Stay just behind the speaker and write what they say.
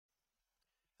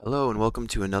Hello and welcome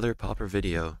to another Pauper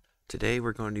video. Today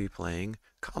we're going to be playing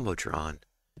Combo Tron.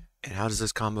 And how does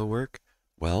this combo work?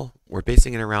 Well, we're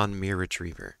basing it around Myr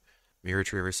Retriever. Myr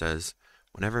Retriever says,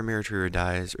 whenever Myr Retriever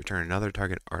dies, return another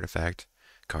target artifact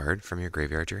card from your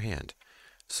graveyard to your hand.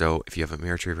 So if you have a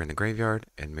Myr Retriever in the graveyard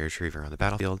and Myr Retriever on the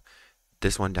battlefield,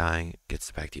 this one dying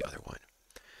gets back the other one.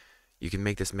 You can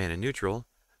make this mana neutral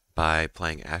by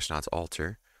playing Ashnod's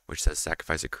Altar, which says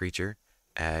sacrifice a creature,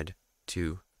 add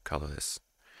 2 colorless.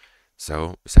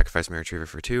 So sacrifice Myr Retriever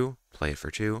for 2, play it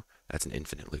for 2, that's an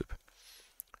infinite loop.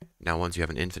 Now once you have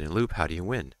an infinite loop, how do you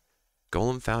win?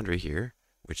 Golem Foundry here,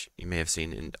 which you may have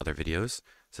seen in other videos,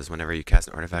 says whenever you cast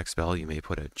an artifact spell, you may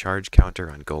put a charge counter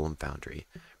on Golem Foundry.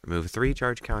 Remove 3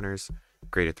 charge counters,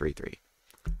 create a 3/3.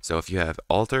 So if you have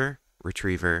Altar,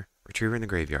 Retriever, Retriever in the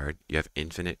graveyard, you have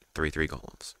infinite 3/3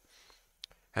 golems.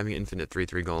 Having infinite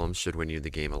 3/3 golems should win you the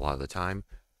game a lot of the time,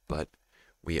 but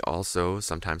we also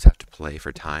sometimes have to play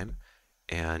for time.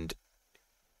 And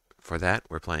for that,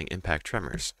 we're playing Impact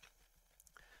Tremors.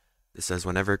 This says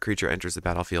whenever a creature enters the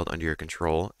battlefield under your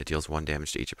control, it deals 1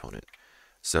 damage to each opponent.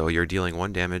 So you're dealing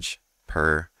 1 damage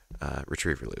per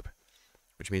Retriever loop,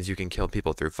 which means you can kill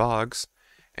people through fogs,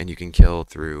 and you can kill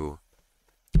through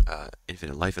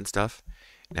infinite life and stuff.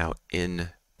 Now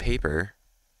in Paper,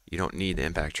 you don't need the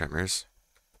Impact Tremors,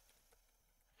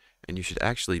 and you should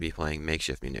actually be playing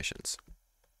Makeshift Munitions.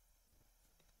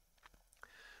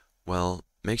 Well,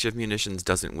 Makeshift Munitions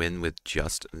doesn't win with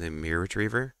just the Myr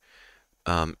Retriever.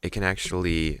 It can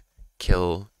actually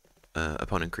kill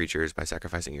opponent creatures by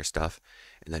sacrificing your stuff,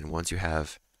 and then once you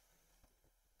have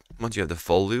the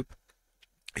full loop,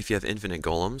 if you have infinite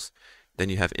golems, then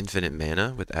you have infinite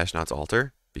mana with Ashnod's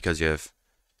Altar because you have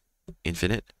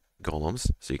infinite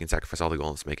golems, so you can sacrifice all the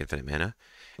golems to make infinite mana,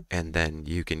 and then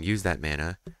you can use that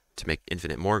mana to make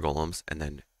infinite more golems, and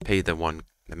then pay the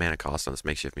mana cost on this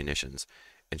Makeshift Munitions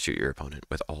and shoot your opponent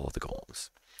with all of the golems.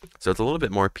 So it's a little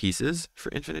bit more pieces for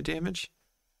infinite damage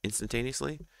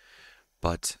instantaneously,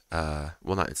 but,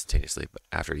 well, not instantaneously, but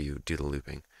after you do the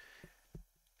looping.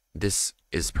 This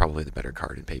is probably the better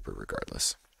card in Paper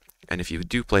regardless. And if you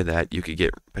do play that, you could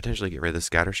potentially get rid of the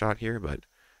Scatter Shot here, but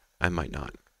I might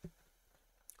not.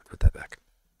 Put that back.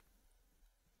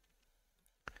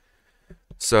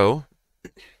 So,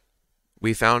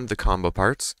 we found the combo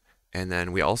parts. And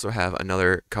then we also have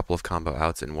another couple of combo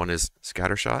outs, and one is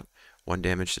Scattershot, 1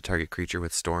 damage to target creature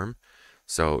with Storm.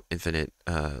 So infinite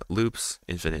loops,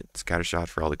 infinite Scattershot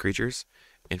for all the creatures.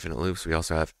 Infinite loops, we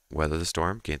also have Weather the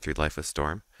Storm, gain 3 life with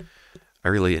Storm. I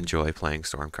really enjoy playing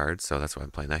Storm cards, so that's why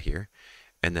I'm playing that here.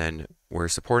 And then we're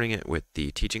supporting it with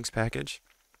the Teachings package.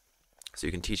 So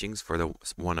you can Teachings for the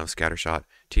one of Scattershot,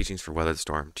 Teachings for Weather the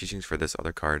Storm, Teachings for this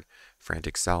other card,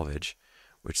 Frantic Salvage,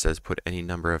 which says put any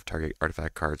number of target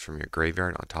artifact cards from your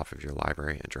graveyard on top of your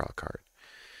library and draw a card.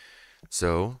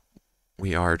 So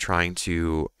we are trying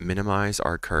to minimize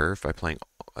our curve by playing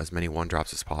as many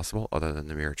 1-drops as possible other than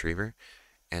the Myr Retriever.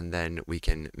 And then we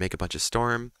can make a bunch of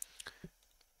Storm,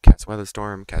 cast Weather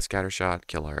Storm, cast Scattershot,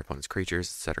 kill our opponent's creatures,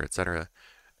 etc., etc.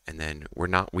 And then we're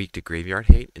not weak to Graveyard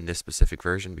Hate in this specific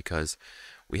version because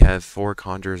we have 4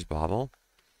 Conjurer's Bauble.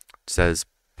 It says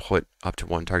put up to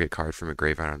 1 target card from a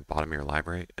graveyard on the bottom of your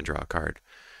library and draw a card.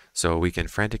 So we can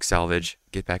Frantic Salvage,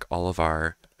 get back all of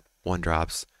our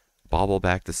 1-drops, bauble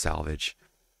back the salvage,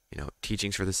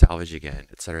 Teachings for the salvage again,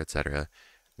 etc., etc.,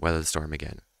 Weather the Storm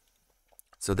again.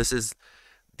 So this is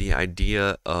the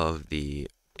idea of the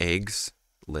eggs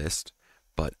list,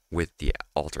 but with the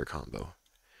Altar combo.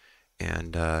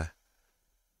 And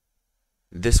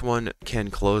this one can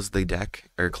close the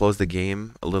deck, or close the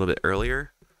game a little bit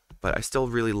earlier, but I still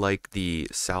really like the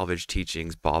Salvage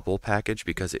Teachings Bauble package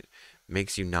because it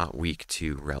makes you not weak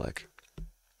to Relic.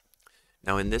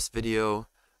 Now in this video,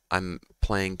 I'm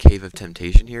playing Cave of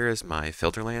Temptation here as my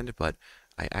filter land, but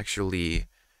I actually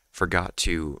forgot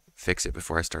to fix it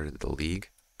before I started the league.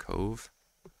 Cove.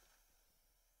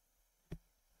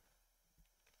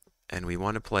 And we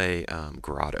want to play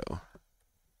Grotto,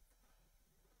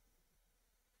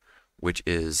 which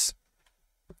is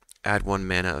add 1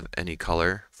 mana of any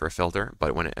color for a filter,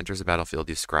 but when it enters the battlefield,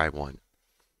 you scry 1.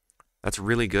 That's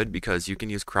really good because you can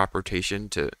use crop rotation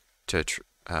to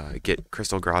get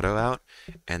Crystal Grotto out,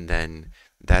 and then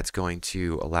that's going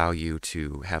to allow you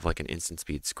to have like an instant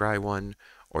speed scry 1,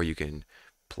 or you can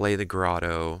play the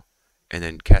Grotto and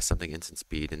then cast something instant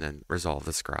speed and then resolve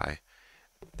the scry.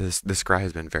 The scry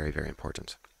has been very, very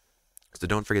important. So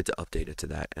don't forget to update it to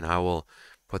that, and I will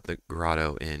put the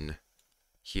Grotto in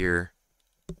here,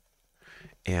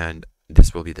 and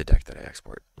this will be the deck that I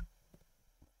export.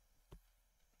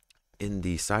 In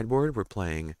the sideboard, we're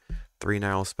playing 3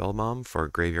 Nile Spell Bomb for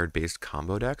graveyard-based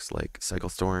combo decks like Cycle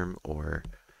Storm or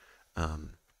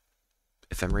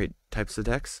Ephemerate types of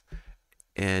decks.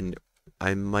 And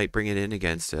I might bring it in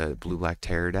against a blue-black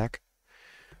Terror deck.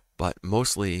 But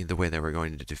mostly the way that we're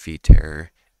going to defeat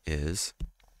Terror is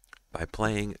by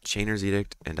playing Chainer's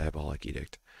Edict and Diabolic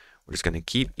Edict. We're just going to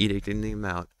keep edicting them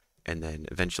out and then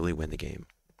eventually win the game.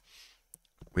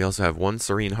 We also have 1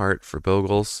 Serene Heart for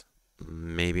Bogles,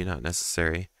 maybe not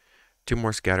necessary. 2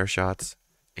 more Scatter Shots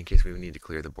in case we need to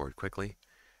clear the board quickly.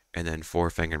 And then 4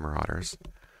 Fangren Marauders.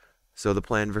 So the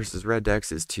plan versus red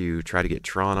decks is to try to get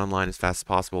Tron online as fast as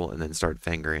possible and then start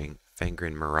Fangren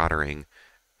Maraudering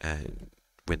and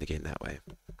win the game that way.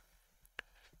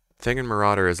 Fangren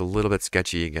Marauder is a little bit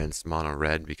sketchy against mono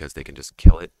red because they can just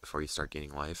kill it before you start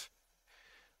gaining life.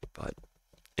 But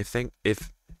if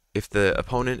the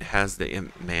opponent has the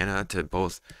mana to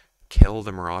both kill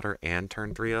the Marauder and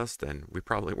turn 3 us, then we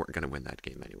probably weren't going to win that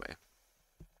game anyway.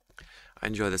 I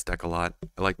enjoy this deck a lot.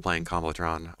 I like playing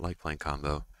Combotron. I like playing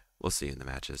combo. We'll see you in the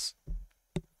matches.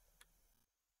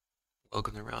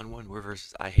 Welcome to round 1. We're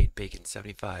versus I Hate Bacon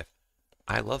 75.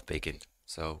 I love bacon,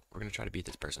 so we're going to try to beat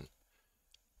this person.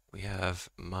 We have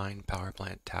Mine, Power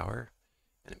Plant, Tower,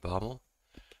 and a Bauble.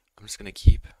 I'm just going to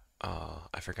keep...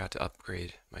 I forgot to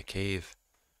upgrade my cave.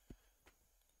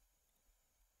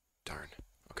 Darn.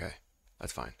 Okay,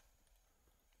 that's fine.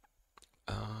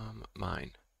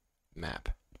 Mine. Map.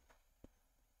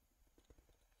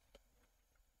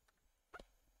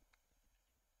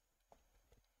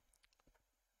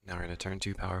 Now we're going to turn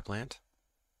 2 Power Plant.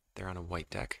 They're on a white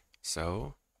deck,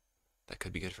 so that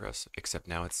could be good for us, except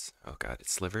now it's, oh god,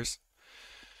 it's Slivers.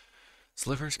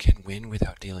 Slivers can win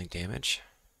without dealing damage,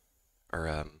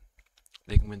 or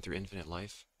they can win through infinite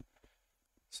life.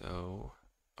 So,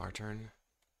 our turn,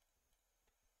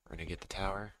 we're going to get the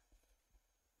tower.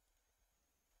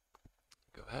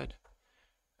 Go ahead.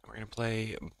 We're going to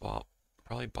play,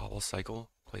 probably Bauble Cycle,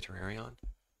 play Terrarion.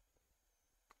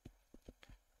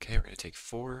 Okay, we're going to take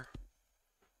 4.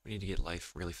 We need to get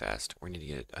life really fast. We need to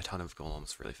get a ton of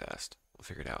golems really fast. We'll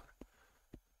figure it out.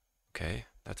 Okay,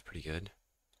 that's pretty good.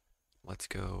 Let's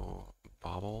go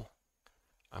Bauble.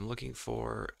 I'm looking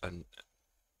for a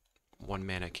 1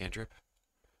 mana cantrip.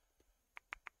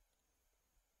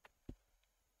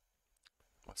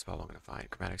 What's Bauble going to find?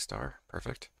 Chromatic Star.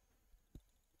 Perfect.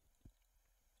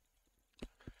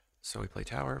 So we play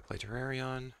Tower, play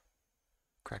Terrarion.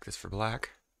 Crack this for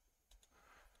black.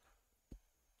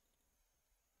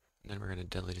 And then we're going to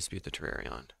Deadly Dispute the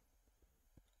Terrarion.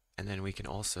 And then we can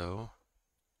also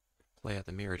play out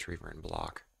the Myr Retriever and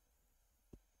block.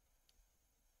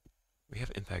 We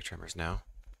have Impact Tremors now.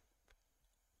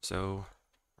 So,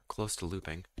 we're close to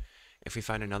looping. If we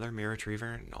find another Myr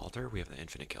Retriever and altar, we have the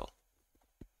infinite kill.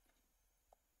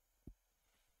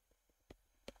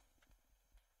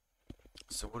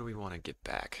 So what do we want to get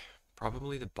back?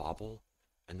 Probably the Bauble,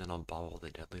 and then I'll Bauble the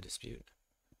Deadly Dispute.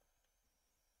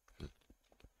 We're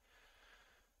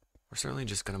certainly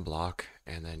just going to block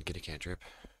and then get a cantrip.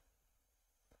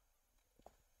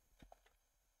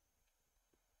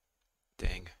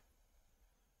 Dang.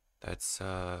 That's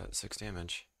 6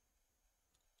 damage.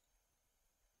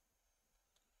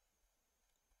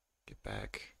 Get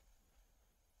back.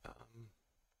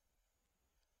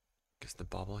 Guess the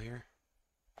Bauble here.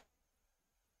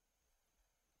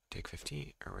 Take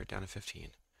 15, or we're down to 15.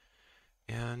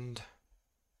 And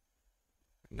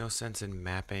no sense in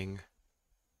mapping.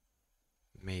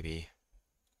 Maybe.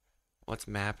 Let's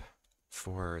map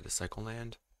for the Cycle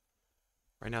Land.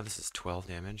 Right now this is 12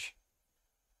 damage.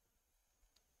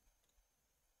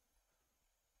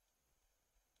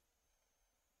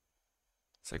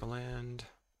 Cycle Land.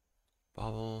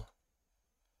 Bauble.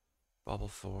 Bauble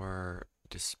for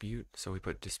Dispute. So we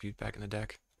put Dispute back in the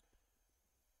deck.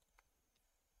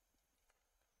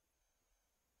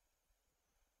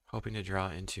 Hoping to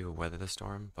draw into Weather the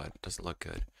Storm, but it doesn't look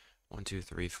good. 1, 2,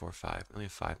 3, 4, 5. We only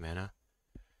have 5 mana.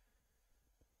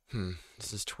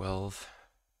 This is 12.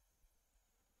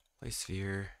 Play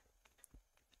Sphere.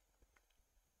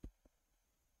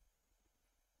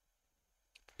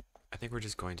 I think we're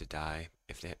just going to die.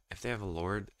 If they have a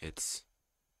Lord, it's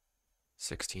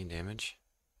 16 damage.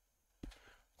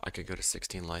 I could go to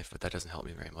 16 life, but that doesn't help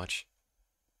me very much.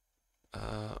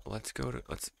 Let's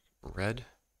red.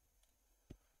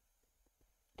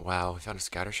 Wow, we found a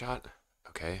scatter shot?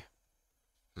 Okay.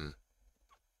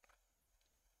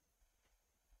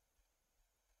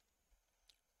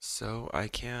 So I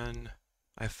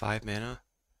have 5 mana.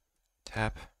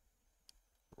 Tap.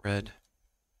 Red.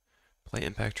 Play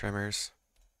Impact Tremors.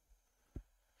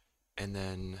 And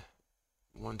then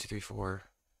 1, 2, 3, 4.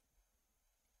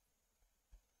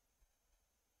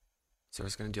 So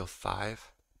it's going to deal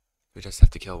 5. We just have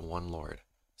to kill 1 Lord.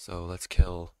 So let's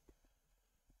kill...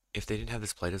 If they didn't have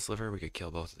this plated sliver, we could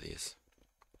kill both of these.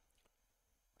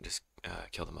 Just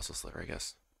kill the muscle sliver, I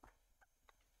guess.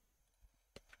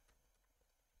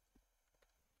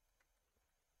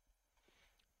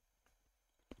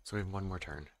 So we have 1 more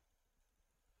turn.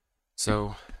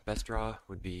 So best draw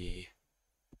would be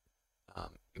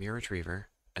Myr Retriever,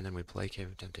 and then we play Cave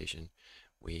of Temptation.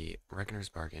 We Reckoner's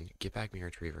Bargain, get back Myr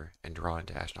Retriever, and draw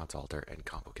into Ashnod's Altar and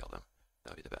combo kill them.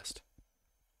 That would be the best.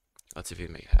 Let's see if we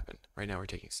can make it happen. Right now we're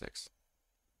taking 6.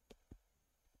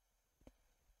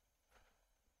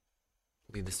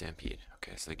 Lead the Stampede.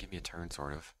 Okay, so they give me a turn,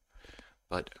 sort of.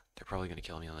 But they're probably going to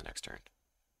kill me on the next turn.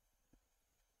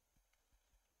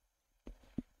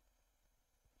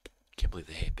 Can't believe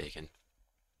they hate bacon.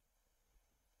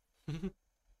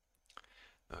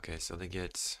 Okay, so they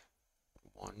get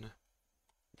 1.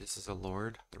 This is a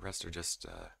Lord. The rest are just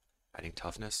adding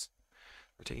toughness.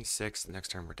 We're taking 6. The next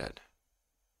turn we're dead.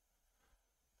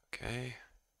 Okay.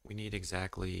 We need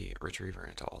exactly Retriever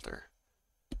into Altar.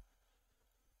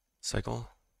 Cycle.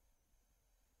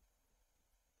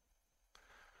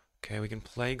 Okay, we can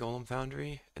play Golem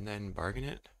Foundry and then bargain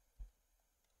it.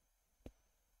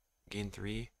 Gain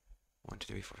 3. 1,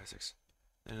 2, 3, 4, 5, 6.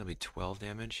 Then it'll be 12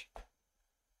 damage.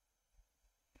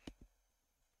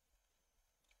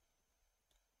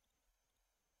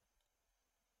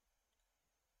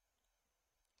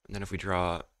 And then if we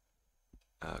draw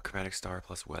Chromatic Star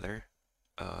plus Weather,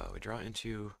 we draw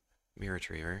into Myr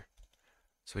Retriever,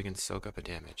 so we can soak up a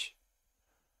damage.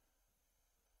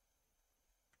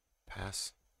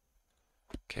 Pass.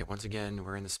 Okay, once again,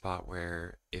 we're in the spot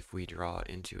where if we draw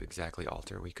into exactly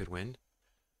Altar, we could win.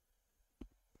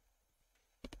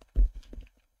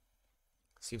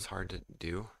 Seems hard to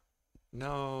do.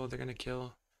 No, they're gonna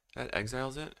kill. That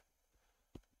exiles it?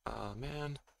 Oh,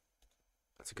 man.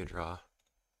 That's a good draw.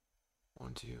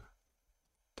 1, 2.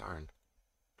 Darn.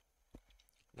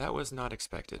 That was not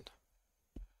expected.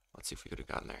 Let's see if we could have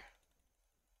gotten there.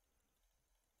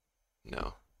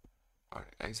 No.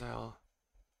 Exile,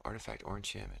 artifact, or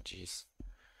enchantment. Jeez.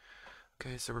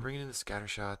 Okay, so we're bringing in the scatter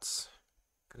shots.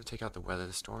 Gonna take out the Weather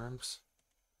the Storms.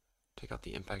 Take out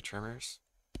the Impact Tremors.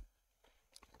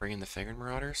 Bring in the Fingered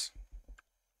Marauders.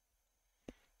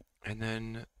 And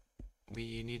then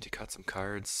we need to cut some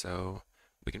cards, so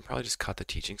we can probably just cut the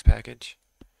Teachings package.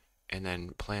 And then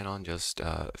plan on just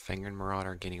Fingered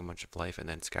Marauder gaining a bunch of life and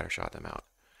then scattershot them out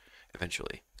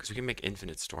eventually. Because we can make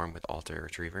Infinite Storm with Altar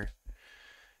Retriever.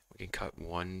 We can cut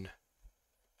 1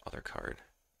 other card.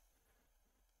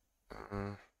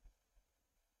 I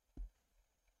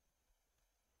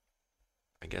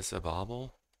guess a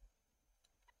Bauble.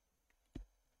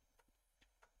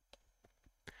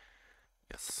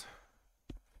 Yes.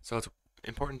 So it's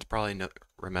important to probably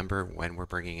remember when we're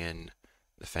bringing in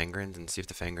the Fangrins and see if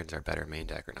the Fangrins are better main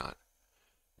deck or not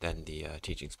than the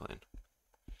Teachings plan.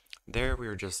 There we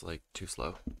were just like too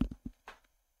slow.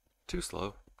 Too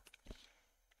slow.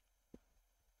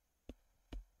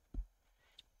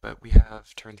 But we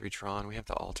have turn 3 Tron, we have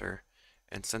the Altar,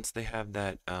 and since they have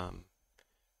that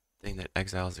thing that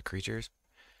exiles the creatures,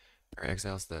 or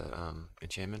exiles the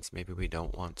enchantments, maybe we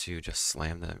don't want to just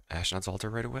slam the Ashnod's Altar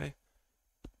right away.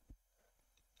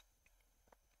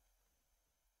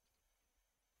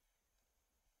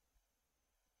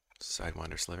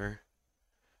 Sidewinder Sliver.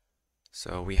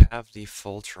 So we have the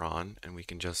full Tron, and we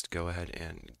can just go ahead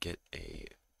and get a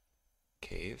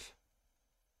cave.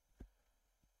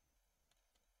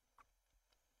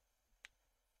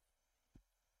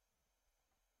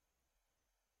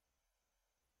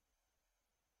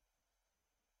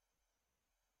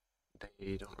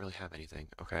 They don't really have anything.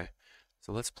 Okay,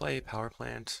 so let's play Power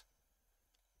Plant,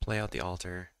 play out the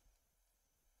Altar,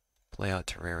 play out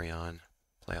Terrarion,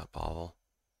 play out Bauble.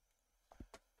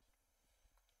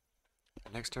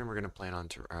 Next turn we're going to plan on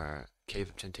Cave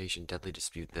of Temptation, Deadly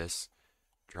Dispute this,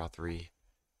 draw 3,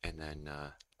 and then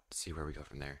see where we go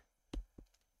from there.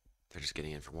 They're just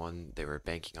getting in for 1. They were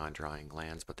banking on drawing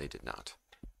lands, but they did not.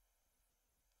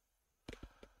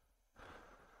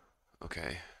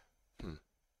 Okay.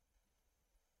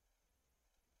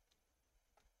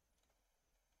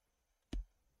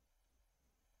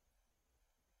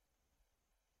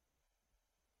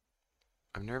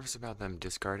 I'm nervous about them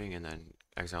discarding and then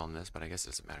exiling this, but I guess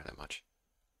it doesn't matter that much.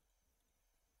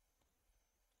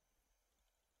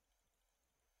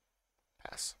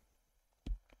 Pass.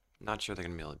 Not sure they're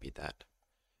going to be able to beat that.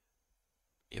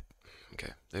 Yep.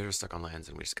 Okay. They're just stuck on lands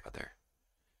and we just got there.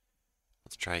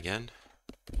 Let's try again.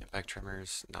 Impact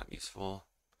Tremors, not useful.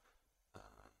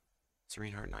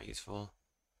 Serene Heart, not useful.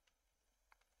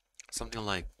 Something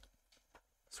like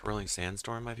Swirling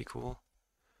Sandstorm might be cool.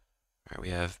 Alright, we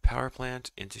have Power Plant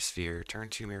into Sphere, turn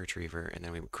 2 Myr Retriever, and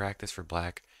then we crack this for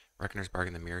black. Reckoner's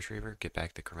Bargain the Myr Retriever, get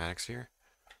back the Chromatic Sphere.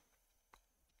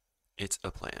 It's a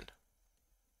plan.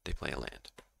 They play a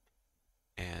land.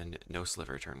 And no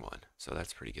Sliver turn 1, so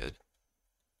that's pretty good.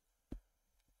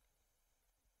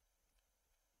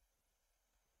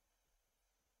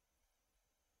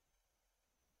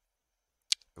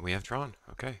 And we have Tron,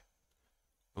 okay.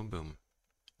 Boom boom.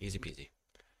 Easy peasy.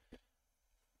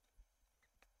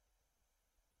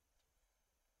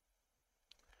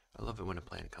 I love it when a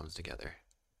plan comes together.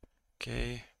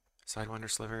 Okay,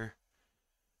 Sidewinder Sliver.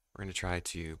 We're going to try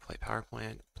to play Power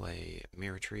Plant, play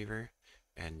Myr Retriever,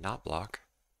 and not block,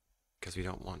 because we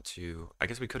don't want to... I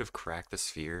guess we could have cracked the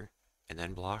Sphere, and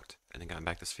then blocked, and then gotten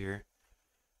back the Sphere,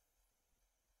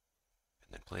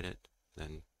 and then played it,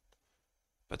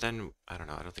 but then, I don't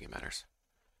know, I don't think it matters.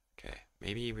 Okay,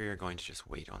 maybe we are going to just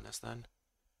wait on this then.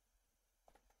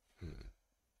 Okay,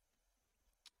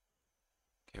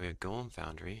 we have Golem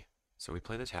Foundry, so we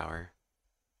play the tower.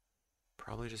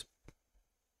 Probably just...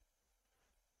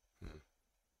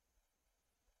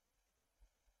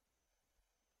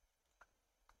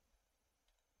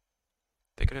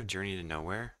 They could have Journey to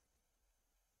Nowhere.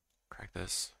 Crack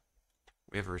this.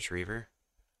 We have a Retriever.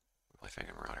 We'll play Fang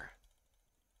Marauder.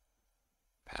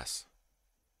 Pass.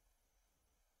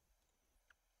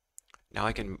 Now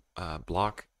I can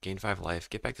block, gain 5 life,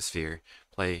 get back the Sphere,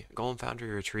 play Golem Foundry,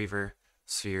 Retriever,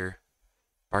 Sphere,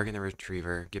 bargain the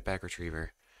Retriever, get back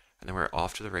Retriever, and then we're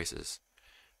off to the races.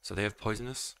 So they have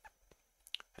Poisonous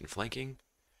and Flanking,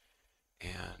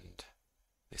 and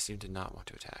they seem to not want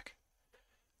to attack.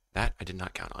 That I did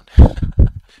not count on.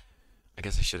 I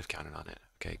guess I should have counted on it.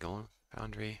 Okay, Golem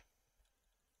Foundry,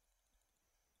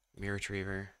 Myr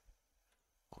Retriever,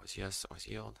 always yes, always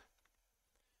yield.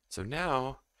 So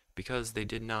now, because they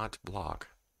did not block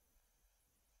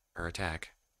or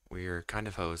attack, we're kind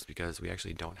of hosed because we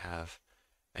actually don't have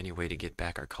any way to get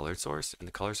back our colored source, and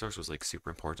the color source was like super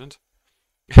important.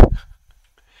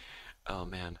 Oh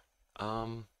man.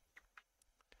 All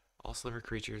Sliver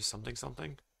creatures, something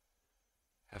something.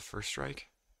 Have first strike.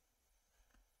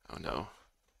 Oh no.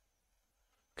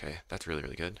 Okay, that's really,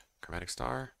 really good. Chromatic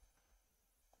Star.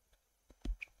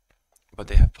 But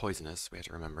they have Poisonous, we have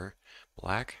to remember.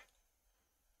 Black.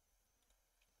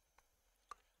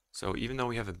 So even though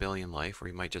we have a billion life,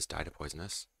 we might just die to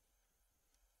Poisonous.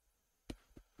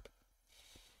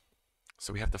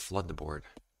 So we have to flood the board.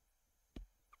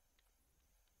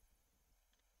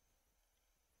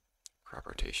 Crop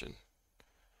rotation.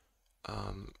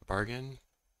 Bargain.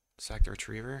 Sack the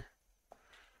Retriever.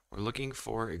 We're looking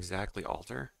for exactly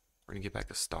Alter. We're going to get back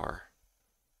the Star.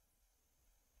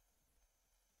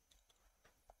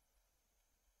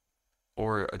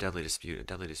 Or a Deadly Dispute. A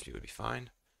Deadly Dispute would be fine.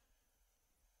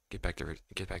 Get back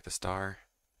the Star.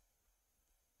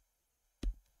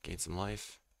 Gain some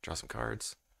life. Draw some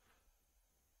cards.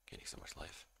 Gaining so much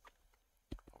life.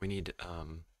 We need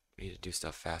to do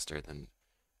stuff faster than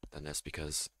this,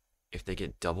 because if they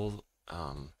get double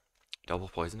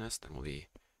Poisonous, then we'll be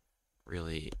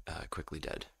really quickly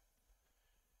dead.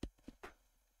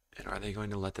 And are they going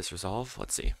to let this resolve?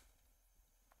 Let's see.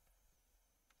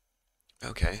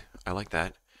 Okay, I like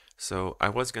that. So I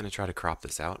was going to try to crop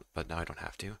this out, but now I don't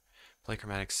have to. Play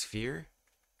Chromatic Sphere.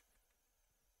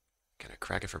 Gonna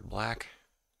crack it for black.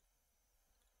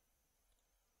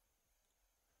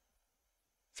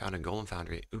 Found a Golem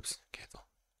Foundry. Oops, cancel.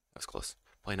 That was close.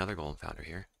 Play another Golem Foundry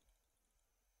here.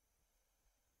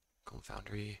 Golem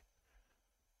Foundry.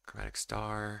 Chromatic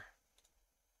Star.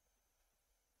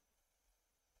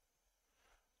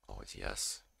 Always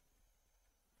yes.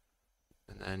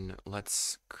 And then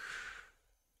let's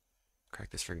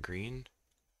crack this for green.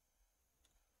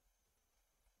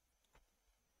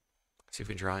 See if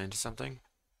we draw into something.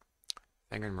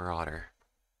 Fangren Marauder.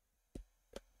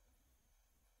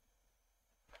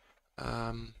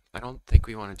 I don't think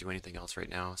we want to do anything else right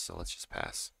now, so let's just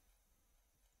pass.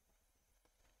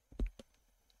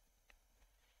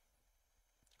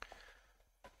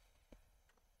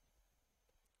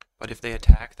 But if they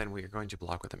attack, then we are going to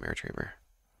block with a Myr Retriever.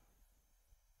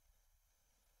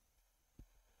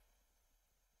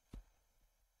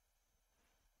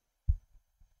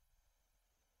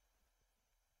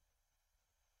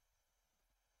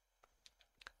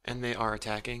 And they are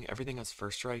attacking. Everything has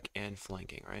first strike and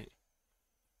flanking, right?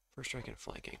 First strike and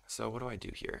flanking. So what do I do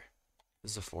here?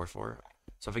 This is a 4/4.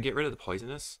 So if I get rid of the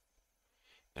Poisonous,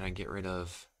 and I get rid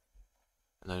of,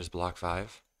 and then I just block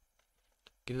 5,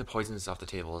 getting the Poisonous off the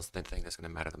table is the thing that's going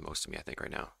to matter the most to me, I think, right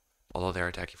now. Although they're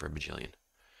attacking for a bajillion.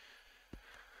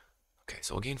 Okay,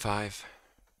 so we'll gain 5.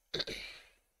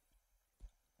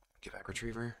 Get back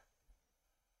Retriever.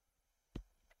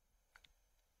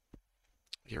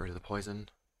 Get rid of the poison.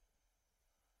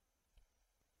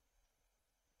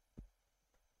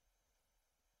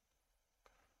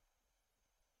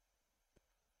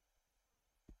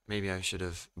 Maybe I should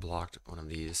have blocked one of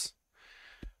these.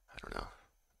 I don't know.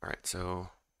 Alright, so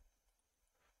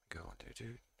go 1, 2,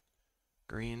 2.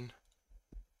 Green.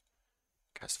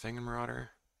 Cast Fang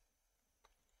Marauder.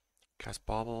 Cast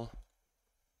Bauble.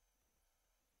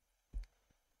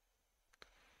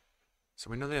 So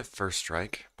we know they have first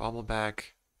strike. Bauble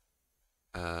back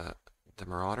the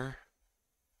Marauder.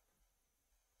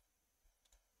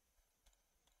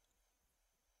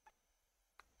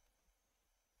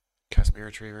 Cast Myr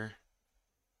Retriever.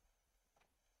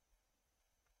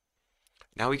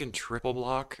 Now we can triple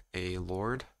block a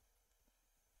Lord.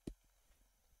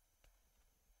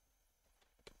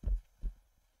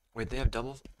 Wait, they have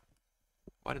double?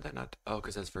 Why did that not? Oh,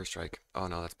 because that's first strike. Oh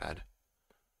no, that's bad.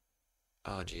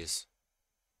 Oh, jeez.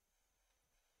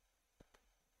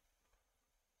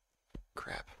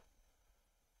 Crap.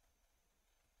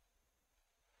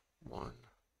 1.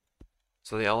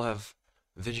 So they all have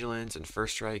vigilance and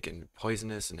first strike and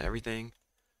poisonous and everything.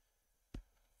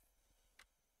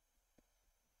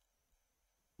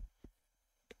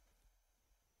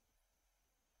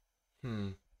 Hmm.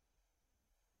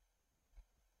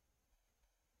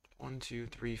 1, 2,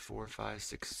 3, 4, 5,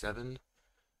 6, 7.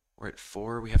 We're at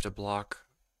 4. We have to block.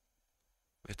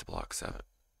 We have to block 7.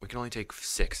 We can only take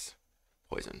 6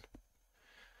 poison.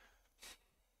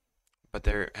 But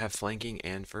they have flanking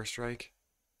and first strike.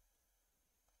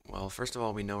 Well, first of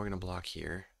all, we know we're going to block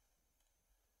here.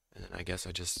 And then I guess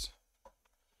I just...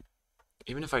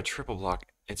 Even if I triple block,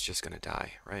 it's just going to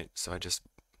die, right? So I just...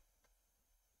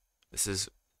 This is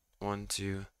 1,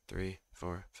 2, 3,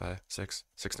 4, 5, 6.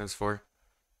 6 times 4.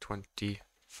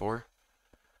 24.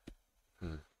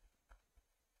 1,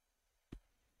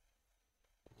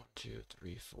 2,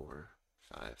 3, 4,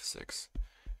 5, 6.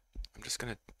 I'm just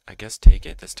going to, I guess, take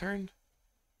it this turn.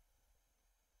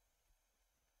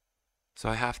 So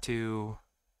I have to...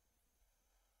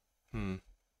 I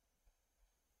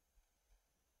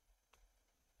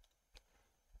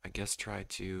guess try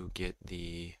to get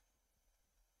the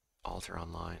altar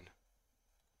online.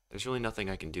 There's really nothing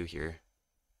I can do here.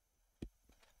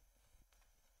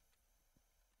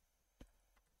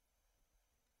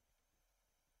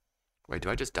 Wait, do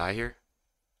I just die here?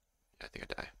 Yeah, I think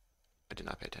I die. I did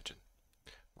not pay attention.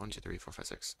 1, 2, 3, 4, 5,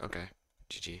 6. Okay.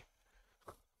 GG.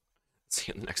 See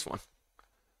you in the next one.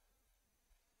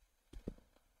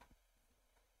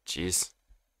 Jeez.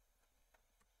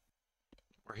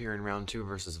 We're here in round 2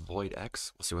 versus Void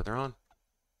X. We'll see what they're on.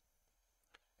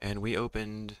 And we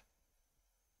opened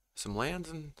some lands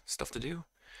and stuff to do.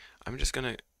 I'm just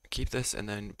gonna keep this and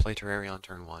then play Terraria on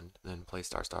turn 1, then play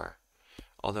Star.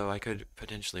 Although I could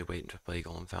potentially wait to play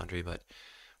Golem Foundry, but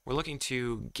we're looking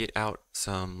to get out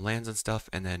some lands and stuff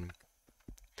and then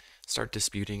start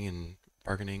disputing and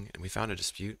bargaining, and we found a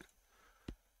dispute.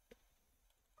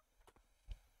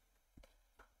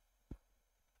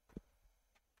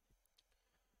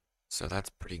 So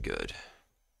that's pretty good.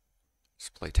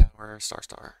 Just play Tower,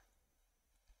 Star.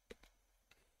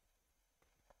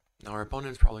 Now our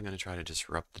opponent's probably going to try to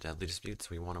disrupt the Deadly Dispute, so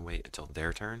we want to wait until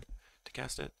their turn to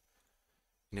cast it.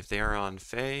 And if they are on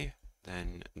Fae,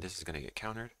 then this is going to get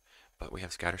countered, but we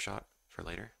have Scattershot for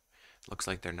later. Looks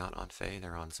like they're not on Fae,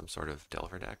 they're on some sort of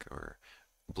Delver deck or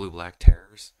blue-black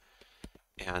Terrors.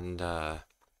 And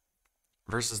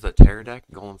versus the Terror deck,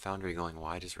 Golem Foundry going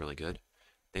wide is really good.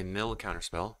 They mill a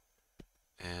counterspell,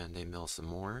 and they mill some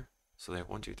more. So they have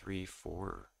 1, 2, 3,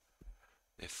 4.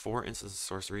 They have 4 instances of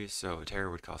sorceries, so a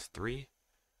Terror would cost 3.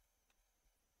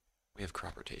 We have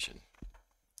crop rotation.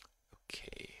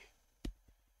 Okay.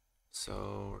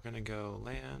 So we're going to go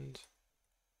land.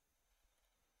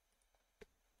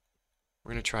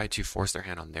 We're going to try to force their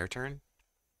hand on their turn,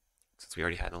 since we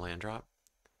already had a land drop.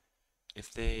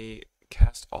 If they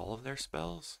cast all of their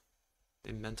spells,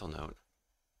 they mental note.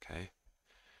 Okay.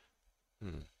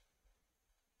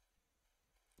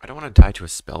 I don't want to die to a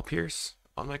Spell Pierce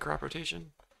on my crop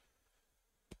rotation.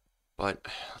 But,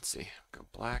 let's see. Go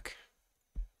black.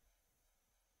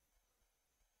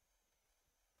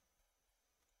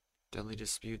 Deadly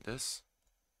Dispute this.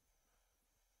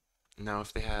 Now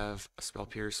if they have a Spell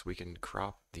Pierce, we can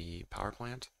crop the power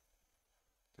plant.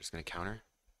 They're just going to counter.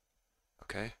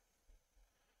 Okay.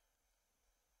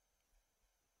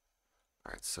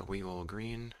 Alright, so we will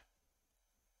green.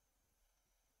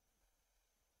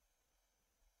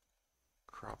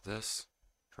 Crop this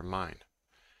for mine.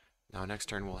 Now next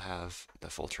turn we'll have the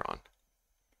full Tron.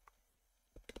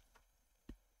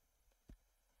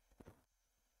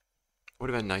 Would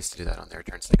have been nice to do that on their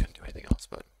turns. They couldn't do anything else,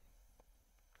 but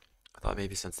I thought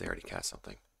maybe since they already cast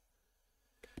something.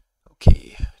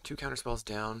 Okay, 2 counterspells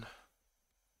down.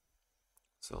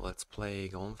 So let's play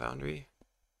Golem Foundry.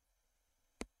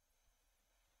 Do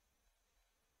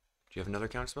you have another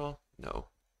counterspell? No.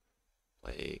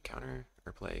 Play counter,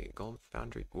 or play Golem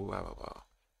Foundry. Ooh, wow.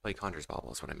 Play Conjurer's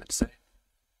Bauble is what I meant to say.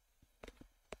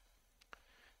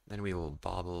 Then we will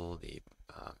bobble the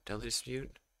Deadly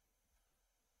Dispute.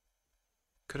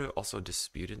 Could have also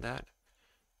disputed that.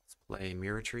 Let's play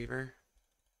Myr Retriever.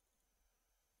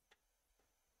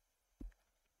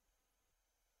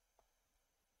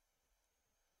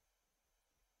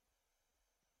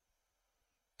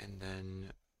 And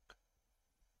then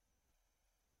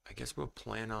I guess we'll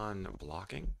plan on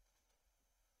blocking.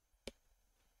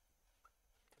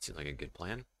 Seems like a good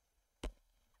plan.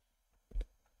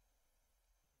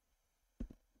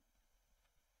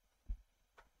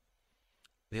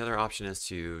 The other option is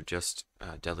to just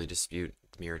Deadly Dispute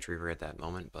Myr Retriever at that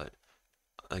moment, but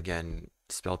again,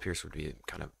 Spell Pierce would be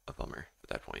kind of a bummer at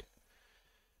that point.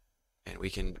 And we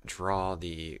can draw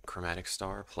the Chromatic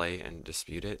Star, play and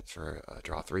dispute it for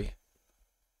draw 3.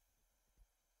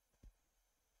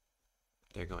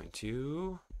 They're going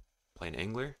to play an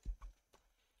Angler.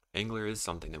 Angler is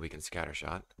something that we can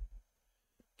scattershot.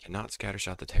 Cannot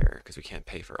scattershot the Terror because we can't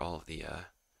pay for all of the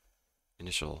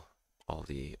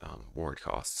ward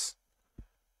costs.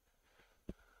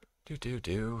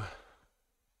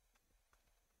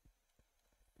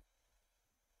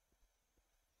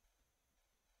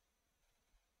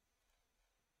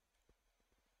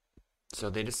 So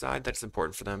they decide that it's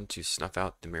important for them to snuff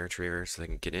out the Myr Retriever so they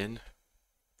can get in.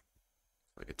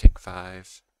 We could take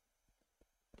 5.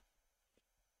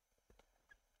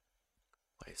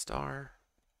 Play star.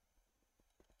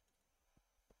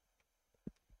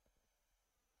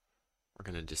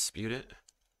 We're going to dispute it.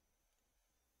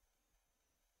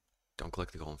 Don't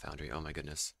click the Golem Foundry. Oh my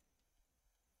goodness.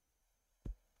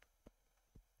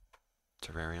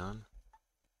 Terrarion.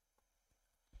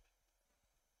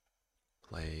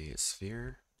 Play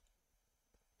Sphere.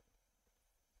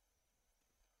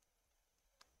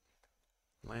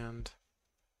 Land.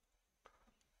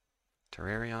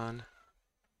 Terrarion.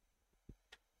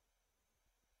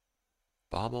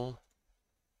 Bobble.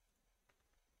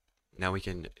 Now we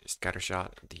can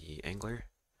scattershot the Angler.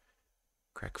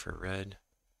 Crack for red.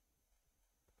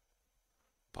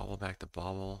 Bobble back the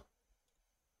Bobble.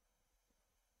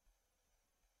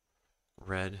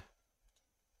 Red.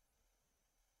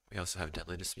 We also have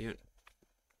Deadly Dispute.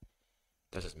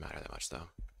 That doesn't matter that much though.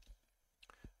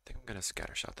 I think I'm gonna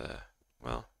scattershot the,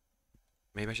 well,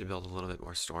 maybe I should build a little bit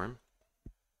more Storm.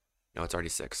 No, it's already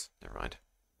 6. Never mind.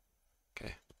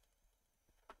 Okay.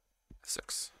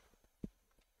 6.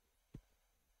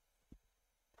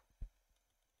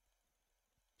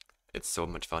 It's so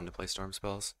much fun to play Storm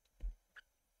spells.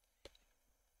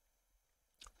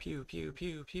 Pew, pew,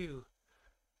 pew, pew.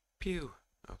 Pew.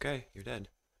 Okay, you're dead.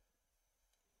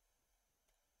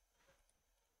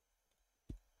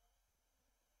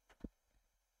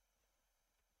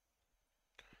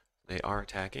 They are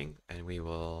attacking, and we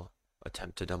will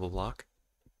attempt to double block.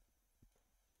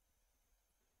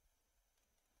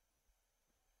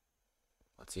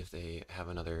 Let's see if they have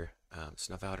another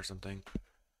snuff out or something.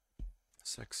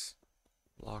 6.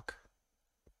 Block.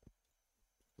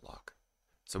 Block.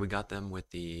 So we got them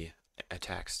with the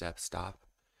attack step stop.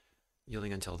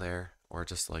 Yielding until there, or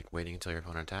just like waiting until your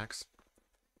opponent attacks.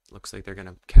 Looks like they're going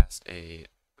to cast a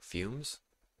Fumes.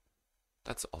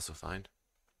 That's also fine.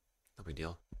 No big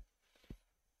deal.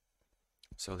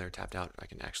 So they're tapped out. I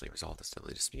can actually resolve this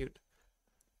Deadly Dispute.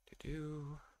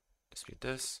 Dispute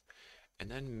this.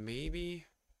 And then maybe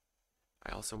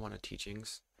I also want a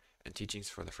Teachings. And Teachings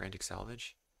for the Frantic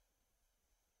Salvage.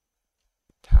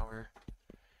 Tower.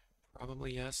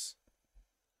 Probably yes.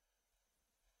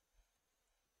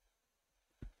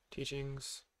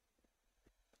 Teachings.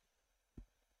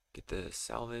 Get the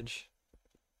Salvage.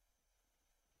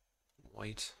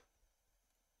 White.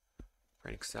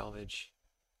 Frantic Salvage.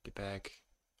 Get back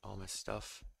all my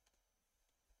stuff.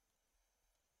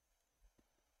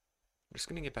 I'm just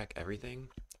gonna get back everything,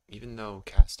 even though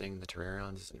casting the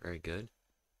Terrarions isn't very good.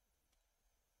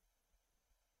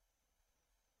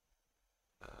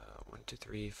 1, 2,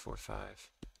 3, 4,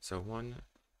 5. So 1,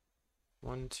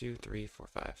 2, 3, 4,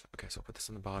 5. Okay, so I'll put this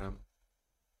on the bottom.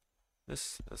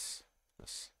 This.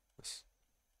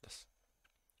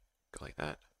 Go like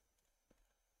that.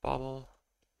 Bobble.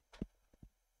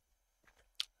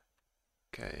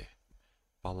 Okay.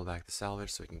 Bobble back the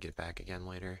Salvage so we can get it back again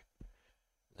later.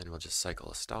 Then we'll just cycle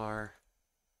a star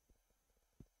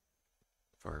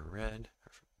for red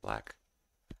or for black.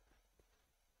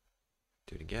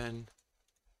 Do it again.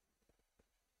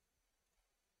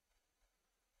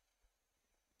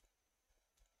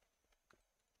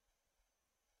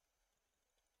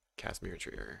 Cast Myr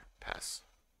Retriever. Pass.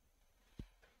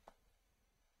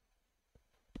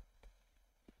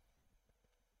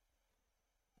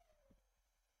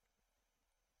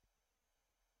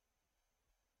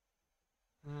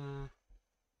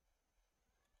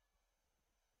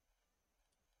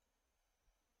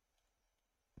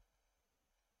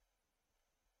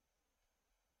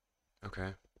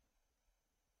 Okay.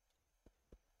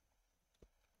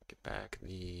 Get back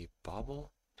the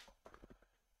bauble.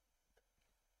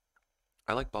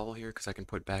 I like bauble here because I can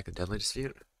put back a Deadly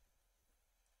Dispute.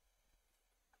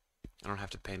 I don't have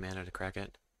to pay mana to crack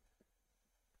it.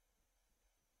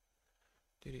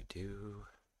 Do.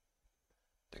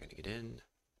 They're gonna get in.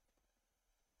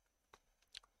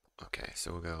 Okay,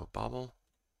 so we'll go bauble.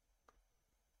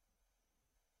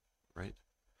 Right?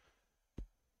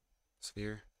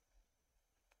 Sphere.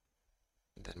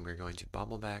 Then we're going to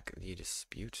bauble back the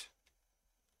dispute.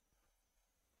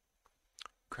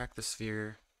 Crack the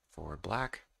sphere for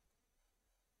black.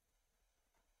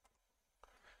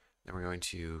 Then we're going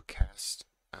to cast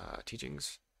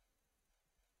teachings.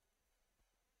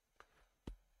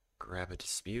 Grab a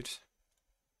dispute.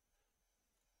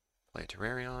 Play a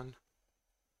Terrarion.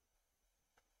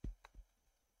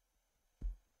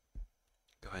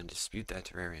 Go ahead and dispute that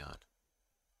Terrarion.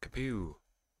 Kapoo!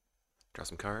 Draw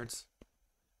some cards.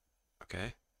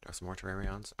 Okay, draw some more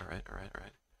Terrarions. Alright.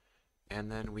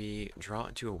 And then we draw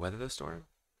into a Weather the Storm.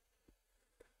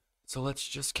 So let's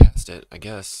just cast it, I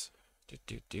guess.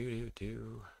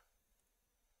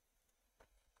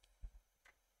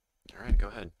 Alright, go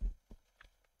ahead.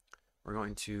 We're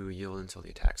going to yield until the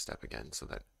attack step again so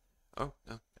that... Oh,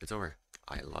 no, it's over.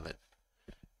 I love it.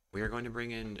 We are going to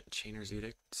bring in Chainer's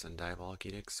Edicts and Diabolic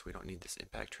Edicts. We don't need this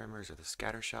Impact Tremors or the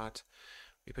Scatter Shot.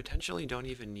 We potentially don't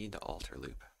even need the Alter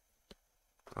Loop.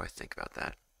 What do I think about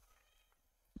that?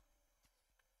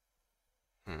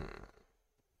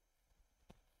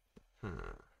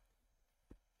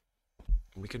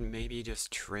 We could maybe just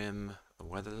trim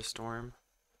Weather the Storm.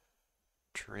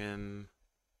 Trim.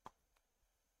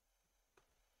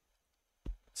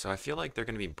 So I feel like they're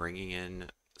going to be bringing in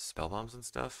spell bombs and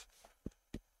stuff.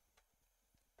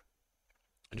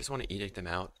 I just want to edict them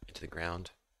out into the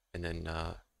ground and then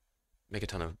make a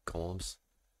ton of golems.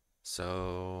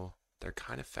 So they're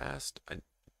kind of fast. But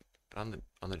on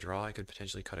the draw, I could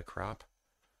potentially cut a crop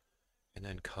and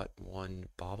then cut one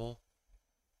bauble.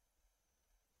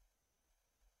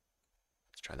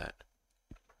 Let's try that.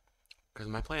 Because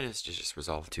my plan is to just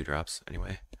resolve 2 drops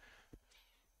anyway.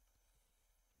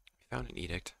 We found an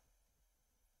edict.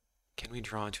 Can we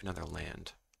draw into another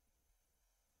land?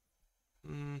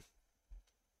 I'm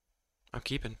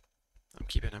keeping. I'm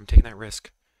taking that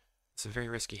risk. It's a very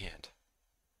risky hand.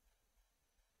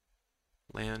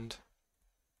 Land.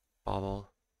 Bauble.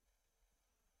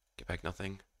 Get back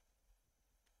nothing.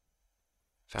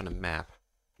 Found a map.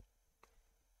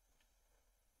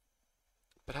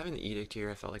 But having the edict here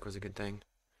I felt like was a good thing.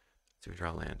 So we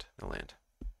draw land. No land.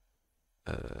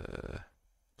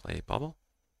 Play bauble.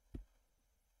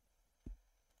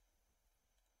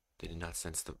 They did not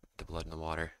sense the blood in the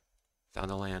water. Found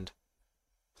the land.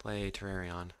 Play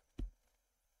Terrarion.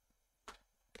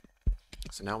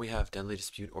 So now we have Deadly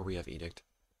Dispute or we have Edict.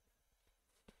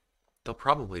 They'll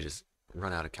probably just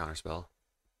run out of counterspell.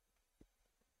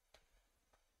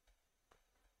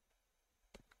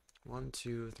 1,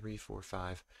 2, 3, 4,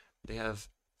 5. They have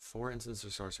 4 instants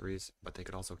of sorceries, but they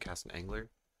could also cast an Angler.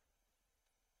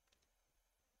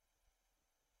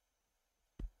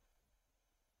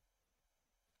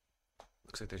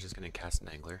 Looks like they're just going to cast an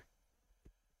Angler.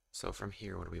 So from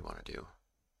here, what do we want to do?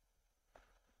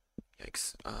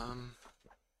 Yikes.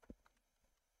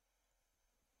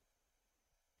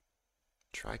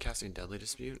 Try casting Deadly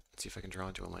Dispute. See if I can draw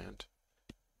into a land.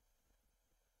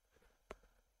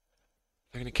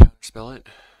 They're going to counterspell it.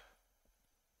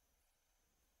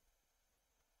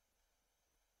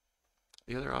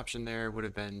 The other option there would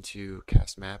have been to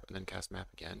cast map and then cast map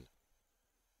again.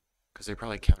 Because they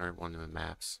probably countered one of the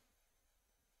maps.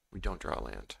 We don't draw a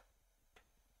land.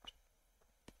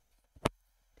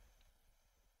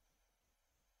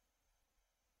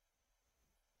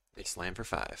 They slam for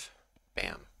 5.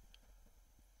 Bam.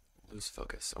 Lose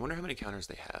focus. I wonder how many counters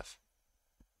they have.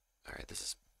 Alright, this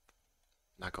is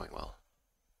not going well.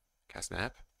 Cast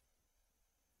map.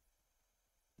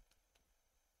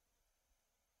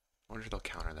 I wonder if they'll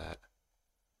counter that.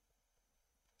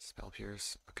 Spell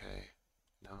Pierce. Okay.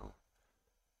 No.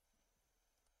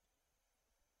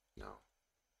 No.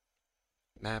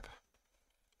 Map.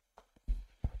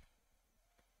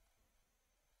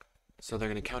 So they're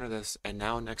going to counter this, and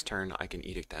now next turn I can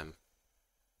edict them.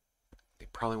 They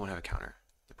probably won't have a counter.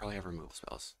 They probably have removal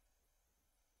spells.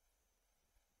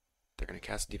 They're going to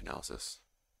cast Deep Analysis.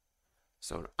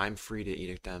 So I'm free to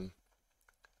edict them,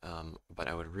 but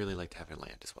I would really like to have a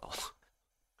land as well.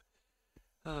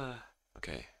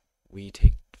 Okay, we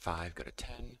take 5, go to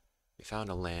 10. We found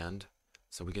a land,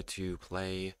 so we get to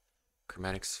play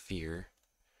Chromatic Sphere,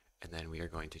 and then we are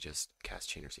going to just cast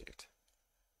Chainer's Edict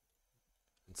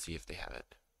and see if they have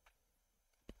it.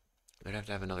 They'd have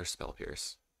to have another Spell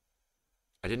Pierce.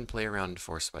 I didn't play around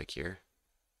Force Spike here.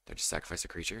 They just sacrifice a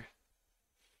creature.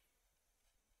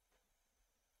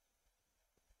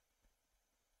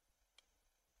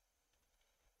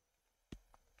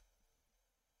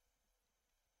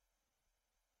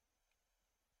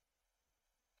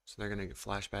 So they're going to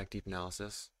flashback Deep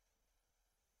Analysis.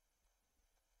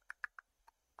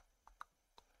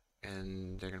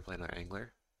 And they're going to play another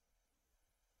Angler.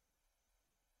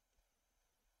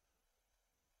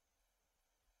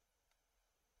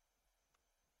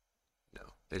 No,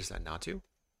 they decide not to.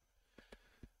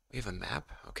 We have a map,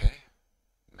 okay.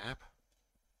 Map.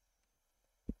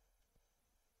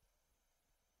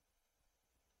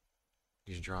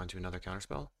 You should draw into another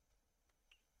counterspell.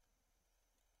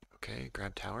 Okay,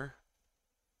 grab Tower.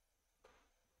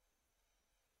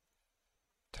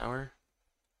 Tower.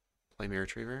 Play Myr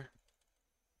Retriever.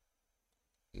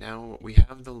 Now we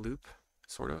have the loop,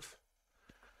 sort of.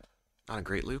 Not a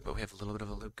great loop, but we have a little bit of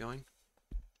a loop going.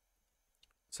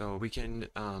 So we can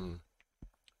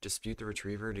dispute the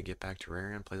Retriever to get back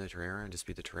Terrarion, play the Terrarion,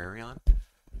 dispute the Terrarion.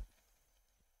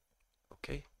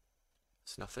 Okay.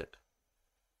 Snuff it.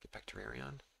 Get back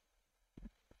Terrarion.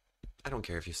 I don't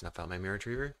care if you snuff out my Myr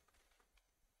Retriever.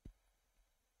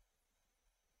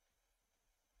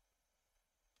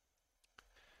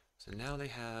 So now they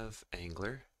have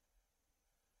Angler.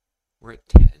 We're at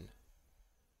 10.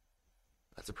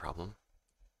 That's a problem.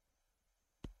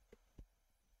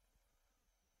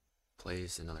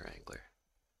 Plays another Angler.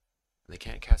 They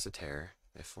can't cast a Terror.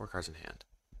 They have 4 cards in hand.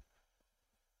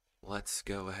 Let's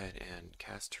go ahead and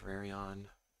cast Terrarion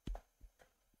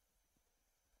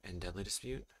and Deadly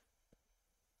Dispute.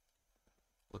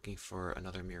 Looking for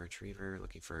another Myr Retriever,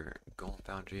 looking for Golem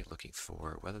Foundry, looking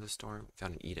for Weather the Storm.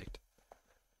 Found an Edict.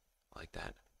 I like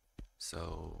that.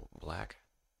 So, black.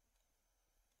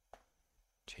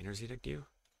 Chainer's Edict you.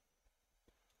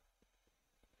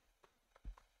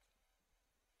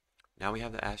 Now we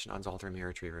have the Ashnod's Altar Myr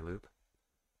Retriever loop.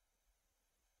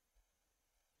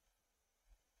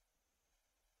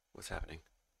 What's happening?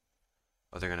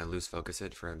 Oh, they're going to lose focus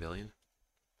it for a billion?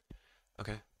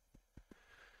 Okay.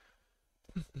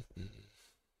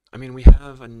 I mean, we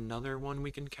have another one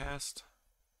we can cast.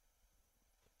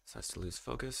 So that's to lose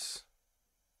focus.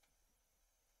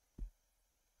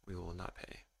 We will not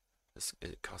pay.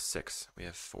 It costs 6. We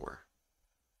have 4.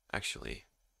 Actually,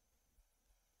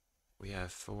 we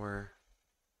have 4.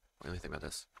 Let me think about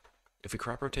this. If we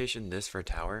crop rotation this for a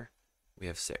tower, we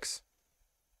have 6.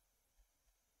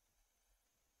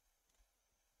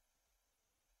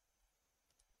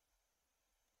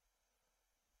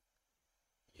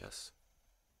 Yes.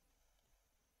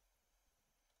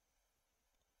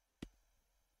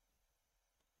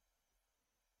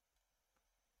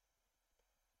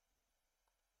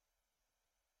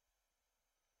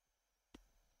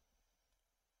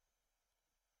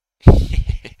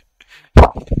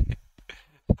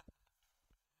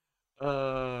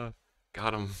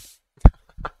 Got him.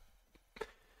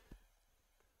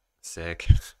 Sick.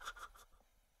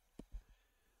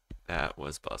 That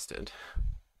was busted.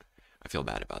 I feel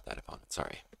bad about that opponent,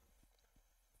 sorry.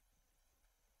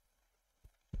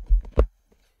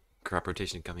 Crop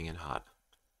rotation coming in hot.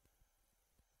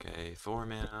 Okay, 4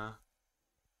 mana.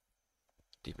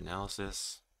 Deep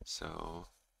Analysis. So,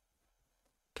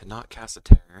 cannot cast a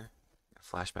Terror.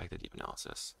 Flashback the Deep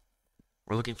Analysis.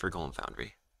 We're looking for Golem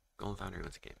Foundry. Golem Foundry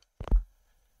wins the game.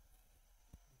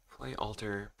 Play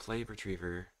Altar, play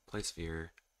Retriever, play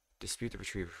Sphere, dispute the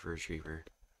Retriever for Retriever.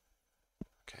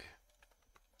 Okay.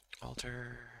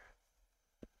 Altar,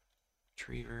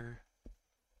 Retriever,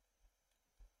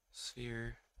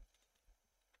 Sphere,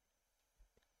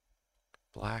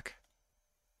 black,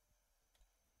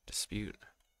 dispute,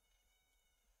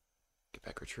 get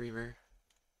back Retriever.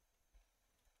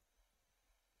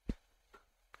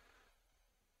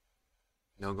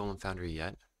 No Golem Foundry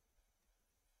yet.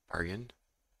 Bargain.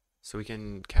 So we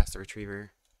can cast the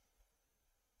Retriever,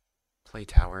 play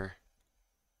Tower,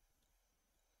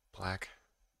 black,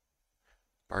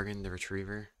 bargain the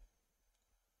Retriever,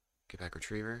 get back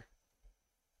Retriever,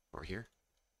 over here.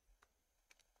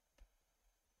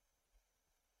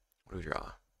 What do we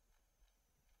draw?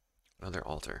 Another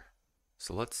altar.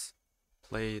 So let's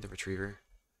play the Retriever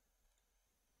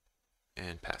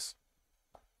and pass.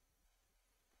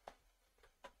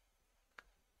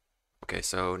 Okay,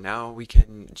 so now we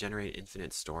can generate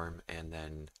Infinite Storm, and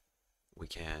then we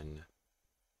can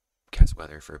cast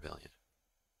Weather for 1 billion.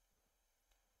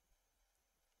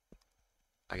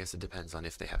 I guess it depends on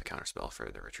if they have a counterspell for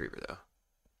the Retriever, though.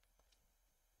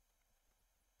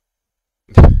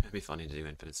 It'd be funny to do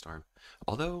Infinite Storm.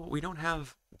 Although, we don't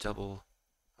have double...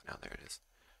 Oh, now there it is.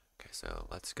 Okay, so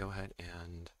let's go ahead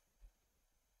and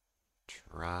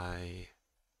try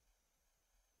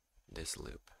this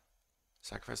loop.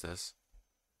 Sacrifice this.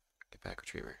 Get back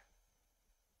Retriever.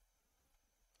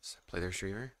 So play the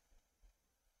Retriever.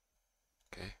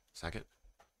 Okay, sack it.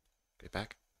 Get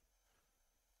back.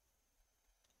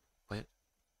 Play it.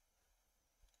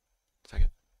 Sack it.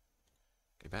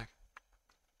 Get back.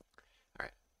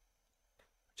 Alright.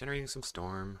 Generating some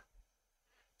storm.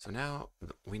 So now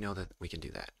we know that we can do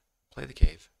that. Play the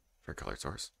cave for color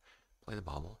source. Play the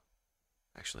bauble.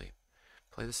 Actually,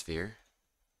 play the sphere.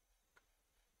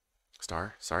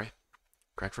 Star, sorry.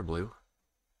 Crack for blue.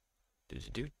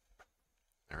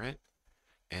 Alright.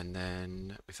 And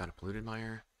then we found a polluted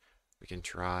mire. We can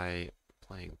try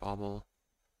playing bauble.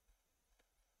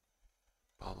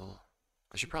 Bauble.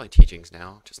 I should probably teachings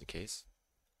now, just in case.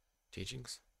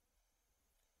 Teachings.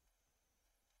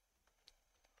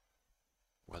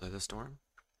 Weather the storm.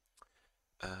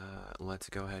 Let's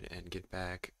go ahead and get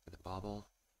back the bauble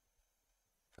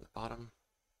from the bottom.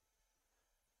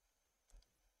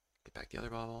 Get back the other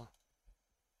bauble.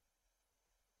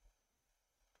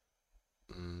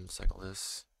 Cycle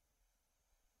this.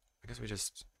 I guess we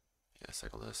just, yeah,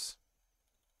 cycle this.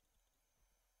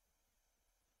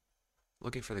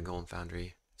 Looking for the Golem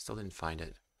Foundry. Still didn't find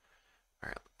it.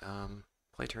 Alright,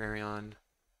 play Terrarion.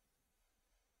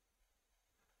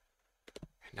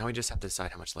 Now we just have to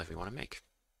decide how much life we want to make.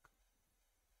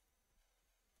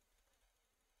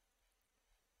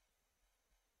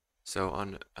 So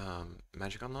on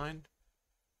Magic Online,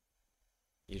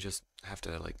 you just have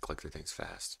to like click through things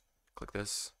fast. Click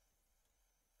this,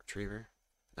 Retriever.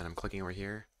 Then I'm clicking over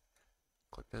here.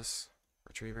 Click this,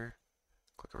 Retriever.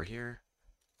 Click over here.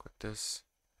 Click this,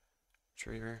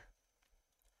 Retriever.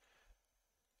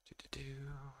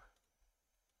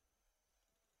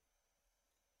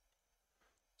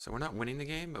 So we're not winning the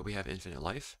game, but we have infinite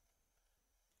life.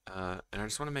 And I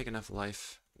just want to make enough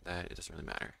life that it doesn't really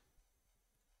matter.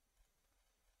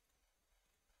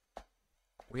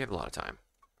 We have a lot of time.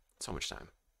 So much time.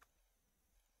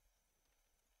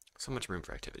 So much room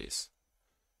for activities.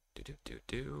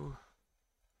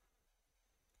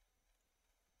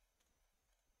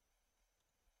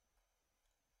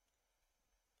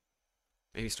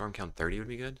 Maybe storm count 30 would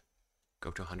be good. Go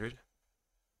up to 100.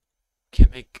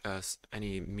 Can't make us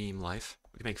any meme life.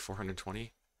 We can make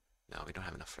 420. No, we don't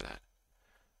have enough for that.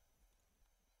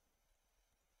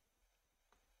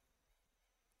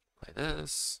 Play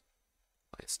this.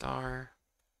 Play a star.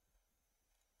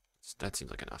 That seems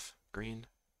like enough. Green.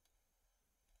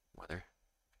 Weather.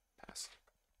 Pass.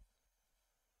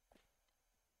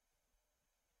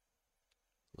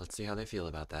 Let's see how they feel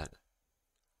about that.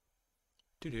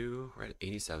 We're at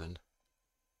 87.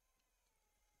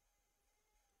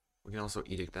 We can also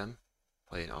edict them.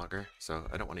 Play an augur. So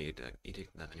I don't want to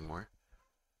edict them anymore.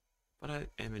 But I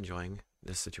am enjoying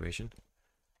this situation.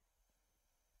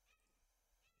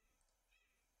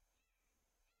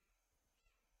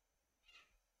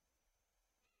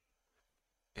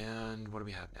 And what do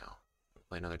we have now?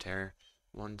 Play another terror.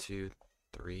 1, 2,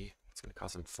 3. It's going to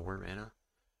cost him 4 mana.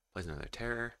 Plays another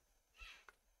terror.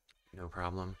 No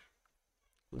problem.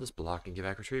 We'll just block and give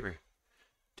back Retriever.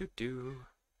 Get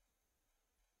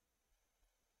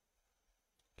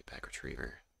back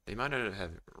Retriever. They might not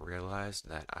have realized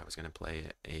that I was going to play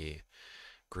a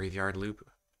graveyard loop.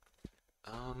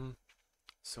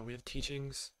 So we have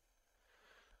teachings.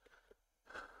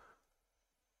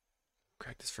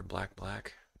 Crack this for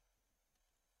black.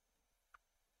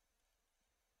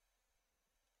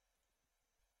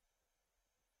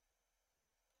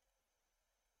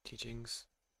 Teachings.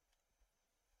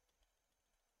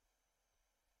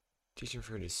 Teaching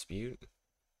for a dispute.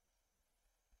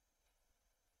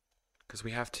 Because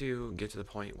we have to get to the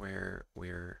point where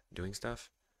we're doing stuff.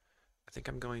 I think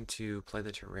I'm going to play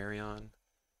the Terrarion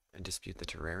and dispute the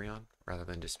Terrarion rather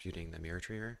than disputing the Myr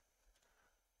Retriever.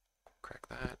 Crack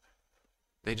that.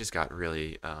 They just got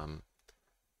really,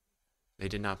 they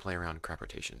did not play around crop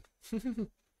rotation.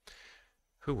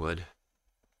 Who would?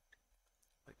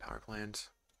 Like power plant,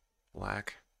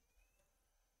 black.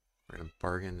 We're going to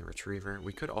bargain the Retriever.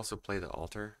 We could also play the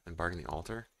altar and bargain the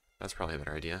altar. That's probably a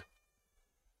better idea.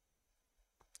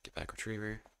 Get back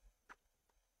Retriever.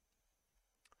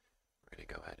 We're going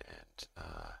to go ahead and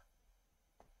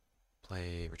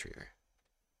play Retriever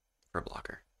for a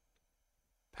blocker.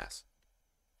 Pass.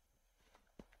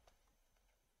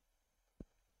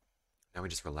 Now we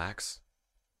just relax.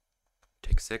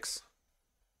 Take 6.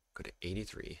 Go to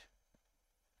 83.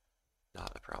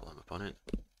 Not a problem, opponent.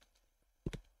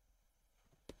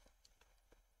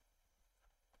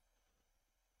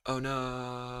 Oh no!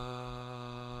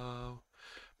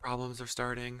 Problems are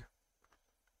starting.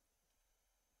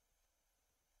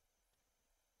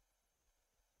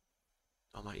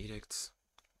 All my edicts.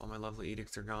 All my lovely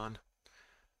edicts are gone.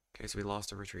 Okay, so we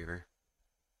lost a Retriever.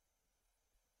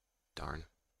 Darn.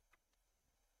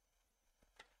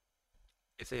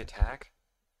 If they attack,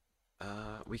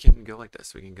 we can go like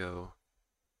this. We can go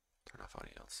turn off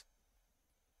audios.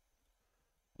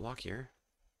 Block here.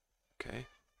 Okay.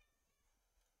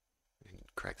 We can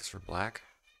crack this for black.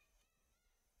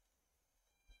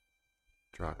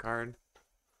 Draw a card.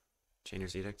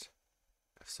 Chainer's Edict.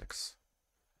 F6.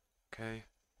 Okay.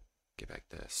 Get back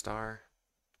the star.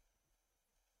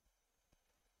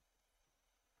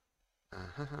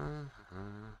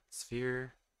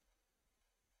 Sphere.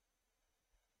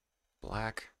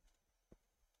 Black.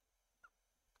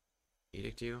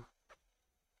 Edict you.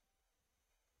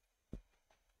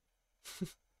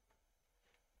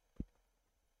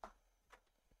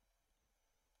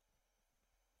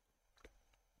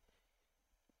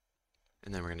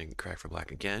 And then we're going to crack for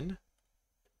black again.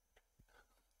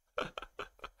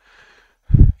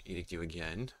 Edict you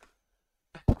again.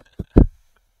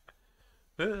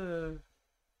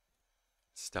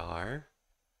 Star.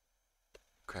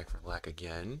 Crack for black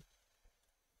again.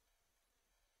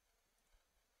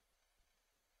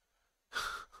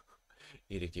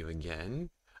 Edict you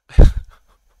again.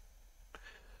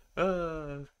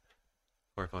 Poor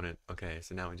opponent. Okay,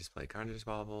 so now we just play Carnage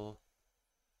Bauble.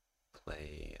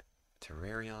 Play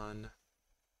Terrarion.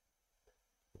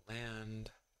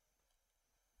 Land.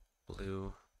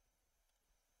 Blue.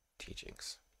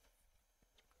 Teachings.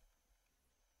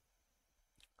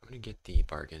 I'm going to get the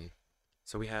bargain.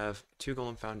 So we have 2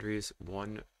 Golem Foundries,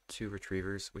 2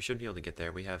 Retrievers. We should be able to get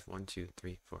there. We have 1, 2,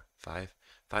 3, 4, 5.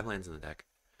 5 lands in the deck.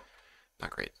 Not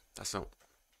great. That's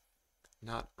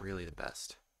not really the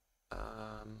best.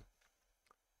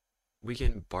 We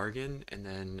can bargain and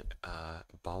then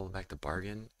bobble back the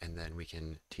bargain, and then we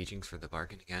can Teachings for the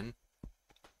bargain again,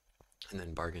 and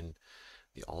then bargain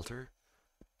the altar,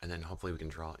 and then hopefully we can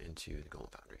draw into the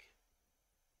Golem Foundry.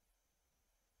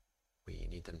 We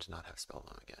need them to not have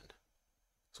Spellbound again,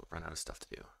 so we'll run out of stuff to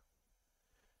do.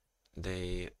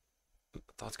 They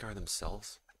Thoughtscour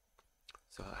themselves.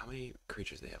 So how many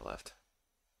creatures do they have left?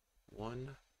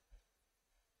 1,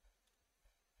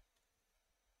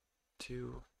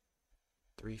 2,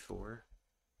 3, 4.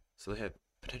 So they have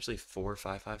potentially 4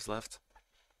 5/5s left.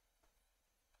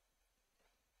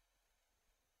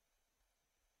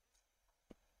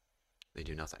 They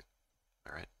do nothing.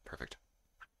 All right, perfect.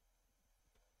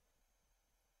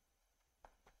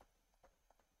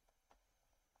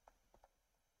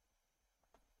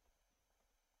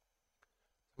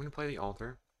 I'm going to play the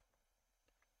altar.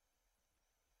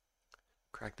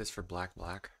 Crack this for black,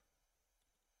 black.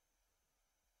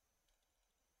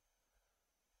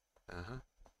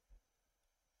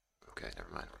 Okay, never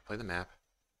mind. We'll play the map.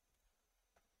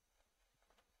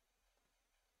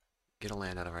 Get a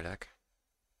land out of our deck.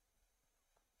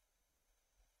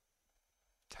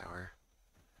 Tower.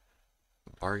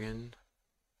 Bargain.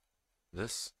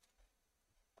 This.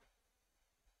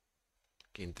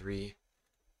 Gain 3.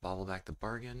 Bobble back the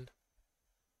bargain.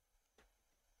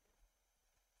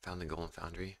 Found the Golem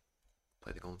Foundry.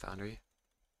 Play the Golem Foundry.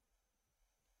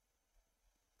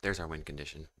 There's our win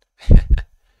condition.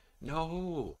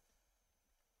 No!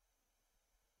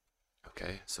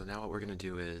 Okay, so now what we're going to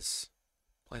do is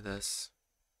play this.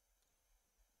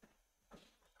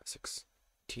 6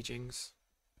 Teachings.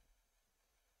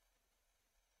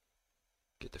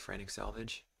 Get the Frantic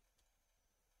Salvage.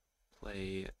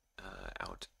 Play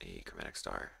out a Chromatic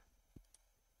Star.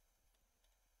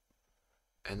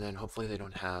 And then hopefully they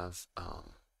don't have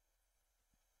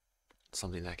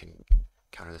something that can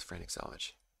counter this Frantic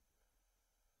Salvage.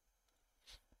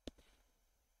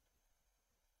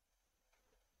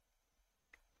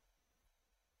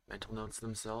 Mental notes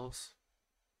themselves.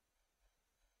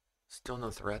 Still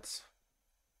no threats.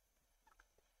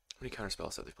 How many counter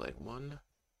spells have they played? 1,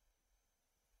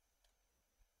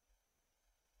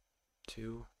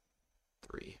 2,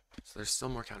 3. So there's still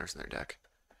more counters in their deck.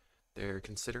 They're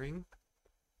considering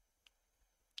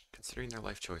their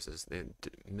life choices. They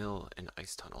mill an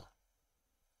Ice Tunnel.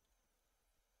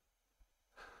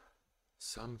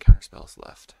 some counterspells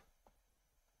left.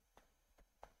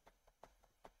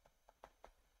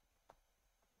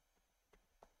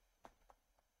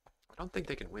 I don't think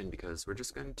they can win because we're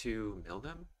just going to mill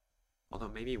them. Although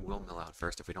maybe we'll mill out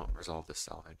first if we don't resolve this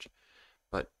salvage.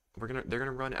 But they're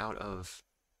gonna run out of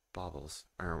baubles.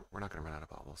 Or we're not gonna run out of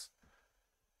baubles.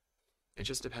 It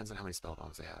just depends on how many spell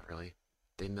bombs they have, really.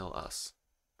 They mill us.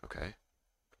 Okay.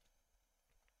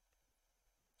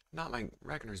 Not my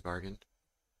Reckoner's Bargain.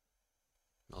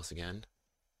 Mill us again.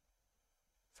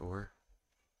 4.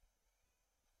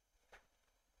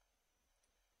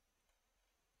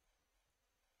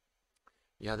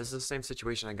 Yeah, this is the same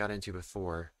situation I got into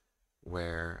before,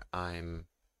 where I'm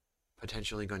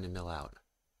potentially going to mill out.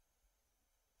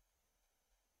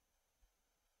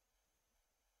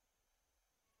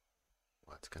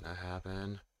 What's gonna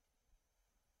happen?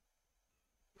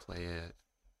 Play it.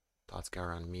 Thought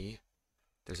Scour on me.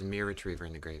 There's a Myr Retriever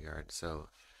in the graveyard, so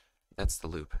that's the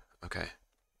loop. Okay.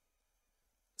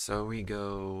 So we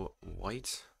go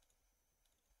white.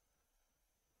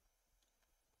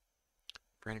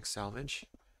 Frantic Salvage.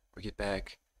 We get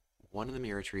back one of the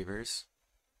Myr Retrievers.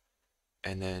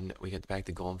 And then we get back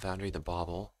the Golem Foundry, the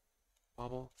Bauble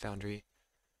Foundry.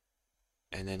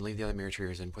 And then leave the other Myr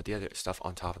Retrievers and put the other stuff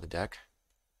on top of the deck.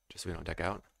 Just so we don't deck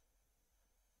out.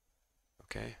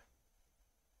 Okay.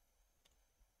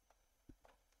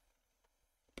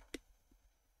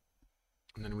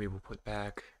 And then we will put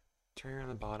back Terrarion on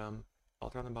the bottom,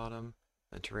 Altar on the bottom,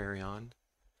 then Terrarion,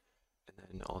 and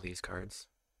then all these cards.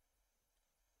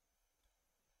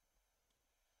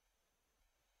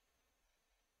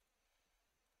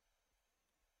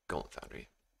 Golem Foundry.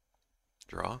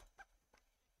 Draw.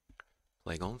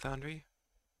 Play Golem Foundry.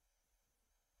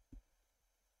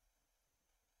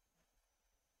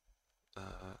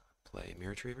 Play Myr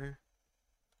Retriever.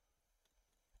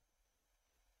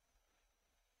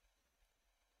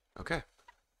 Okay.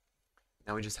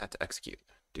 Now we just have to execute.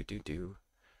 Do.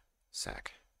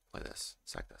 Sack. Play this.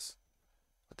 Sack this.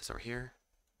 Put this over here.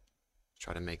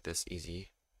 Try to make this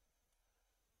easy.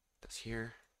 This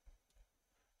here.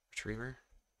 Retriever.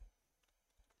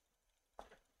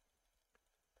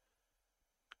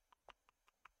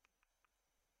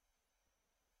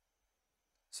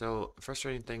 So,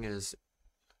 frustrating thing is,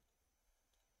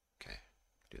 okay,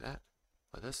 do that,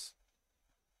 like this,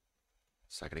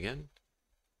 sack it again.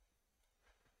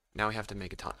 Now we have to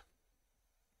make a ton.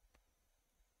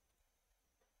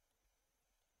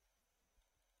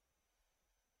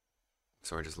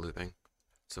 So we're just looping.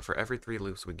 So for every 3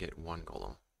 loops, we get 1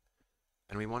 golem.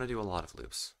 And we want to do a lot of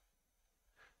loops.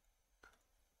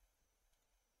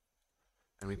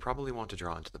 And we probably want to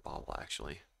draw into the bauble,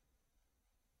 actually.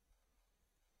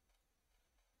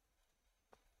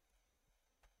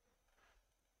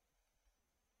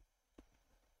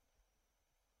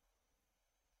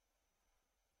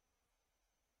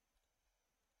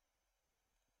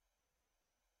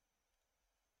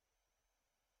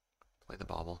 Play the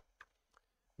bauble.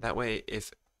 That way,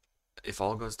 if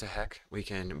all goes to heck, we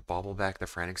can bauble back the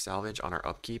Frantic Salvage on our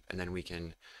upkeep, and then we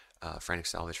can Frantic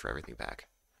Salvage for everything back.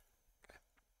 Okay.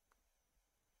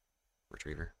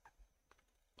 Retriever.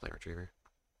 Play Retriever.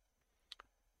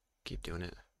 Keep doing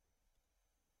it.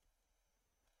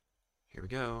 Here we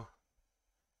go.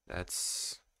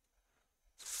 That's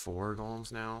 4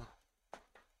 golems now,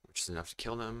 which is enough to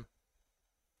kill them.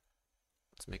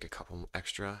 Let's make a couple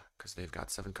extra, because they've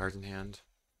got 7 cards in hand.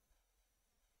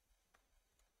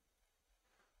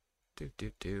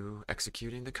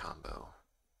 Executing the combo.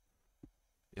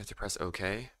 You have to press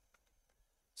OK.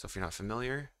 So if you're not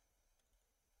familiar,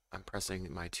 I'm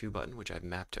pressing my 2 button, which I've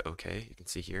mapped to OK. You can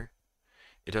see here.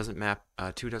 It doesn't map,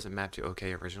 2 doesn't map to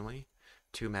OK originally.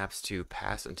 2 maps to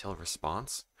pass until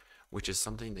response, which is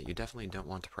something that you definitely don't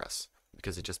want to press,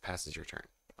 because it just passes your turn,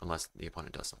 unless the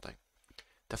opponent does something.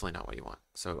 Definitely not what you want.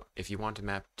 So if you want to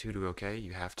map 2 to OK,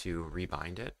 you have to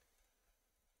rebind it.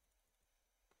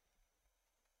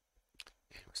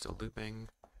 And we're still looping.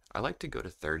 I like to go to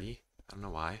 30. I don't know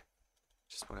why.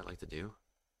 Just what I like to do.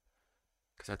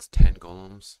 Because that's 10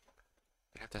 golems.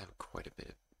 I have to have quite a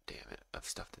bit of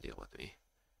stuff to deal with me.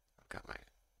 I've got my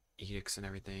edicts and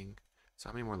everything. So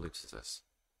how many more loops is this?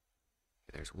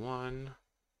 Okay, there's 1.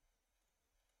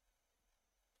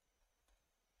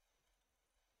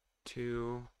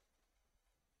 2.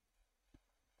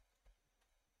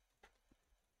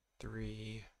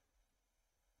 3.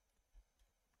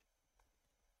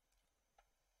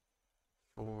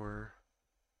 4.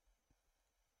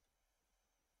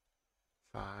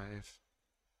 5.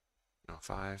 No,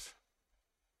 5.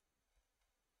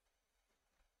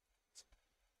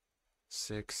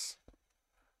 6.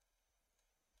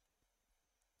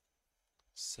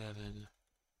 7.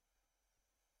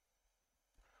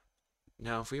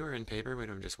 Now, if we were in paper, we'd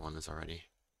have just won this already,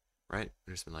 right?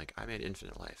 We'd just been like, I made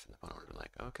infinite life, and the opponent would have been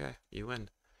like, okay, you win.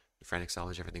 You frantic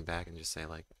salvage everything back and just say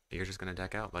like, you're just gonna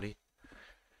deck out, buddy.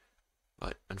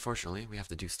 But unfortunately, we have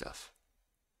to do stuff.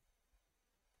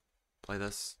 Play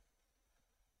this.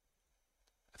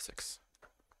 F6.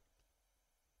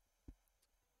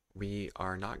 We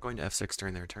are not going to F6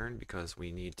 during their turn because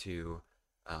we need to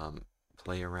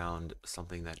play around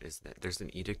something that is that there's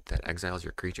an edict that exiles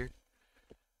your creature.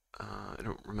 I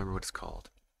don't remember what it's called,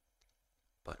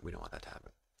 but we don't want that to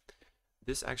happen.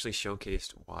 This actually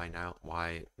showcased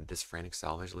why this frantic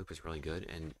salvage loop is really good,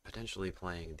 and potentially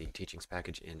playing the teachings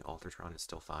package in Tron is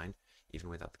still fine, even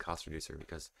without the cost reducer,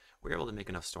 because we were able to make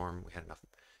enough storm. We had enough,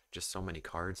 just so many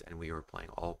cards, and we were playing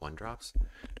all 1-drops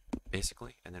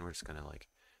basically, and then we're just gonna like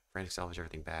frantic salvage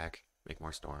everything back, make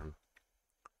more storm.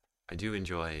 I do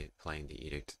enjoy playing the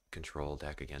edict control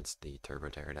deck against the Turbo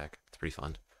Terror deck. It's pretty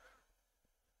fun.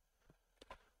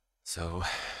 So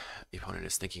the opponent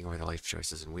is thinking over their life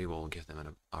choices, and we will give them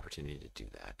an opportunity to do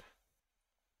that.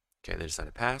 Okay, they decide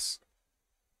to pass.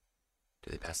 Do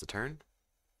they pass the turn?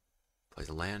 Plays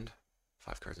a land.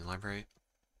 5 cards in the library.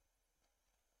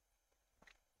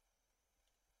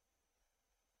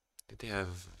 Did they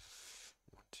have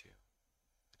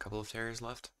a couple of terrors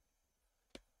left?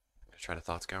 I'm gonna try to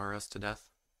thought scour us to death.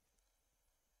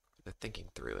 They're thinking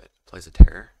through it. Plays a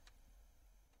terror.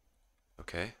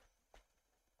 Okay.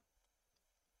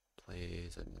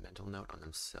 Plays a mental note on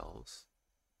themselves.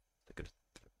 They could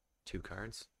 2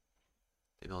 cards.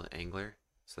 They build an angler,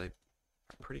 so they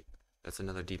are pretty. That's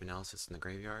another deep analysis in the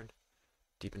graveyard.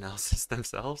 Deep analysis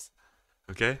themselves.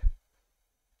 Okay.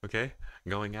 Okay.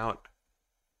 Going out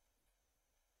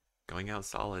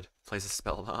solid. Plays a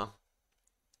spell bomb.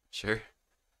 Sure.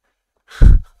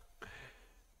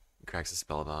 Cracks a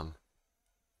spell bomb.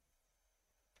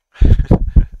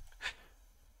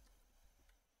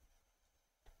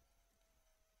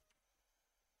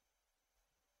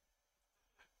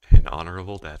 An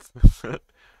honorable death.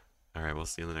 Alright, we'll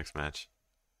see you in the next match.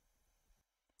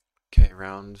 Okay,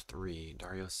 round 3.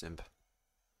 Dario Simp.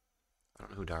 I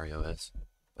don't know who Dario is,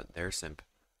 but they're Simp.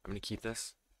 I'm gonna keep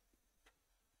this.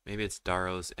 Maybe it's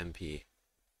Dario's MP.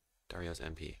 Dario's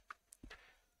MP.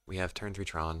 We have turn 3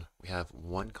 Tron. We have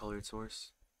 1 colored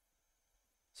source.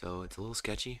 So it's a little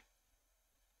sketchy.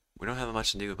 We don't have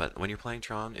much to do, but when you're playing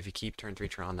Tron, if you keep turn 3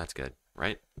 Tron, that's good,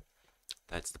 right?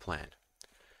 That's the plan.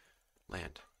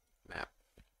 Land. Map.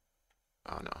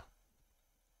 Oh no.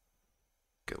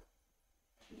 Go.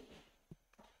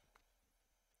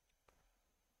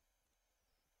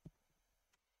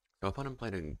 So opponent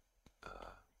played a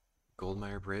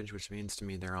Goldmire Bridge, which means to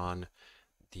me they're on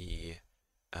the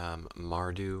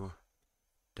Mardu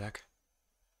deck,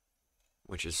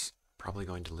 which is probably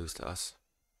going to lose to us.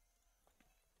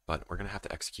 But we're going to have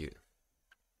to execute.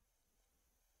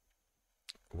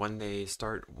 When they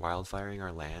start wildfiring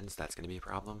our lands, that's going to be a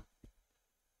problem.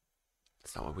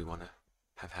 That's not what we want to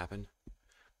have happen.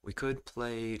 We could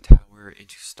play Tower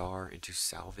into Star into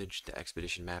salvage the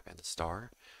Expedition map and the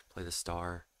Star. Play the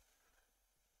Star.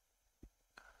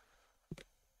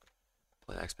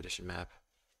 Play the Expedition map.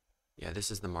 Yeah, this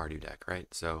is the Mardu deck,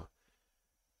 right? So,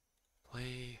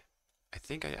 play... I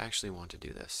think I actually want to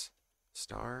do this.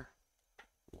 Star,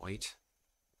 white,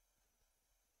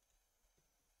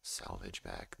 salvage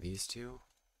back these 2.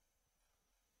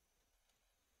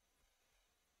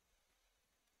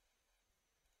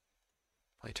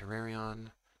 Play Terrarion,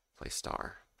 play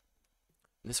Star.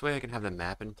 And this way I can have the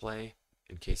map in play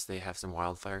in case they have some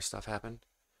wildfire stuff happen.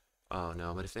 Oh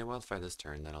no, but if they wildfire this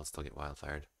turn, then I'll still get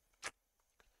wildfired.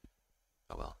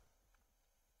 Oh well.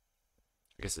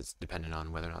 I guess it's dependent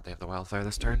on whether or not they have the wildfire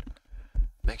this turn.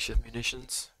 Makeshift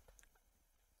munitions.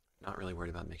 Not really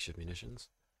worried about makeshift munitions.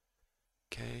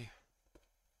 Okay.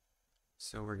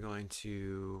 So we're going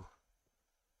to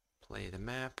play the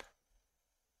map.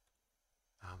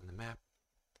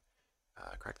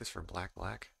 Crack this for black,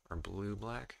 or blue,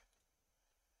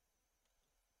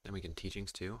 Then we can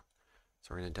teachings too. So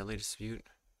we're going to deadly dispute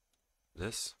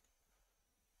this.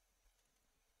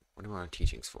 What do we want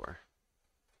teachings for?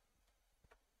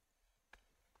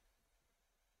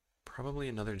 Probably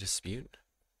another dispute.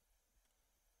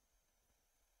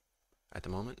 At the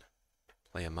moment,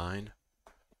 play a mine,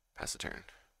 pass the turn.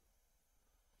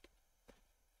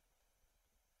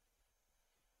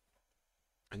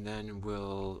 And then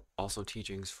we'll also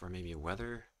teachings for maybe a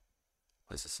weather.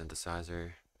 Place a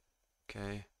synthesizer.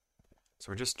 Okay.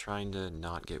 So we're just trying to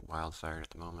not get wildfired at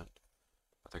the moment.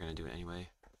 But they're going to do it anyway.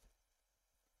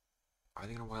 Are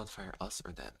they going to wildfire us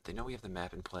or them? They know we have the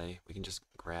map in play. We can just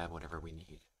grab whatever we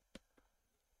need.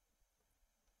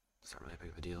 It's not really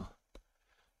big of a deal.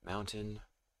 Mountain.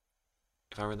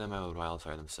 If I were them, I would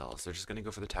wildfire themselves. They're just gonna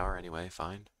go for the tower anyway.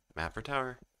 Fine. Map for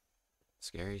tower.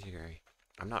 Scary, scary.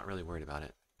 I'm not really worried about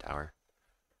it. Tower.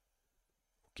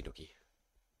 Okie dokie.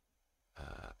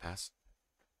 Pass.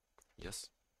 Yes.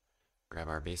 Grab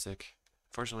our basic.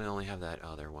 Fortunately, I only have that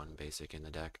other one basic in the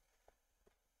deck.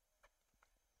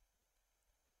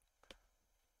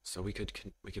 So we could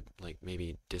like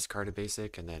maybe discard a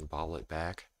basic and then bobble it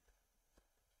back.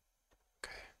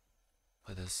 Okay.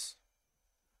 Play this.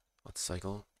 Let's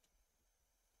cycle.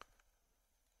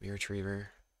 Myr Retriever.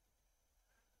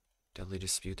 Deadly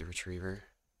Dispute the Retriever.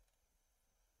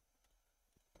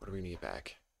 What are we gonna get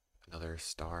back? Another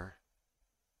star.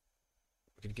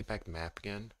 We're gonna get back map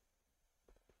again.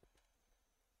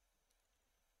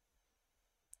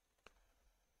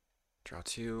 Draw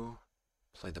 2.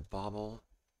 Play the bobble.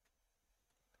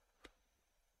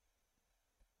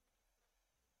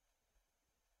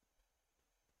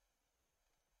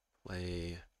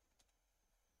 Play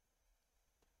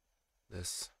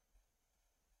this.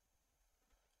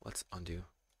 Let's undo.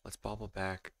 Let's bobble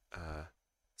back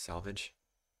salvage.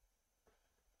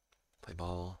 Play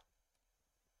bobble.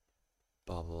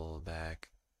 Bobble back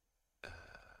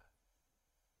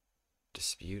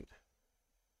dispute.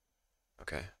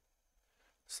 Okay.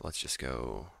 So let's just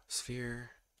go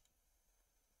sphere,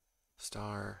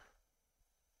 star,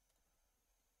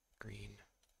 green,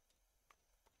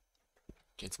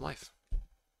 gain some life.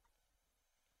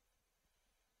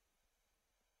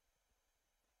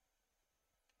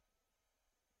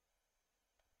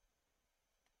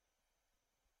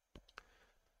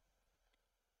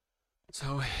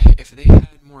 So if they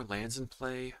had more lands in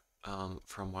play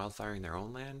from wildfiring their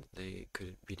own land, they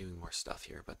could be doing more stuff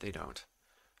here, but they don't.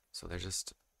 So they're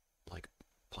just like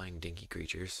playing dinky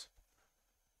creatures.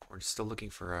 We're still looking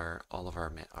for all of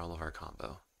our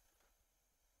combo.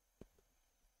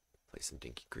 Play some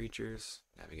dinky creatures,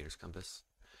 Navigator's Compass,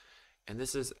 and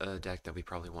this is a deck that we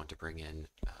probably want to bring in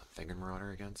Finger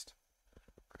Marauder against.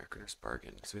 Recruiter's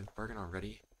Bargain. So we have Bargain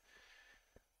already.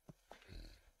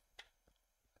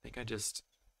 I think I just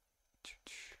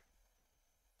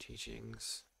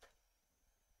teachings.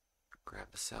 Grab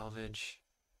the salvage.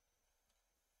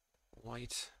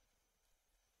 White.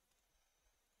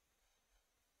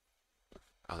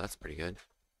 Oh, that's pretty good.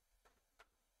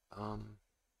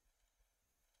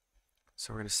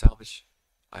 So we're gonna salvage.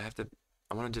 I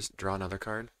want to just draw another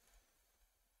card.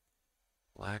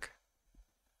 Black.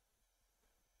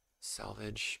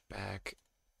 Salvage back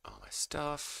all my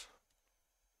stuff.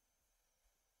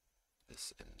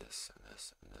 This and this and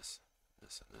this and this,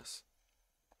 this and this.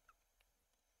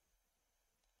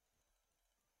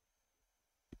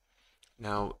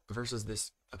 Now, versus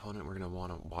this opponent, we're going to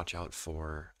want to watch out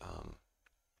for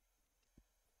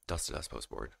Dust to Dust post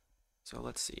board. So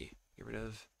let's see. Get rid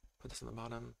of, put this on the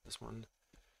bottom, this one,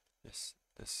 this,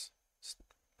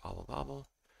 bobble, bobble.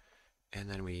 And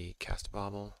then we cast a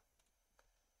bobble,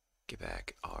 get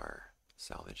back our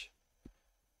salvage.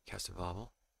 Cast a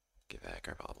bobble, get back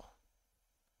our bobble.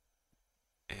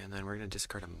 And then we're going to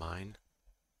discard a mine.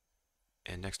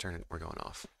 And next turn, we're going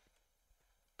off.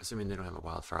 Assuming they don't have a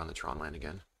wildfire on the Tron land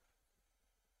again.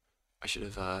 I should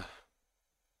have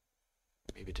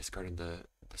maybe discarded the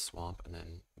swamp and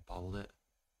then bobbled it.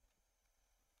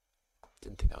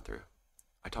 Didn't think that through.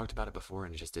 I talked about it before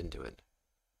and it just didn't do it.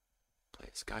 Play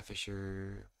a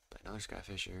Skyfisher, play another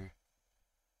Skyfisher.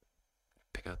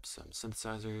 Pick up some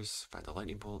synthesizers, find the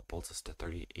lightning bolt, bolts us to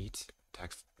 38,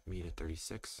 attacks me to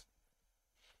 36.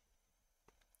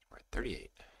 We're at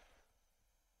 38.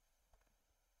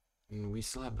 And we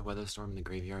still have the Weather Storm in the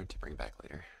graveyard to bring back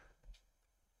later.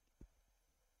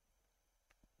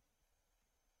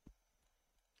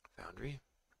 Foundry.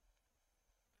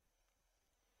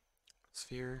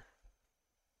 Sphere.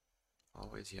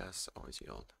 Always yes, always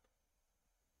yield.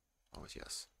 Always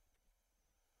yes.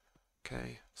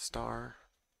 Okay, star.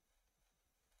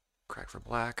 Crack for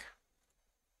black.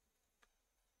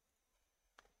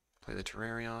 Play the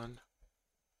Terrarion.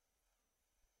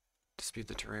 Dispute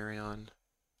the Terrarion.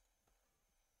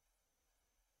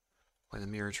 Play the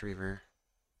Myr Retriever.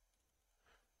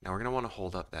 Now we're going to want to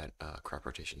hold up that crop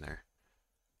rotation there.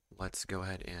 Let's go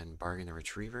ahead and bargain the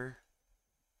Retriever.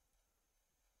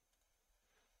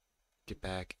 Get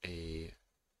back I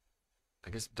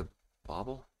guess the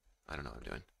bobble? I don't know what I'm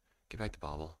doing. Get back the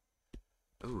bobble.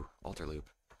 Ooh, alter loop.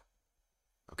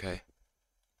 Okay.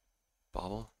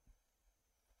 Bobble.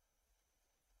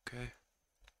 Okay.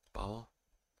 Bobble.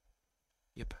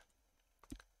 Yep.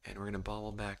 And we're going to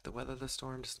bobble back the Weather the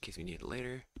Storm just in case we need it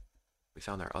later. We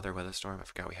found our other Weather Storm. I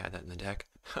forgot we had that in the deck.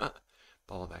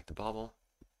 Bobble back the bobble.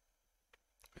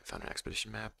 We found an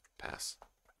expedition map. Pass.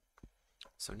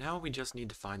 So now we just need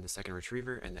to find the second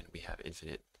retriever, and then we have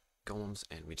infinite golems,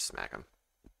 and we just smack them.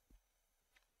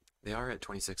 They are at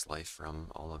 26 life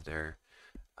from all of their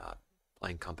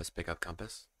playing compass, pick up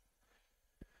compass.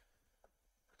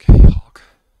 Okay, Hawk.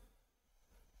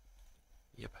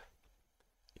 Yep.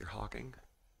 You're hawking.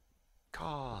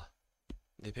 Caw.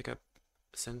 They pick up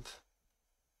Synth.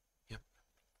 Yep.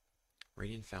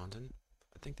 Radiant Fountain.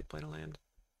 I think they played a land.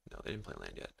 No, they didn't play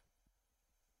land yet.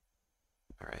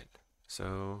 Alright.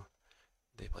 So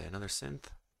they play another Synth.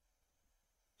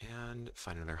 And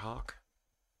find another Hawk.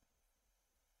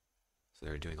 So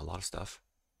they're doing a lot of stuff.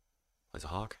 Plays a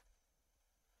Hawk.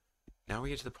 Now we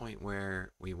get to the point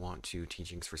where we want to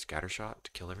teachings for Scattershot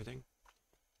to kill everything.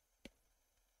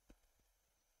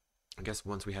 I guess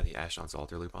once we have the Ashnod's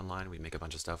altar loop online, we make a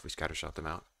bunch of stuff, we Scattershot them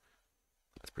out.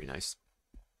 That's pretty nice.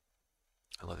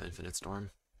 I love Infinite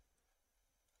Storm.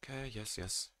 Okay, yes, you're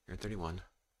at 31.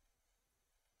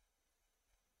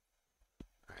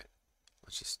 Alright,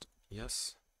 let's just,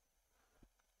 yes.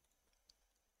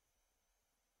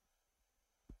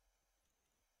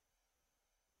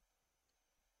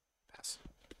 Pass.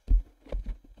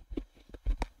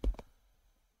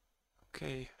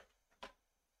 Okay.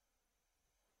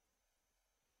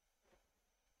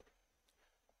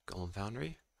 Golem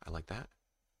Foundry, I like that.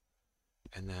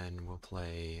 And then we'll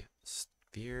play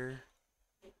Sphere.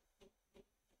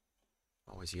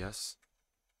 Always yes.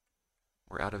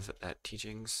 We're out of that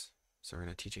teachings, so we're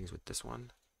going to teachings with this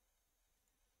one.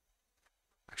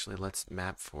 Actually, let's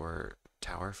map for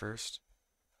tower first.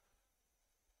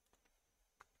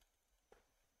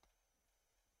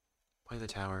 Play the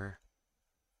tower.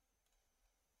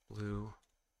 Blue.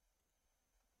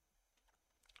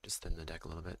 Just thin the deck a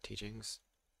little bit. Teachings.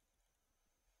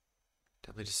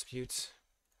 Deadly Dispute.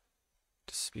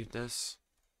 Dispute this.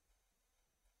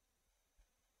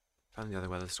 Found the other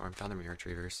Weather Storm. Found the Myr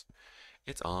Retrievers.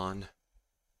 It's on.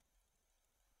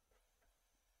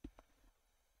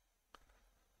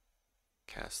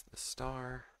 Cast the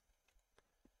star.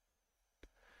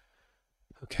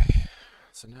 Okay.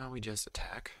 So now we just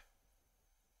attack.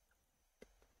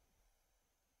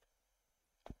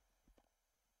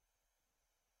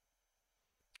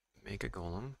 Make a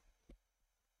golem.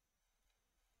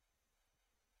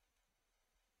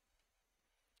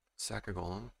 Sack a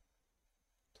golem.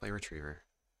 Play retriever.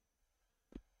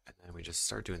 And then we just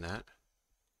start doing that.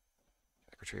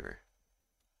 Sack retriever.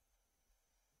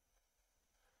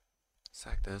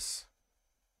 Sack this.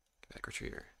 Get back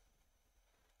retriever.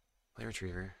 Play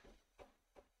retriever.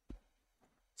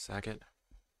 Sack it.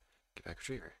 Get back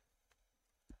retriever.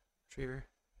 Retriever.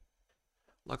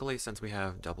 Luckily, since we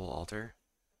have double altar,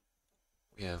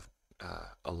 we have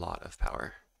a lot of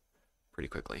power pretty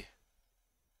quickly.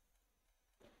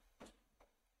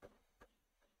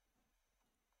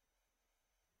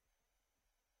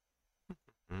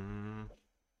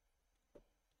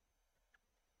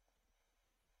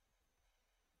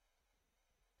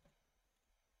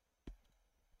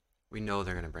 We know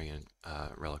they're going to bring in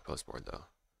Relic post board, though.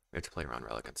 We have to play around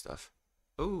Relic and stuff.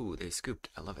 Oh, they scooped.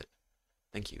 I love it.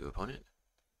 Thank you, opponent.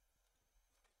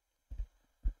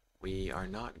 We are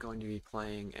not going to be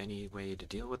playing any way to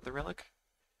deal with the Relic.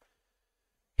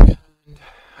 And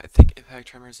I think Impact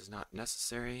Tremors is not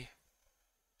necessary.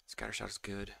 Scattershot is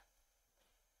good.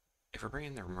 If we're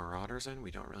bringing the Marauders in,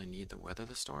 we don't really need the Weather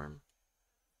the Storm.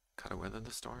 Cut a Weather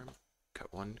the Storm.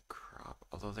 Cut one crop,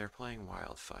 although they're playing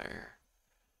Wildfire.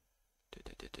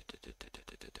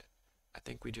 I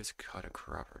think we just cut a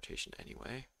crop rotation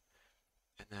anyway.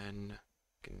 And then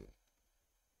can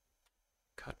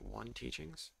cut one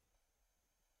teachings.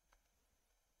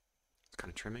 It's kind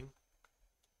of trimming.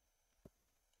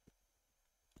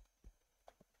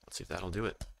 Let's see if that'll do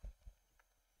it.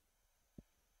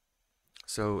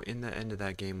 So in the end of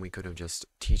that game, we could have just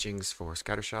teachings for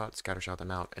scattershot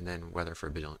them out, and then weather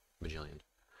for bajillion.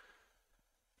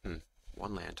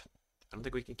 One land. I don't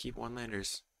think we can keep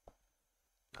one-landers.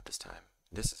 Not this time.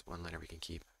 This is one lander we can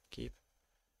keep.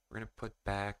 We're going to put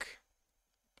back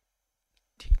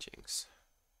teachings.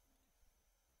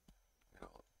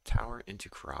 Tower into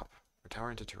crop. Or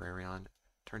tower into Terrarion.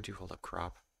 Turn 2 hold up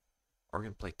crop. Or we're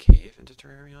going to play cave into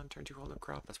Terrarion. Turn 2 hold up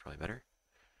crop. That's probably better.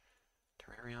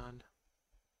 Terrarion.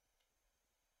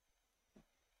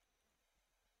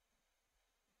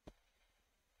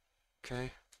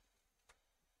 Okay.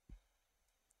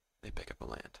 They pick up a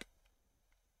land.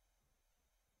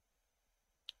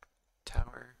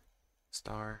 Tower,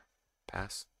 star,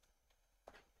 pass.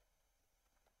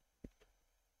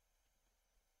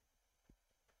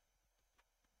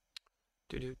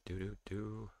 Do.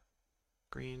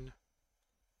 Green.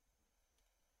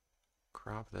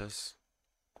 Crop this.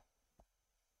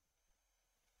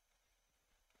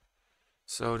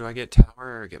 So do I get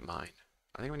tower or get mine?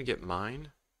 I think I'm gonna get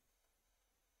mine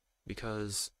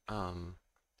because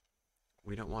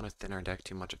we don't want to thin our deck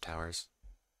too much of towers.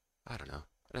 I don't know.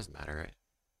 It doesn't matter, right?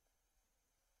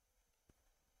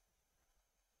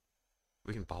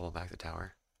 We can bobble back the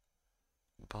tower.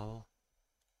 Bobble.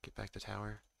 Get back the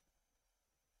tower.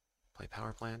 Play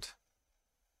power plant.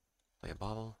 Play a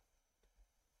bobble.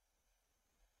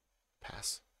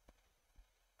 Pass.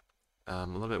 I'm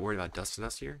a little bit worried about Dust to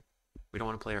Dust here. We don't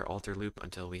want to play our altar loop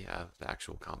until we have the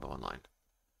actual combo online.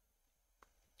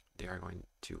 They are going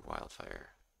to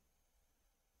Wildfire.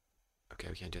 Okay,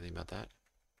 we can't do anything about that.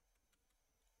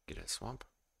 Get a swamp.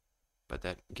 But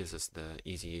that gives us the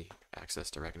easy access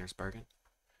to Reckoner's Bargain.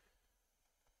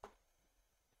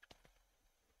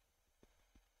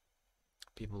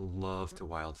 People love to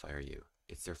Wildfire you.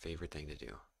 It's their favorite thing to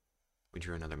do. We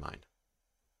drew another mine.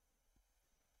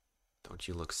 Don't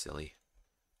you look silly.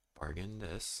 Bargain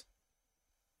this.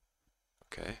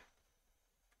 Okay.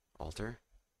 Altar.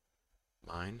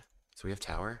 Mine. So we have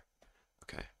tower.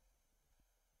 Okay.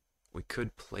 We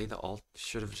could play the alt.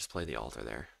 Should have just played the altar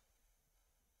there.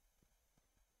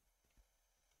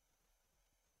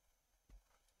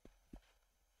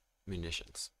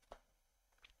 Munitions.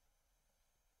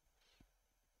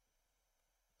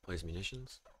 Plays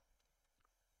munitions.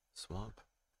 Swamp.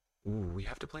 Ooh, we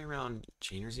have to play around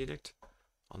Chainer's Edict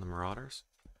on the Marauders.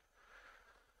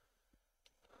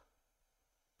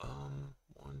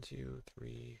 1, 2,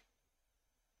 3.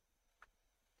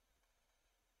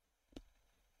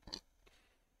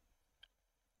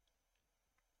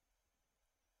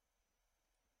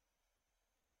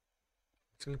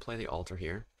 Just gonna play the altar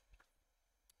here.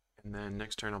 And then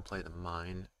next turn I'll play the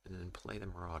mine, and then play the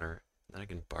Marauder. And then I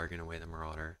can bargain away the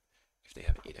Marauder if they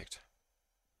have an Edict.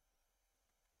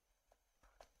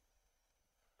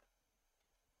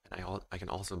 And I can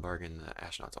also bargain the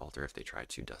Ashnod's altar if they try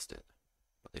to dust it.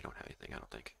 But they don't have anything, I don't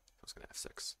think. I was going to have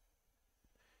 6.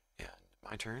 And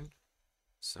my turn.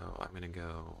 So I'm going to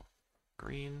go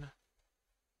green.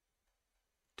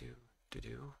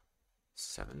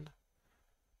 7.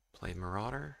 Play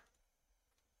Marauder.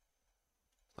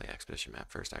 Play Expedition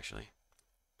Map first, actually.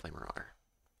 Play Marauder.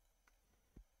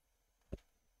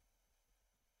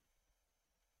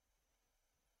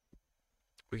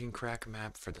 We can crack a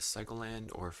map for the Cycle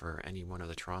Land or for any one of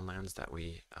the Tron lands that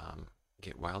we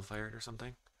get wildfired or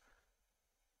something.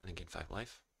 And then get 5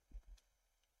 life.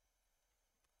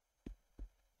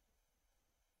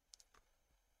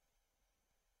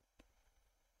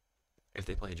 If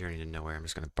they play Journey to Nowhere, I'm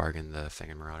just going to bargain the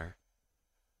Fang and Marauder.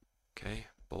 Okay,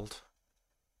 Bolt.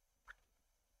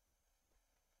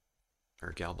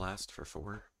 Or Galblast for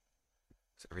 4.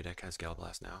 So every deck has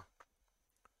Galblast now.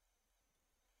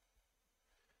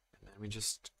 And then we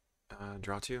just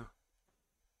draw 2.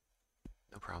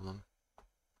 No problem.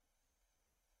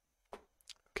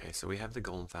 Okay, so we have the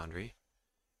Golem Foundry.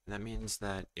 And that means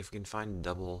that if we can find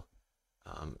double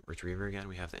Retriever again,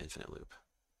 we have the Infinite Loop.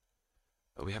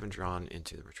 But we haven't drawn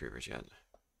into the Retrievers yet.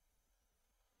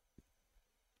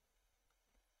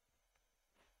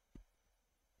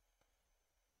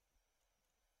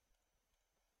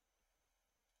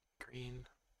 Green.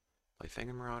 Play Fang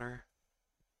and Marauder.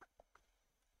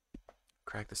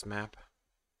 Crack this map.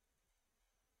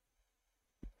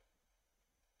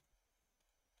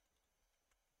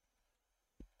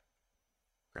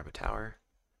 Grab a tower.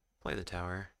 Play the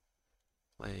tower.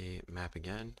 Play map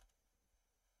again.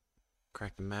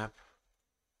 Crack the map.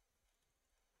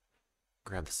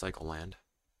 Grab the Cycle Land.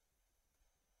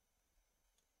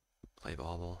 Play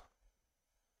Bauble.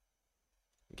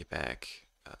 Get back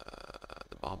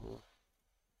the Bauble.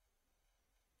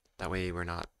 That way we're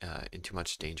not in too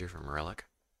much danger from Relic.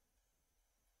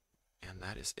 And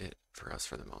that is it for us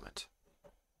for the moment.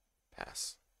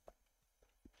 Pass.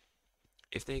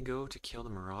 If they go to kill the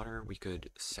Marauder, we could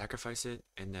sacrifice it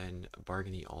and then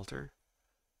bargain the altar.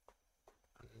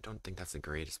 I don't think that's the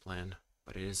greatest plan,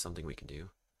 but it is something we can do.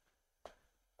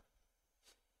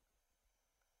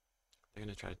 They're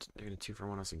gonna they're gonna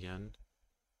 2-for-1 us again.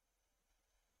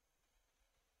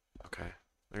 Okay,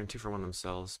 they're gonna 2-for-1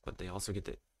 themselves, but they also get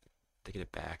they get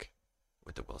it back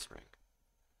with the Wellspring.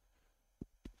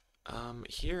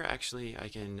 Here actually I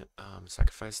can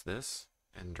sacrifice this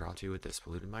and draw 2 with this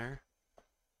Polluted Mire.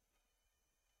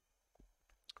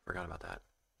 Forgot about that.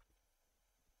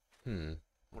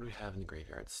 What do we have in the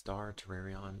graveyard? Star,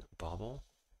 Terrarion, Bauble.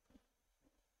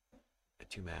 And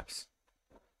 2 maps.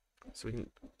 So we can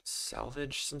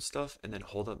salvage some stuff and then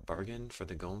hold up bargain for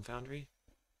the Golem Foundry.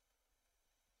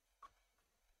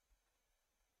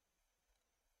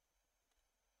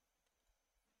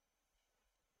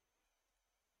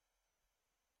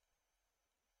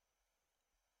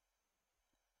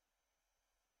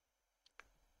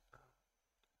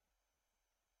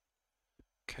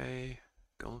 Okay,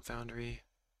 Golem Foundry.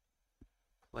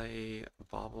 Play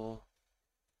Bauble.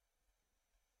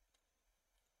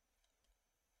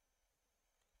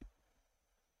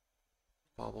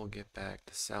 Bauble, get back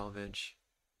to salvage.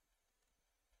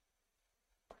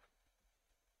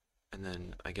 And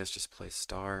then I guess just play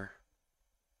Star.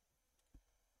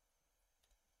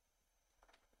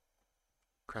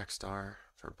 Crack Star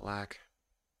for black.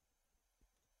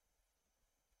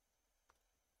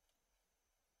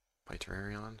 Play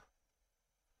Terrarion.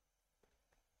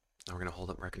 Now we're going to hold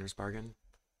up Reckoner's Bargain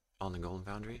on the Golden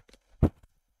Foundry.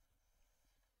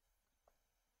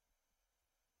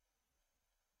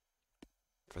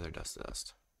 For their Dust to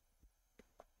Dust.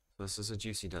 So this is a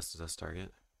juicy Dust to Dust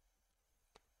target.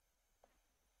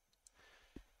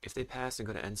 If they pass and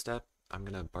go to end step, I'm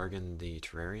going to bargain the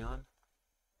Terrarion.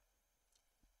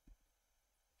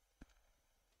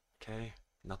 Okay,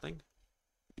 nothing.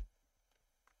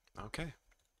 Okay.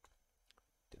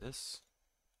 Do this.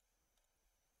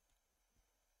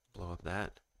 Blow up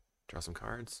that. Draw some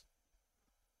cards.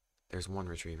 There's one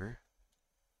Retriever.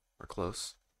 We're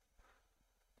close.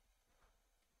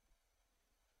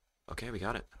 Okay, we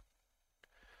got it.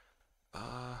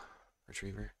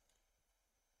 Retriever.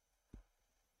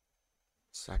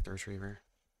 Sack the Retriever.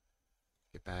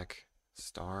 Get back.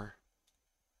 Star.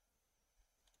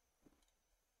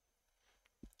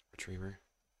 Retriever.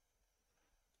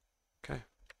 Okay,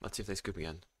 let's see if they scoop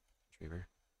again. Retriever.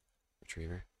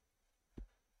 Retriever.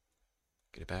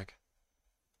 Get it back.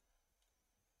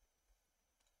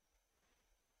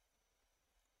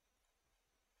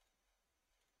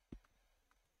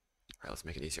 Alright, let's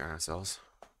make it easier on ourselves.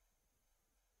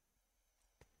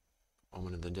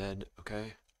 Omen of the Dead,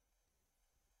 okay.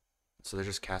 So they're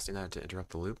just casting that to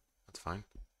interrupt the loop? That's fine.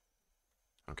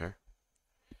 Okay.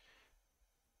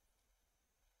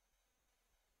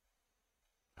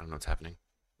 I don't know what's happening.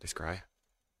 They scry?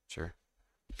 Sure.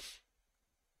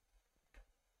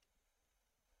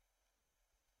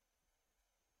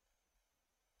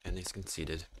 And he's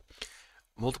conceded.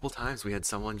 Multiple times we had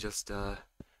someone just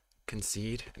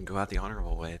concede and go out the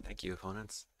honorable way. Thank you,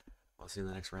 opponents. I'll see you in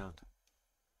the next round.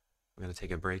 I'm going to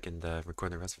take a break and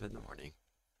record the rest of it in the morning.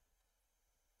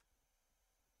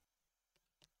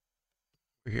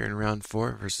 We're here in round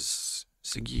 4 versus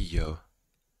Sigillo.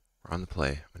 We're on the play.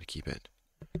 I'm going to keep it.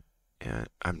 And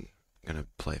I'm going to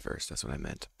play first. That's what I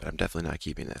meant. But I'm definitely not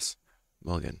keeping this.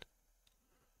 Mulligan.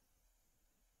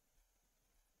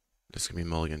 This is going to be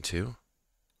Mulligan 2.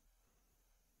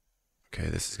 Okay,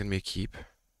 this is going to be a keep.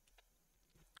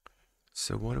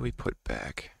 So what do we put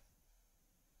back?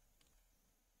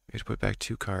 We have to put back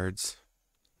 2 cards.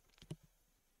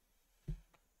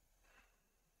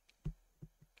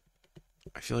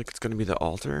 I feel like it's going to be the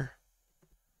Altar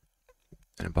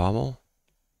and a Bauble.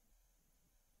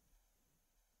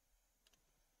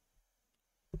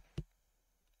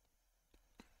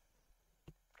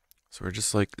 So we're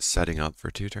just like setting up for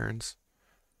 2 turns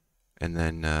and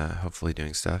then hopefully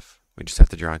doing stuff. We just have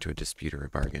to draw into a dispute or a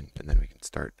bargain, and then we can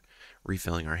start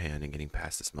refilling our hand and getting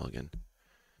past this mulligan.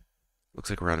 Looks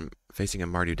like we're facing a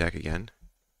Mardu deck again.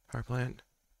 Power plant.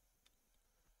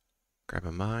 Grab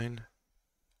a mine.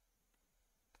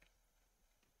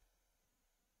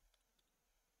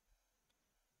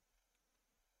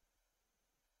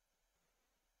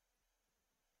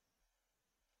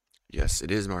 Yes,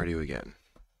 it is Mardu again.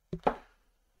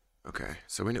 Okay,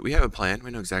 so we have a plan.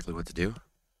 We know exactly what to do.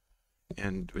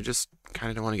 And we just kind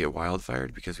of don't want to get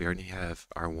wildfired because we already have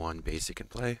our 1 basic in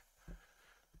play.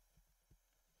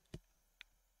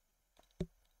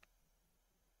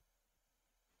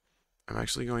 I'm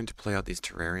actually going to play out these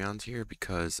Terrarions here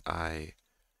because I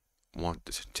want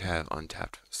to have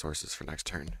untapped sources for next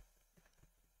turn.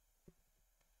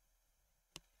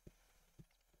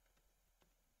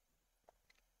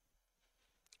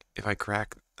 If I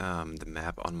crack the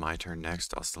map on my turn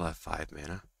next, I'll still have 5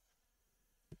 mana.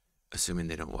 Assuming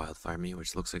they don't wildfire me,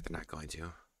 which looks like they're not going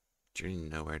to. Journey to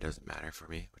Nowhere doesn't matter for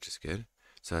me, which is good.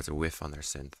 So that's a whiff on their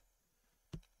synth.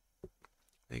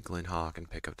 They Glinhawk and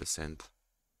pick up the synth.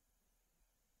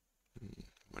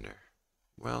 Wonder.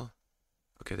 Well,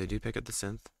 okay, they do pick up the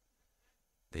synth.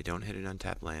 They don't hit an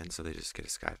untapped land, so they just get a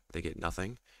sky. They get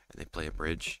nothing, and they play a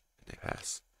bridge, and they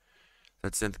pass.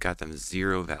 That synth got them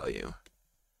 0 value.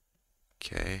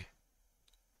 Okay.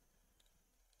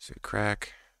 So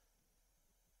crack.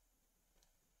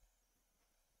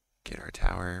 Get our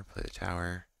tower, play the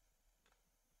tower.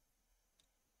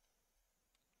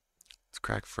 Let's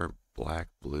crack for black,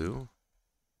 blue.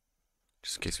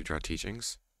 Just in case we draw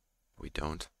teachings. We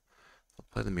don't. I'll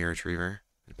play the Myr Retriever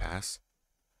and pass.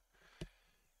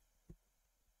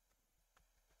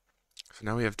 So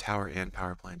now we have tower and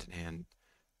power plant in hand.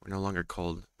 We're no longer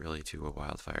cold, really, to a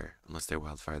wildfire, unless they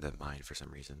wildfire that mine for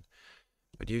some reason.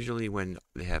 But usually when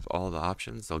they have all the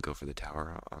options, they'll go for the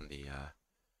tower on the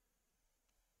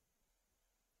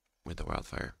with the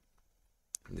wildfire.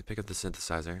 And they pick up the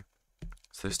synthesizer.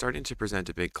 So they're starting to present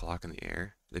a big clock in the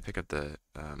air. They pick up the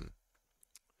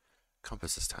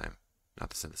compass this time,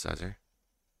 not the synthesizer.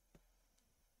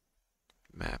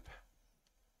 Map.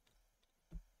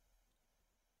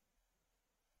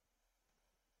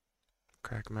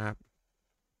 Crack map.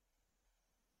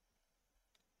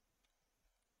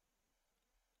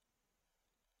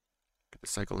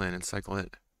 Cycle in and cycle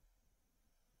it.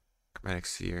 Chromatic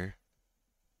sphere.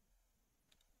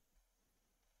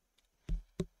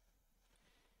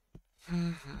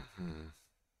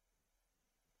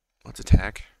 Let's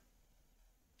attack.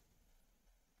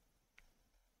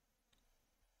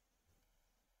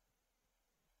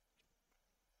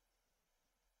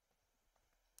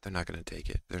 They're not going to take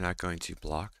it. They're not going to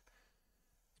block.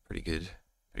 Pretty good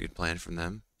plan from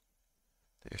them.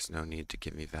 There's no need to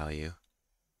give me value.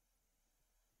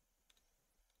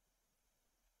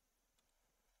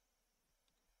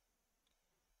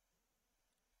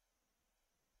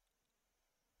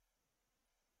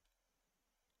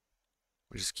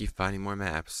 We just keep finding more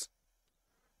maps.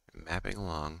 Mapping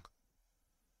along.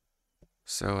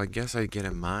 So I guess I get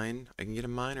a mine. I can get a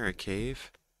mine or a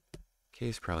cave.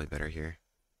 Cave's probably better here.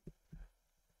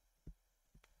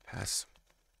 Pass.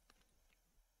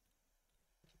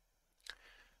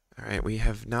 Alright, we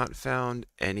have not found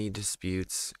any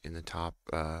disputes in the top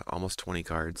almost 20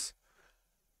 cards.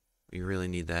 We really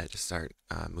need that to start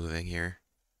moving here.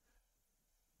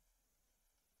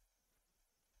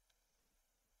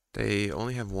 They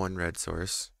only have one red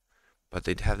source, but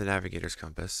they have the Navigator's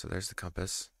Compass, so there's the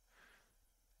compass.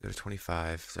 Go to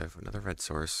 25, so I have another red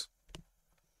source.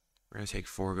 We're going to take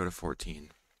 4, go to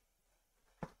 14.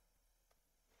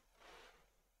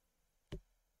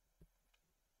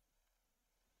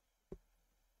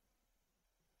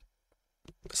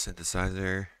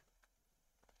 Synthesizer.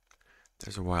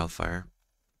 There's a wildfire,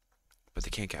 but they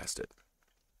can't cast it.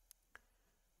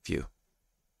 View.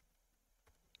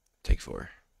 Take 4.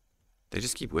 They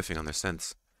just keep whiffing on their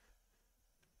synths.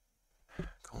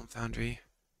 Golem Foundry.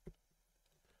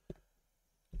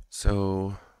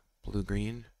 So,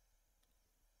 blue-green.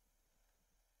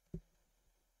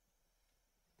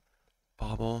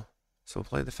 Bauble. So we'll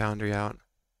play the Foundry out.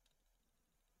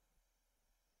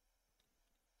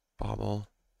 Bauble.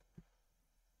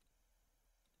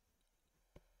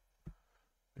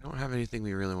 We don't have anything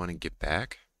we really want to get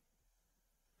back.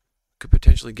 Could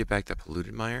potentially get back that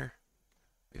polluted mire.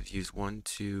 We've used 1,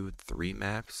 2, 3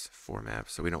 maps, 4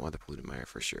 maps, so we don't want the polluted mire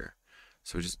for sure.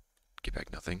 So we just get back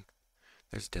nothing.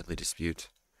 There's Deadly Dispute.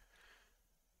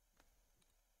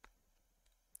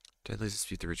 Deadly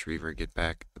Dispute the Retriever, get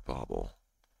back the Bauble.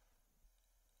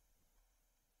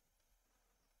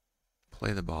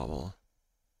 Play the Bauble.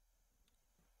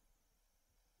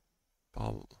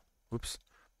 Bauble. Whoops.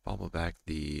 Bauble back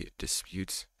the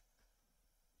Dispute.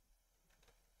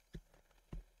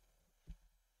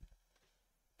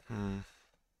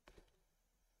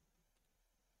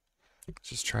 Let's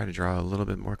just try to draw a little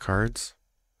bit more cards.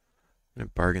 I'm going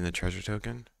to bargain the treasure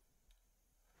token.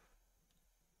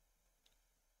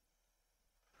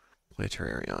 Play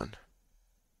Terrarion.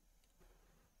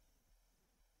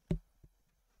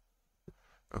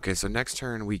 Okay, so next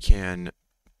turn we can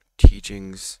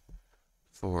teachings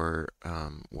for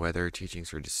weather, teachings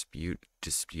for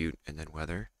dispute, and then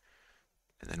weather.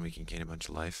 And then we can gain a bunch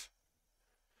of life.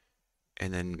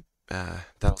 And then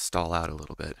that'll stall out a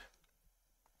little bit.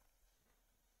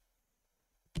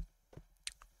 I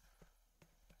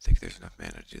think there's enough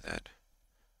mana to do that.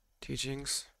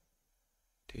 Teachings,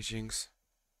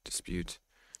 dispute.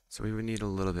 So we would need a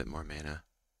little bit more mana.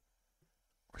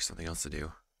 Or something else to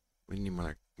do. We need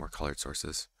more colored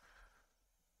sources.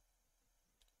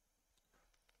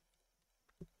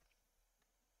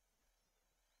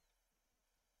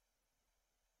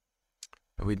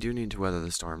 But we do need to weather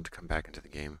the storm to come back into the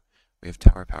game. We have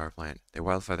Tower Power Plant. They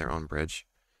wildfire their own bridge.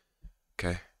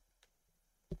 Okay.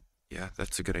 Yeah,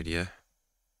 that's a good idea.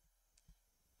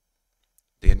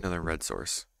 They get another red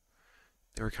source.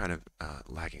 They were kind of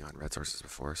lagging on red sources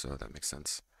before, so that makes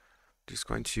sense. Just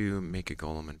going to make a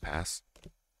golem and pass. That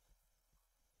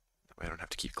way I don't have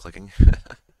to keep clicking.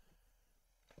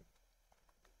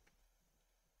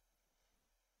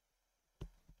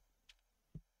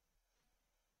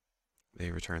 They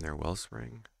return their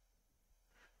Wellspring.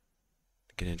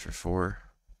 Get in for 4.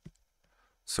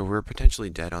 So we're potentially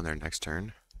dead on their next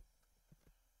turn.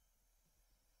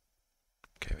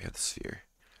 Okay, we have the sphere.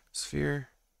 Sphere.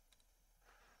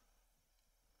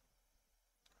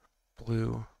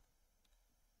 Blue.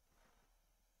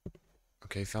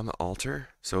 Okay, found the altar.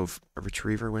 So if a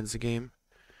retriever wins the game.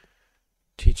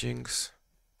 Teachings.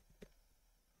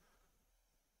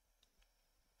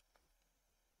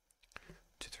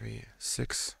 2, 3,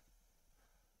 6.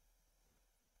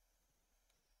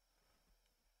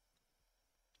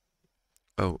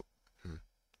 Oh.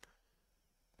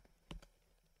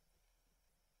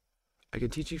 I can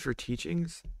teach you for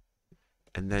teachings,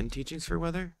 and then teachings for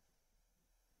weather?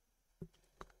 I'm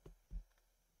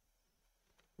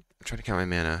trying to count my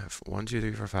mana. 1, 2,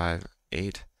 3, 4, 5,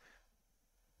 8,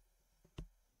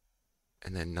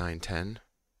 and then 9, 10.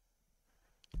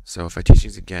 So if I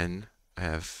teachings again, I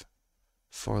have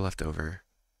 4 left over.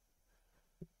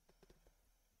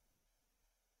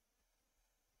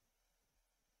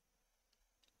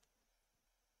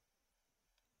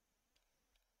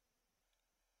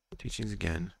 Teachings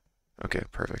again. Okay,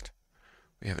 perfect.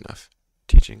 We have enough.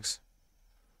 Teachings.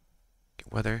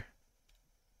 Get weather.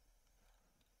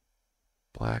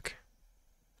 Black.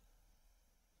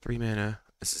 3 mana.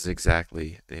 This is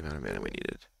exactly the amount of mana we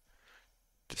needed.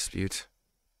 Dispute.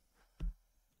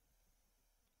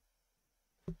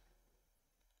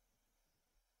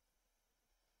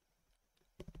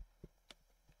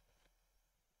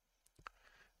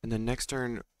 And then next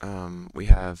turn, we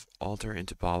have Alter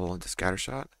into Bobble into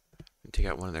Scattershot and take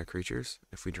out one of their creatures.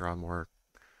 If we draw more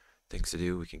things to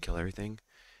do, we can kill everything.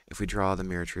 If we draw the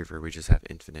Myr Retriever, we just have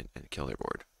infinite and kill their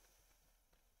board.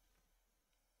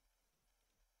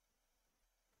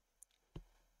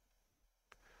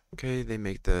 Okay, they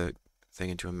make the thing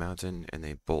into a mountain and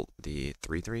they bolt the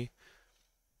 3/3.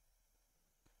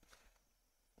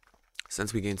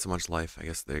 Since we gain so much life, I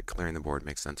guess the clearing the board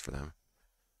makes sense for them.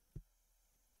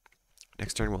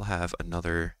 Next turn we'll have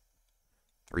another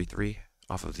 3/3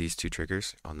 off of these 2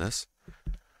 triggers on this.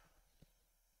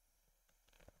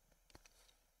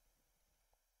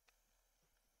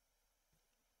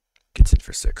 Gets in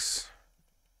for 6.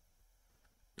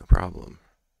 No problem.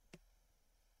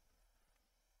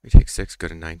 We take 6, go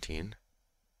to 19.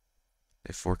 They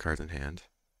have 4 cards in hand.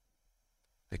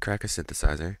 They crack a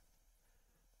Synthesizer.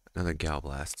 Another Gal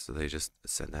Blast, so they just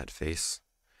send that face.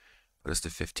 Put us to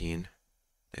 15.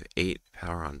 They have 8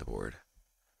 power on the board.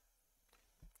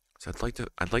 So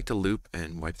I'd like to loop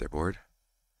and wipe their board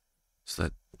so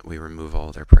that we remove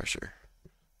all their pressure.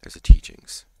 There's the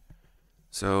teachings.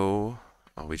 So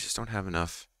we just don't have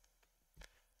enough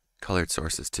colored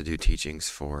sources to do teachings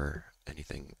for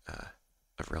anything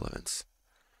of relevance.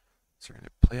 So we're going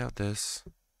to play out this.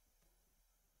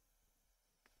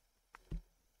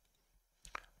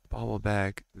 Bobble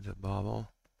back the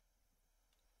bobble.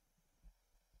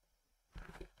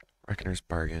 Reckoner's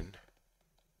Bargain.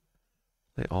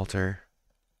 Play Alter.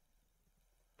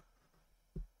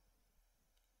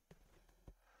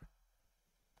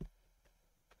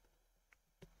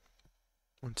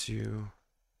 One, two.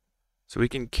 So we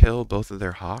can kill both of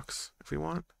their hawks if we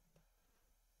want.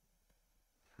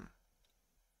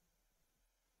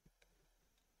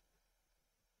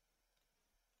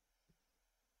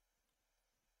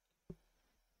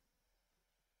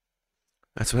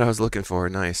 That's what I was looking for.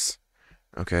 Nice.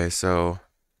 Okay, so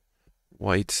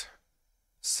white,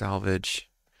 salvage,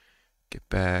 get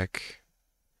back,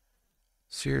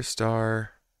 Seer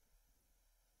Star.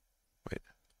 Wait.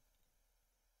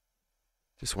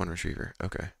 Just one retriever.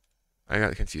 Okay. I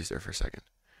got confused there for a second.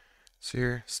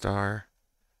 Seer, Star,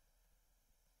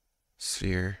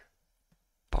 Sphere,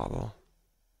 Bobble.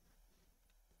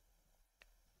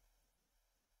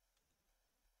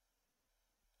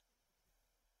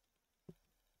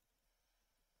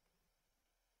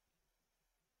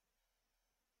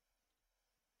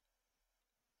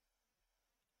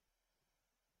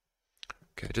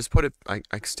 Okay, I just put it, I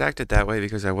stacked it that way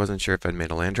because I wasn't sure if I'd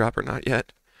made a land drop or not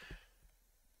yet.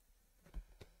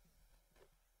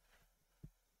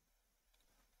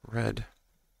 Red.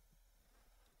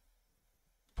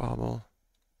 Bobble.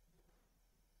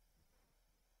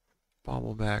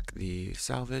 Bobble back the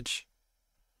salvage.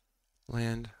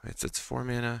 Land. It's 4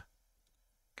 mana.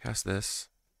 Cast this.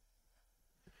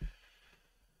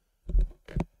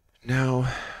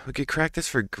 Now, we could crack this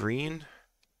for green.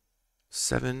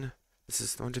 7. This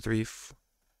is 1, 2, 3.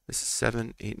 This is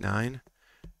 7, 8, 9.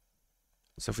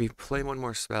 So if we play one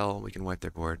more spell, we can wipe their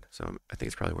board. So I think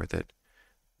it's probably worth it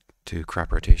to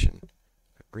crop rotation.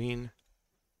 Green.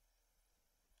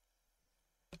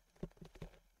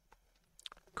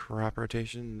 Crop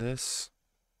rotation, this.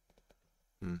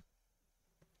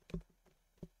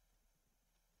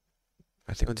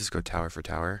 I think we'll just go tower for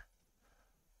tower.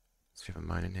 So we have a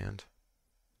mine in hand.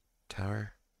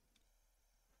 Tower.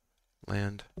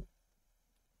 Land.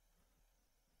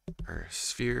 Or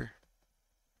sphere.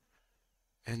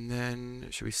 And then,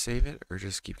 should we save it or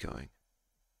just keep going?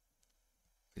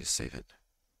 Just save it.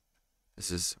 This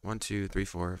is 1, 2, 3,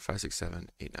 4, 5, 6, 7,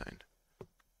 8, 9.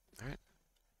 Alright.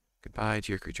 Goodbye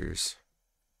to your creatures.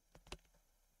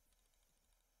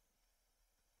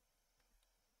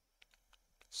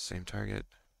 Same target.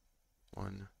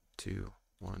 1, 2,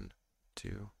 1,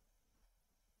 2.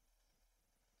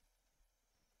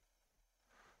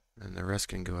 And the rest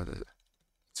can go at the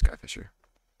Skyfisher.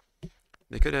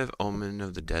 They could have Omen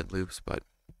of the Dead loops, but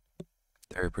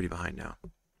they're pretty behind now.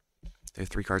 They have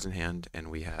 3 cards in hand,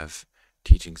 and we have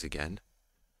Teachings again.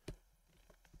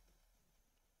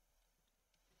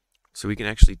 So we can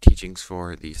actually Teachings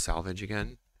for the Salvage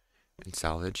again, and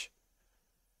Salvage.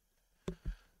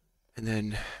 And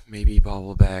then maybe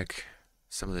bobble back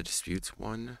some of the disputes.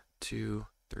 1, 2,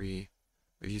 3.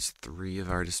 We've used 3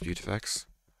 of our dispute effects.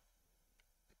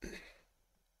 We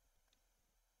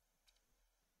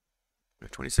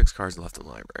have 26 cards left in the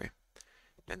library.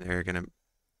 And they're going to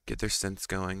get their synths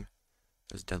going.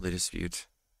 There's Deadly Dispute.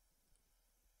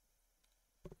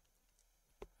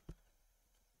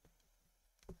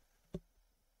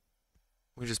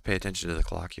 We just pay attention to the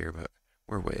clock here, but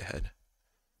we're way ahead.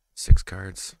 6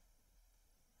 cards.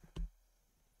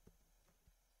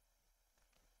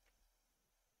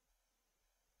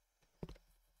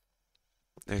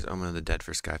 There's Omen of the Dead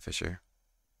for Skyfisher.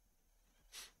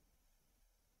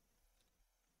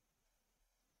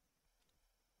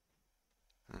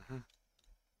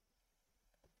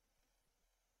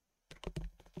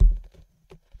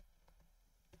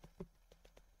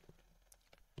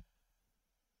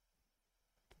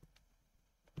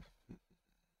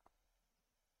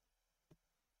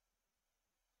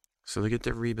 So they get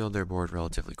to rebuild their board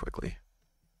relatively quickly.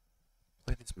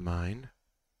 Play this mine.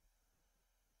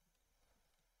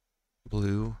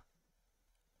 Blue.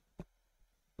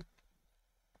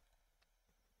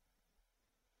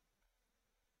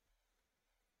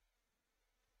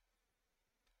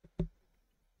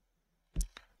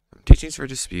 Teachings for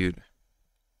Dispute.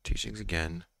 Teachings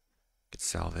again. Get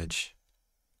Salvage.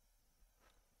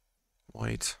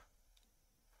 White.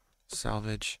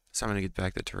 Salvage. So I'm going to get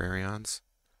back the Terrarions.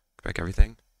 Get back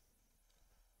everything.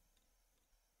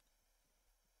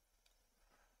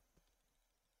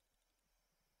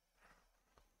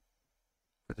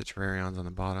 Put the Terrarions on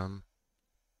the bottom.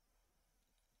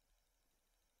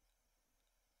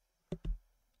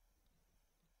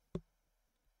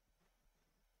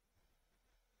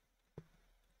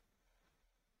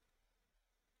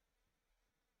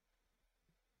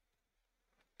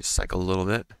 Just cycle a little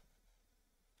bit.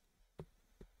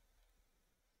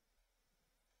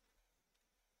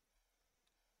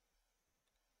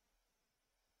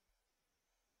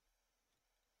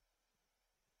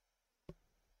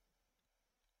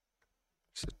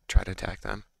 Just try to attack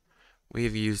them.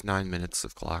 We've used 9 minutes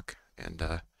of clock, and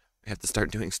we have to start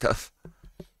doing stuff.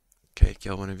 Okay,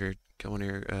 kill one of your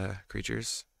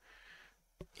creatures.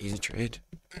 Easy trade.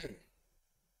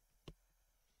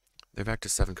 They're back to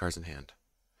 7 cards in hand.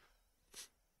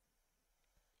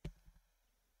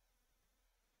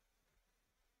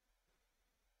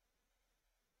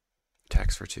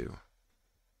 Attacks for 2.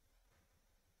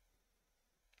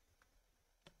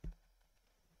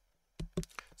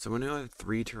 So we now have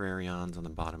 3 Terrarions on the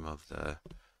bottom of the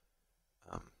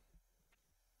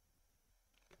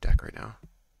deck right now.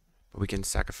 But we can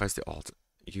sacrifice the altar,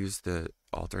 use the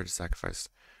altar to sacrifice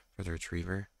for the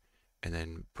Retriever, and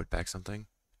then put back something.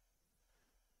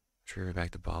 Retriever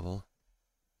back to Bobble.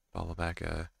 Bobble back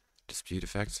a Dispute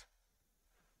effect.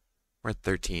 We're at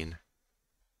 13.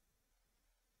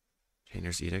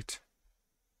 Chainer's Edict.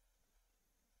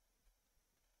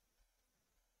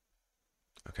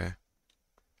 Okay.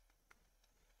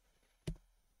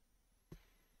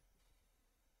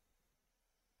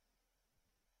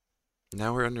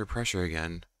 Now we're under pressure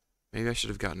again. Maybe I should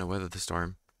have gotten a Weather the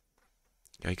Storm.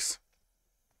 Yikes.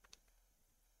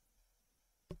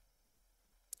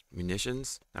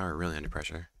 Munitions? Now we're really under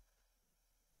pressure.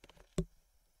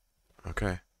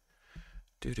 Okay.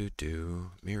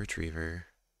 Myr Retriever.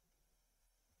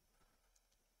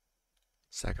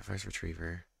 Sacrifice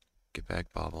Retriever. Get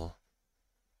back Bobble.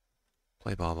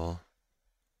 Play Bobble.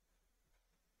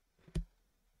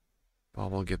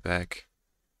 Bobble, get back.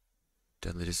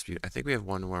 Deadly Dispute. I think we have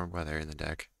 1 more Weather in the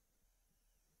deck.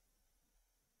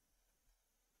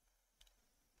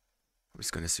 I'm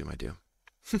just going to assume I do.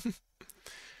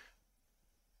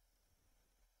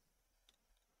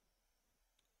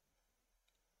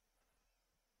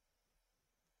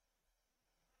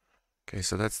 Okay,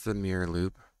 so that's the mirror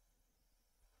loop.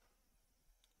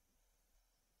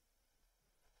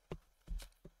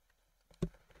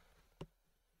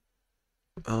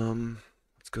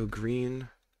 go green.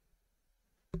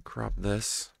 Crop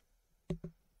this.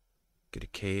 Get a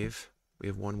cave. We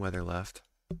have one weather left.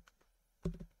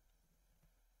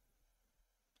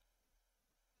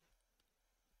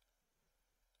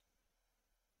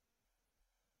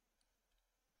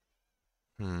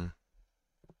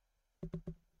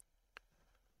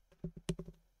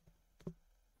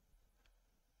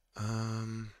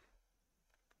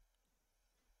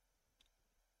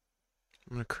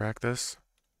 I'm gonna crack this.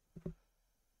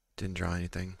 Didn't draw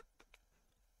anything.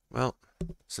 Well,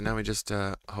 so now we just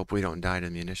hope we don't die to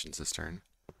munitions this turn.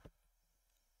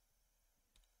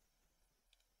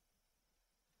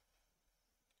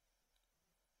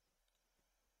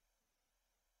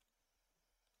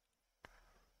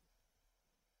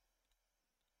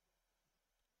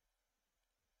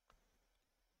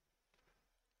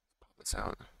 Pop this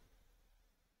out.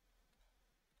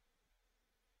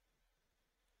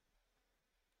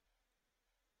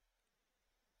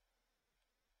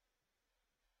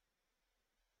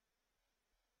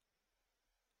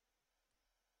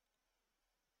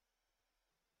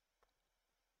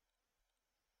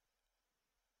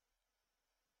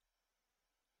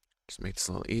 Just make this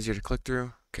a little easier to click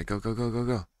through. Okay, go, go, go, go,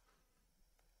 go.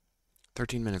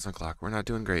 13 minutes on clock. We're not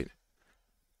doing great.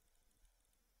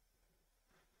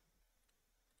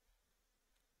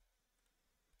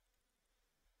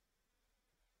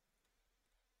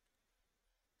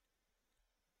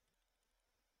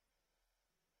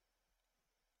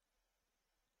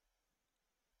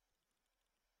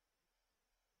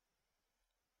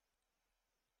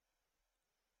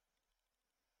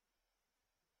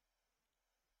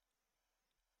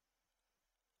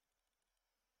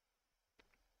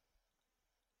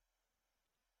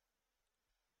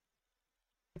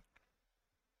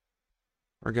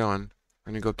 We're going.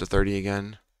 We're going to go up to 30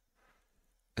 again.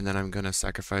 And then I'm going to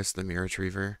sacrifice the Myr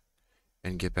Retriever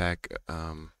and get back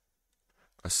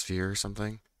a sphere or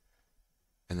something.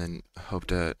 And then hope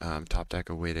to top deck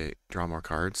a way to draw more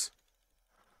cards.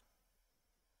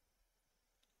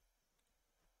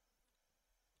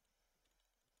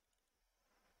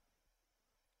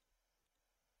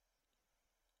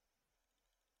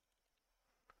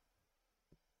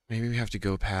 Maybe we have to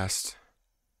go past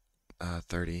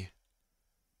 30.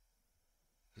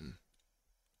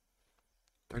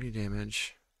 30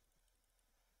 damage.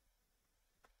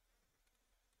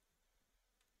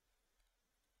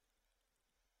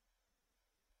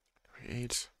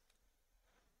 Eight.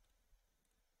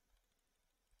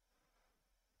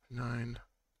 9.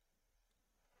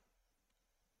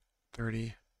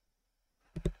 30.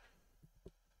 Play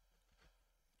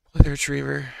the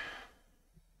Retriever.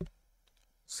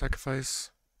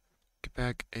 Sacrifice. Get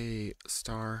back a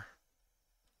star.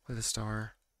 Play the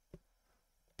star.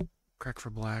 Crack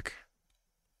for black.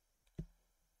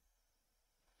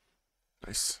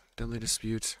 Nice. Deadly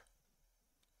Dispute.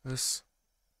 This.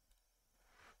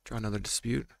 Draw another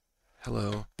Dispute.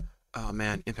 Hello. Oh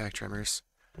man, Impact Tremors.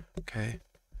 Okay.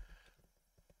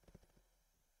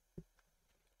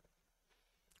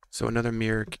 So another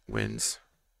Myr wins.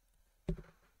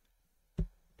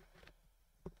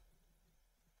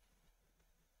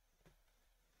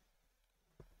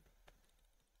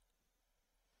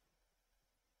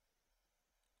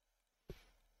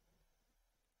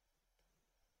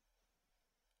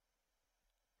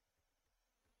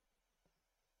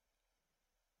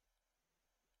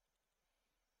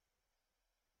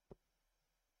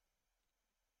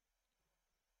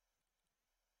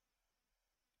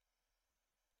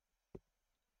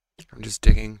 I'm just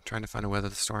digging, trying to find a weather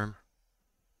the storm.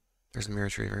 There's a Myr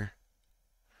Retriever.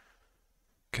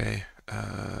 Okay,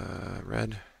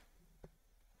 red.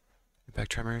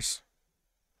 Impact Tremors.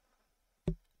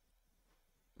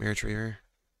 Myr Retriever.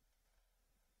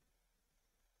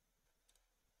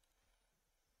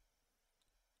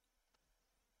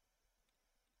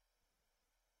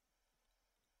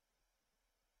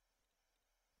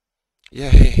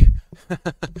 Yay!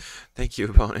 Thank you,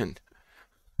 opponent.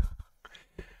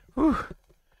 Whew.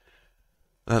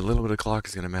 That little bit of clock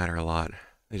is going to matter a lot.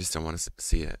 They just don't want to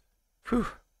see it. Whew.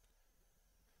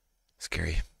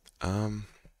 Scary. Thinking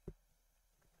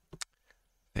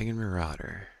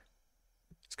Marauder.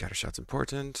 Scattershot's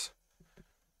important.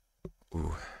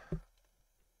 Ooh. I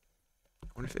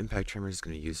wonder if Impact Tremor is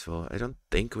going to be useful. I don't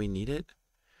think we need it.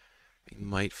 We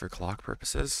might for clock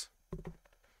purposes.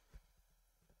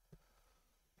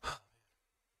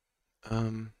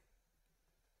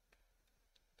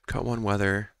 Cut one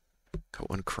weather. Cut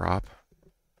one crop.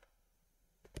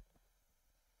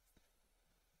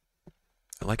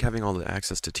 I like having all the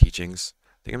access to teachings.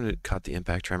 I think I'm going to cut the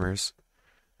Impact Tremors.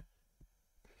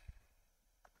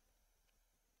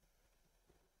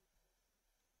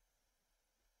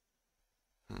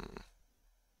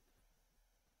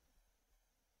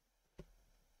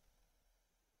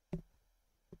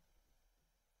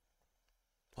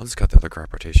 I'll just cut the other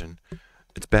crop rotation.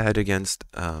 It's bad against,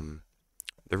 the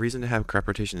reason to have crop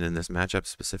rotation in this matchup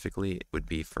specifically would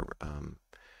be for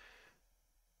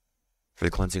the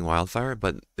Cleansing Wildfire,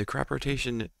 but the crop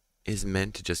rotation is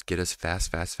meant to just get us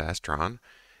fast Tron,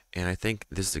 and I think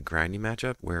this is a grindy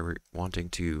matchup where we're wanting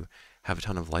to have a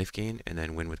ton of life gain and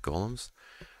then win with golems.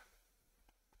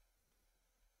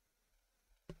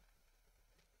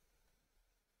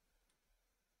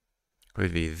 We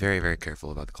would be very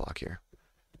careful about the clock here.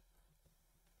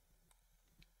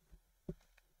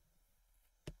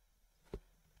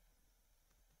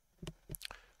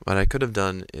 What I could have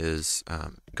done is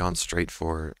gone straight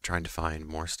for trying to find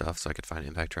more stuff so I could find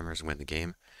impact tremors and win the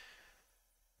game.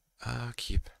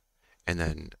 Keep, and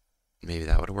then maybe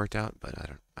that would have worked out, but I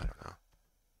don't know.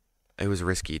 It was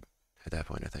risky at that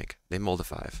point. I think they mulled a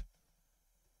 5.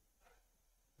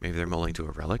 Maybe they're mulling to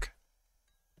a relic.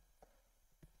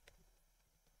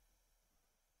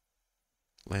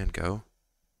 Land go.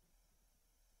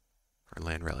 Or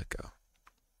land relic go.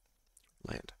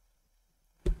 Land.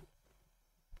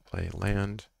 Play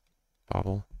land.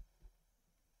 Bobble.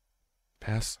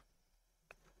 Pass.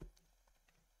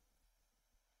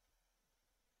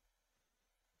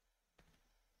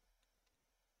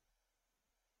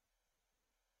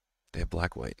 They have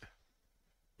black-white.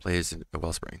 Plays a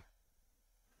Wellspring.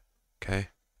 Okay.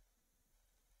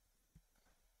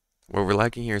 What we're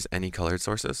lacking here is any colored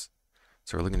sources.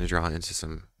 So we're looking to draw into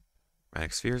some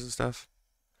Radic Spheres and stuff.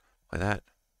 Play that.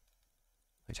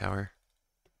 Play tower.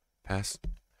 Pass.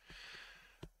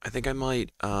 I think I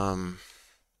might, I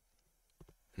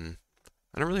don't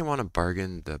really want to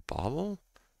bargain the bauble.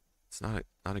 It's not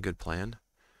a good plan.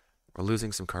 We're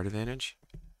losing some card advantage.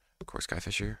 Of course,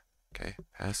 Skyfisher. Okay,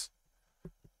 pass.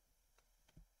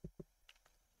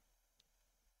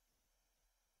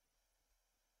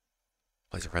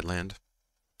 Plays a red land.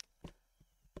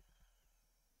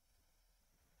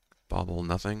 Bauble,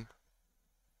 nothing.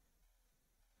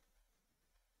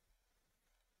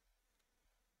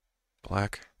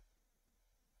 Black.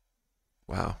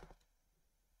 Wow.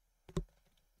 I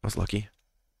was lucky.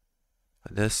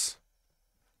 This.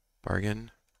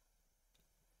 Bargain.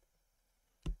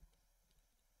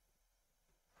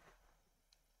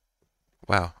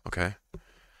 Wow, okay.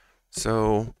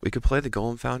 So we could play the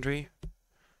Golem Foundry.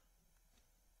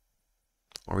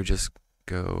 Or we just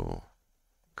go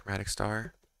Chromatic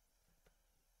Star.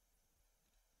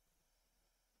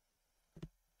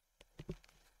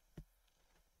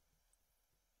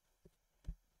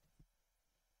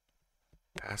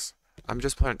 Pass. I'm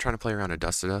just trying to play around a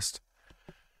Dust to Dust.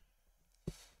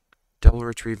 Double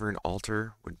Retriever and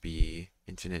Altar would be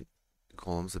infinite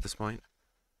golems at this point.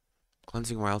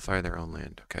 Cleansing Wildfire, their own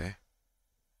land, okay.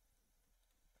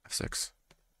 F6.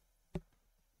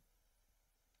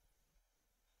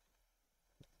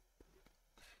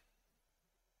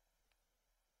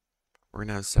 We're going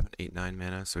to have 7, 8, 9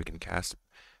 mana, so we can cast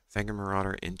Fangor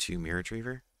Marauder into Myr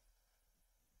Retriever.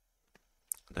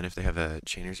 Then if they have a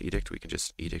Chainer's Edict, we can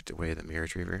just edict away the Myr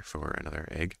Retriever for another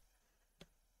egg.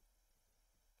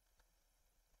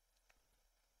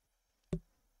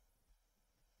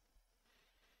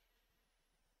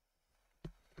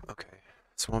 Okay,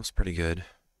 Swamp's pretty good.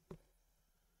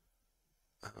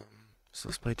 So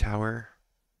let's play Tower,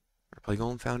 or play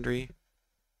Golem Foundry.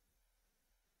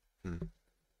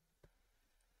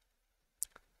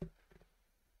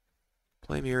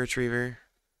 Play Myr Retriever.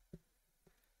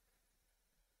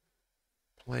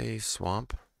 Play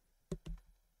Swamp.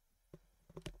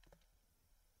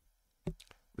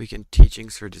 We can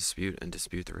Teachings for Dispute and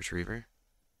dispute the Retriever.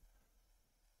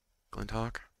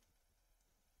 Glinthawk.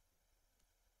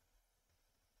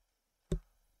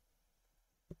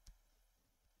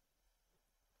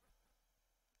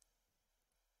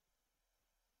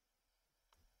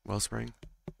 Wellspring.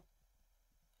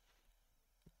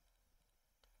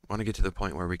 Want to get to the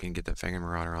point where we can get the Fangor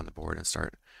Marauder on the board and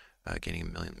start gaining a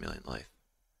million life.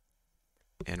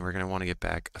 And we're going to want to get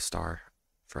back a star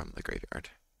from the graveyard.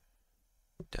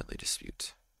 Deadly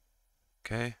Dispute.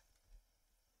 Okay.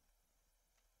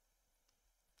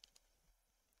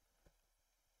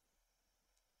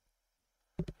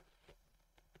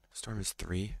 Storm is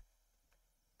 3.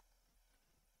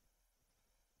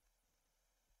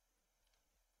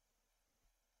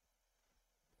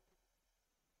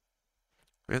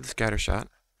 We have the Scatter Shot,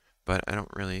 but I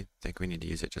don't really think we need to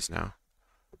use it just now.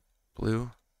 Blue.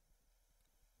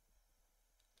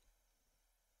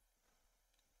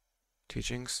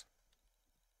 Teachings.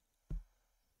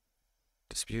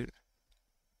 Dispute.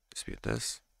 Dispute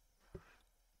this.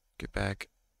 Get back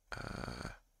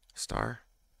star.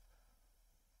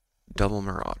 Double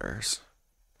Marauders.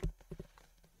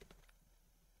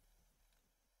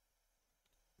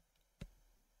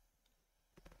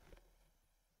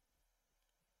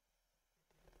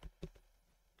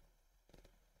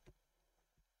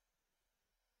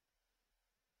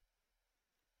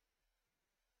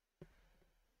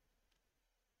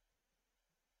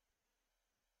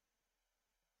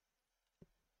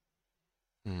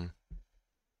 Hmm.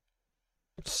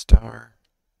 Star.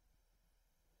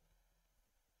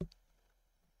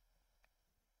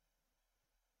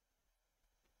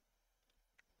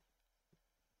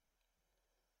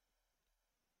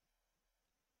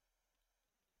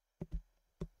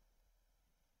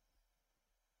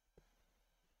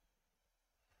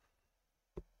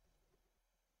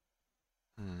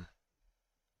 Hmm.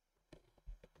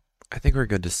 I think we're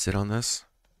good to sit on this.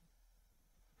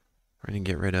 We're going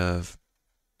to get rid of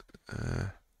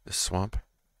the swamp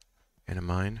and a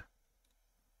mine.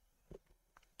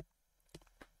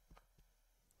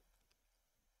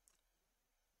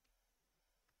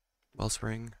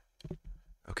 Wellspring.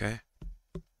 Okay.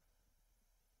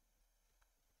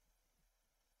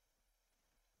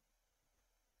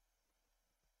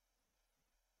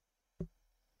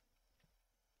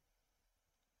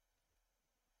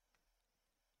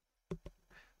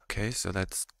 Okay, so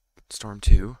that's Storm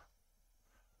 2.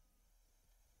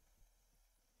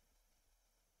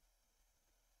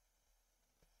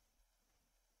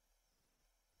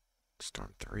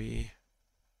 Storm 3.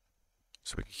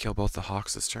 So we can kill both the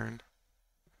Hawks this turn.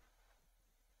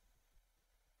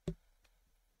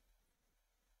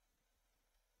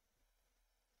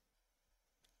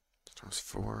 Storm's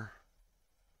 4.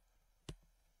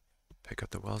 Pick up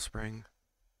the Wellspring.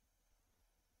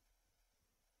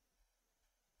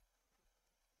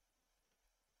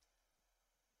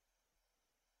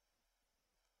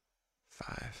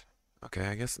 5. Okay,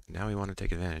 I guess now we want to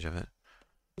take advantage of it.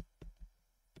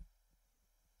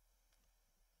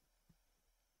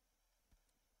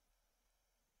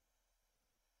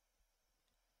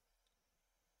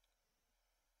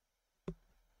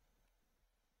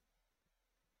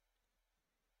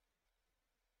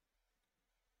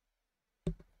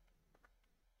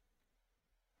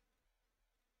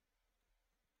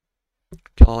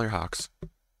 Kill all your Hawks.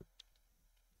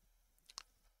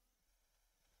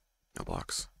 No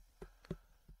blocks.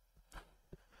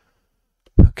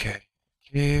 Okay.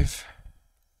 Cave.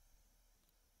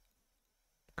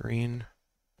 Green.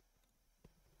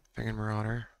 Fangin'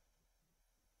 Marauder.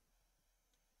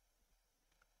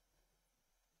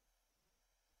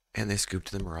 And they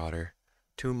scooped the Marauder.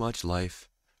 Too much life.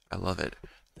 I love it.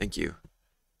 Thank you.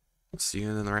 See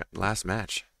you in the last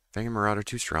match. Fangin' Marauder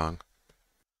too strong.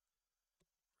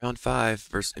 Round 5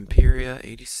 versus Imperia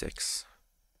 86.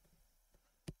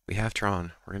 We have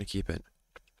Tron. We're going to keep it.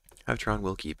 Have Tron,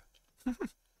 we'll keep.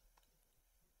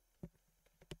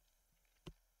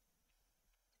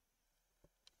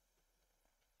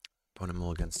 Opponent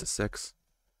mull against a 6.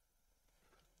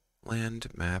 Land,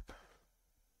 map.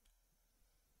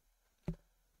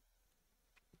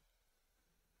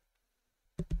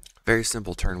 Very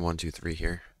simple turn 1, 2, 3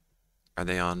 here. Are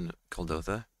they on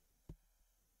Kuldotha?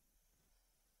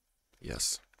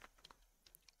 Yes.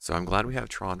 So I'm glad we have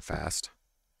Tron fast.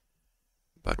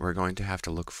 But we're going to have to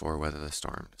look for Weather the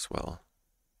Storm as well.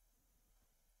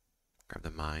 Grab the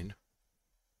mine.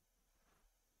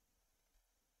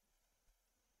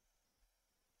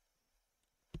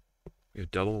 We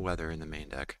have double weather in the main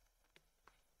deck.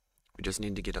 We just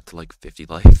need to get up to like 50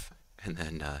 life, and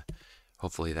then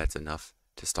hopefully that's enough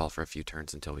to stall for a few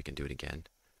turns until we can do it again.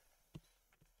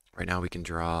 Right now we can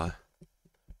draw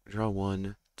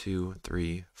 1, 2,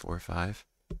 3, 4, 5.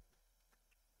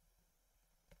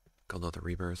 Kuldotha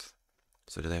Rebirth.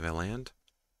 So do they have a land?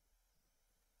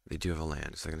 They do have a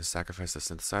land. So they're going to sacrifice the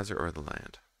synthesizer or the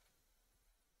land.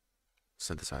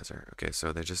 Synthesizer. Okay,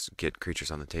 so they just get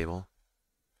creatures on the table.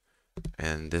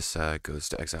 And this goes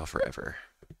to exile forever.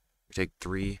 We take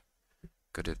 3,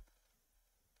 go to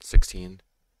 16.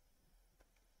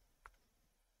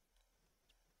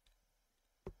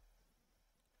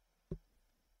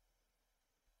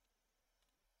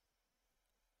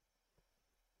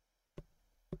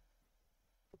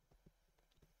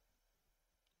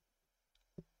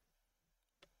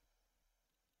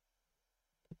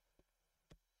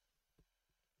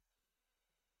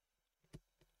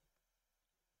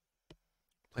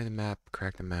 Play the map,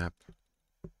 crack the map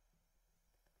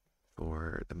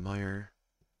for the Myr.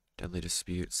 Deadly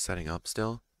Dispute setting up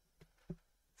still.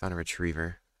 Found a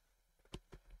Retriever.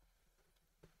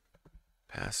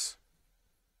 Pass.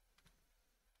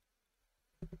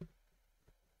 We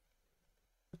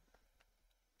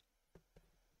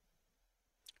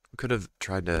could have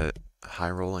tried to high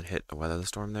roll and hit a Weather the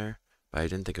Storm there, but I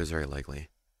didn't think it was very likely.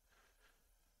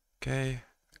 Okay,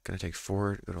 gonna take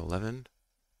 4, go to 11.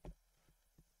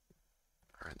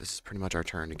 Alright, this is pretty much our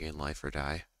turn to gain life or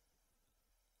die.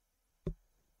 This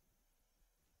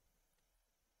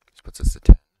puts us to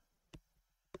 10.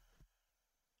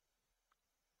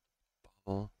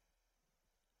 Bubble.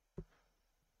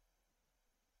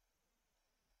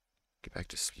 Get back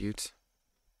dispute.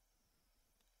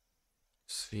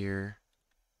 Sphere.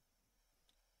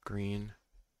 Green.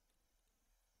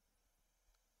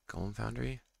 Golem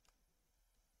Foundry.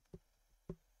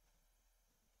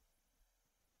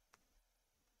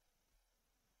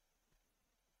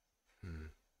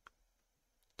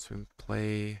 So we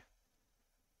play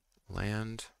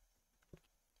land.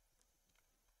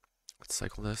 Let's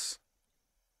cycle this.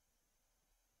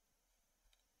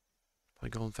 Play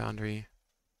Golden Foundry.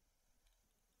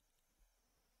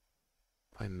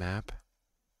 Play map.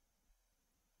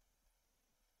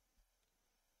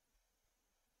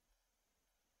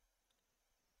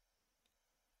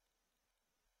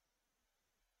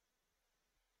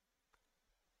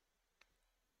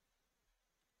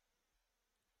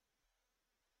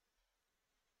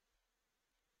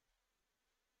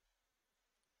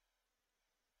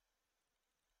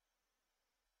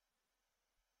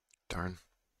 Darn.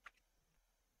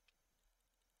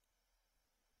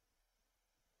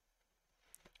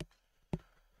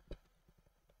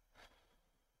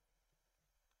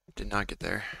 Did not get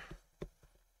there.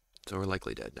 So we're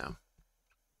likely dead now.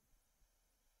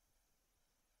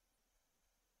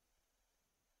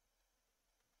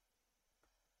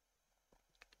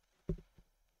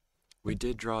 We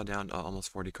did draw down to almost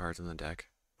 40 cards in the deck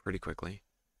pretty quickly.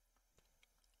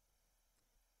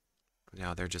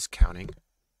 Now they're just counting.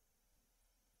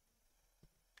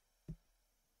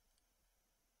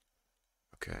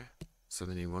 Okay, so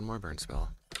they need one more burn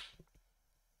spell.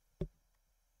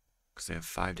 Because they have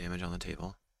 5 damage on the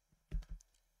table.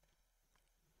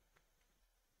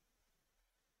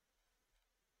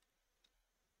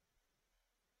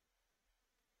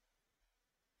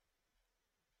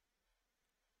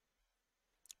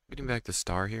 Getting back the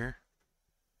star here.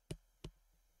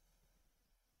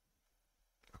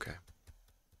 Okay.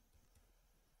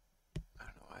 I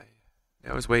don't know why. I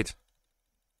always wait.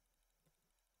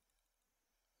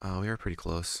 Oh, we are pretty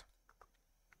close.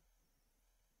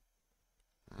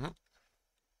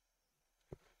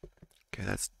 Okay,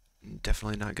 that's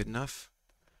definitely not good enough.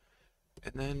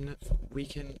 And then we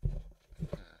can...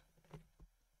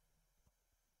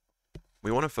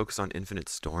 We want to focus on Infinite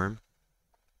Storm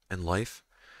and life.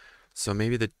 So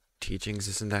maybe the teachings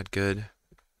isn't that good.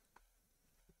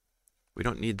 We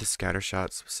don't need the scatter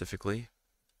shot specifically.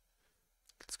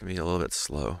 It's going to be a little bit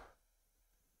slow.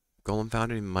 Golem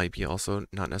Foundry might be also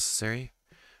not necessary.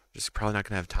 We're just probably not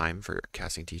going to have time for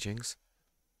casting teachings.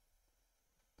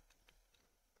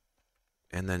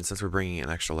 And then since we're bringing in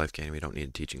extra life gain, we don't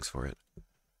need teachings for it.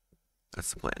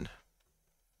 That's the plan.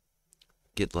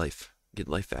 Get life. Get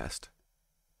life fast.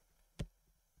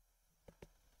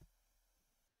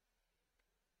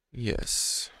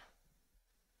 Yes.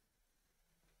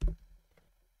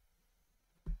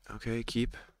 Okay,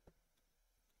 keep.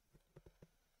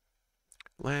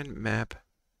 Land, map.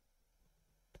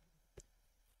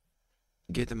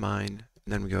 Get the mine.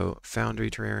 And then we go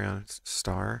Foundry, Terrarion,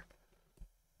 Star.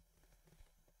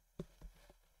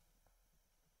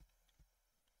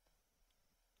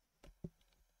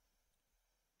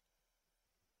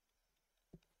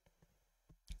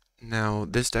 Now,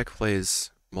 this deck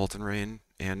plays Molten Rain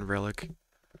and Relic.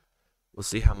 We'll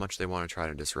see how much they want to try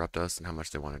to disrupt us and how much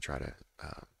they want to try to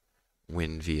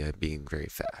win via being very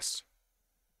fast.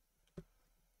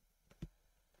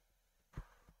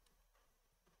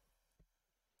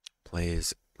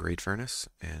 Plays Great Furnace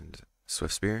and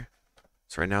Swift Spear.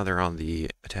 So right now they're on the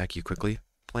attack you quickly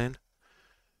plan.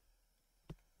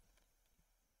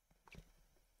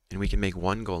 And we can make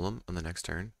one golem on the next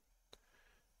turn.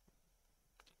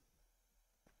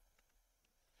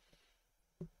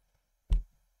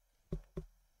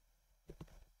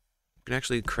 We can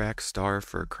actually crack star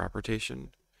for crop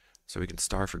rotation. So we can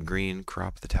star for green,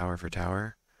 crop the tower for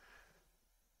tower.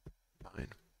 Fine.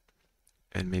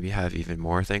 And maybe have even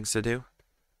more things to do.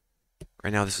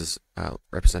 Right now this is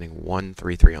representing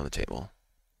 1/3/3 on the table.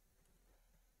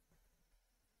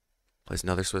 Plays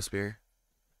another Swift Spear.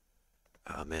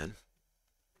 Oh man.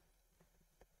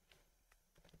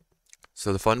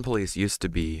 So the Fun Police used to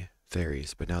be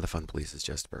fairies, but now the Fun Police is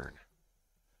just burn.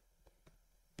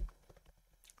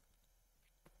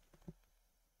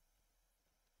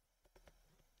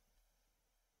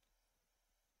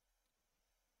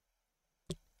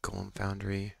 Golem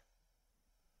Foundry.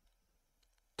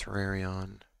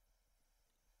 Terrarion.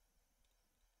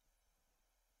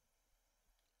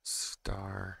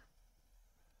 Star.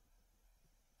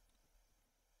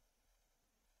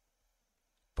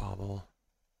 Bauble.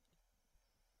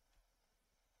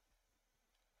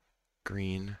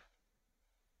 Green.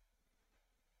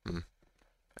 I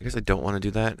guess I don't want to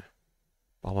do that.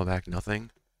 Bauble back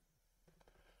nothing.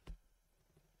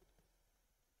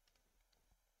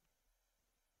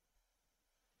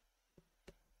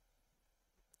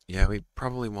 Yeah, we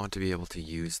probably want to be able to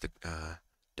use the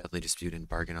Deadly Dispute and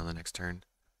Bargain on the next turn.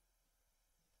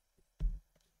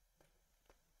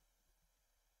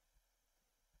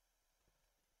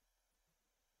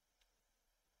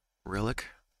 Relic.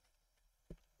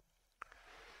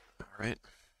 Alright.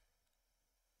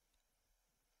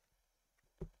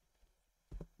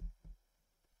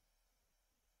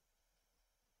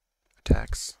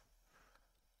 Attacks.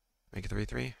 Make it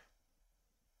 3/3.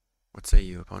 What say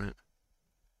you, opponent?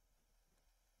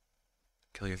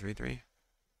 Kill your 3/3.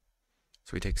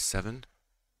 So we take 7.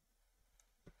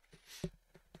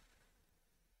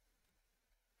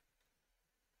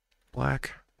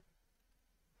 Black.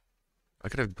 I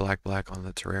could have black on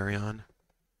the Terrarion.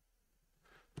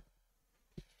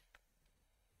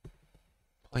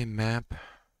 Play map.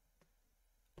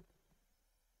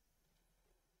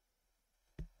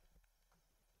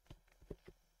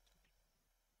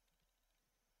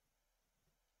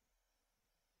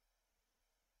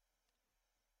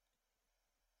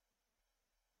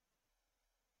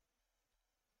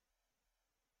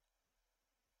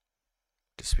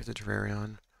 Dispute the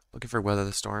Terrarion. Looking for Weather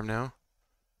the Storm now.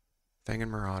 Fang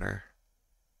and Marauder.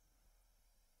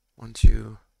 1,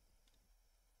 2.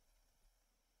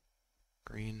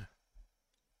 Green.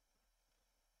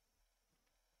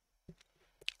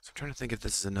 So I'm trying to think if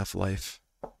this is enough life.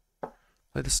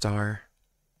 Play the Star.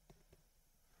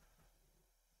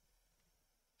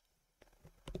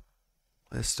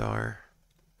 Play the Star.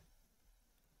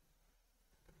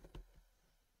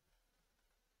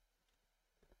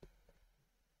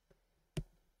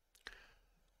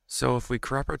 So if we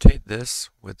crop rotate this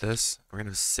with this, we're going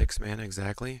to have 6 mana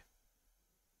exactly.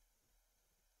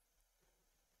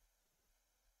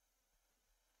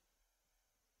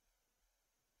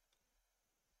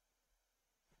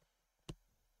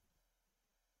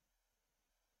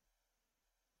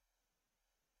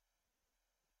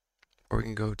 Or we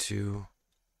can go to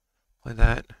play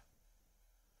that.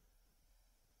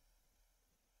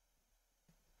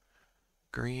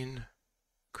 Green,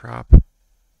 crop,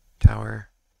 tower,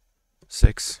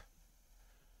 6.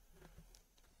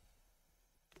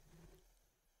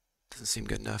 Doesn't seem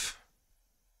good enough.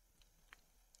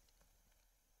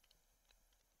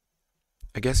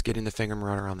 I guess getting the Finger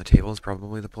Marauder on the table is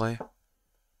probably the play.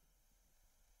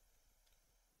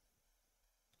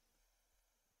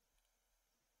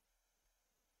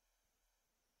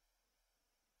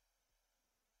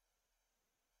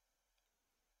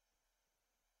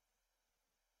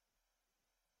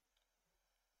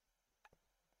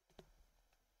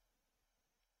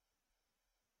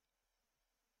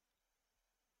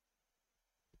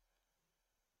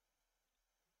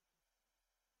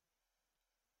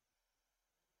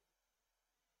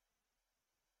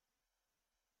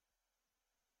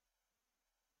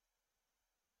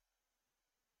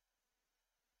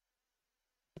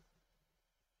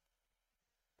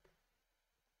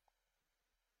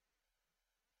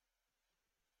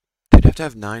 They'd have to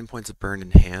have 9 points of burn in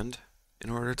hand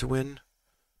in order to win.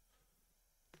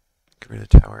 Get rid of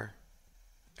the tower.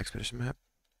 Expedition map.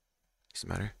 Doesn't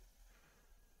matter.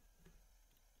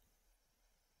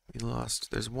 We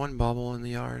lost. There's 1 bauble in the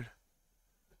yard.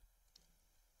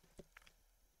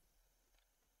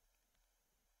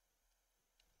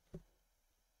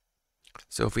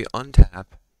 So if we untap,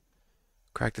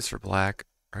 crack this for black,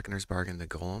 Reckoner's Bargain the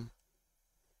Golem.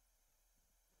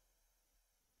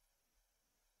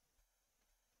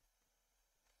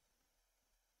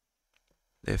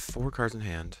 They have 4 cards in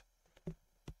hand.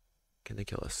 Can they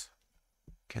kill us?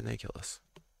 Can they kill us?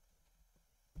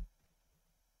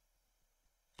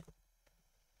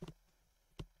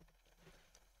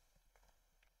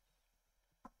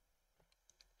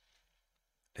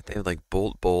 If they have like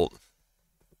Bolt. Both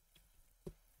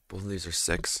of these are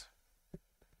 6.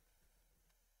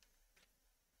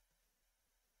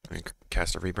 I mean,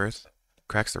 cast a Rebirth.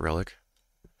 Cracks the Relic.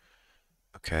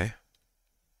 Okay.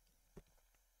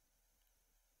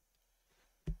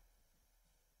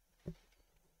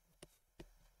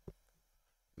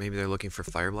 Maybe they're looking for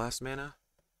Fire Blast mana.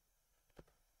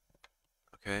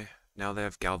 Okay. Now they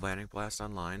have Galvanic Blast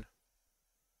online.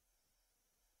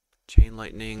 Chain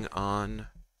Lightning on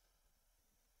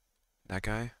that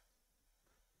guy?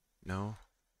 No.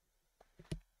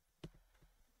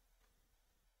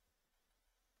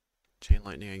 Chain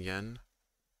Lightning again.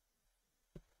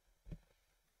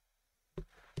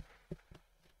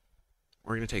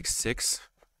 We're going to take 6.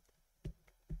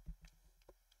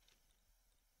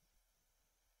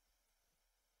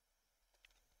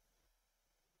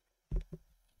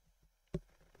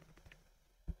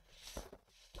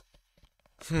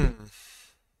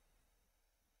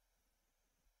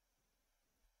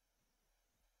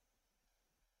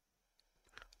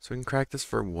 So we can crack this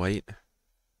for white.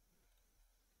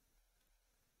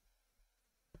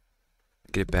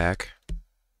 Get it back.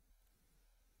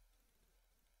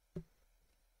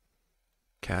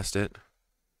 Cast it.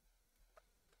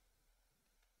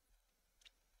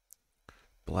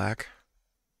 Black.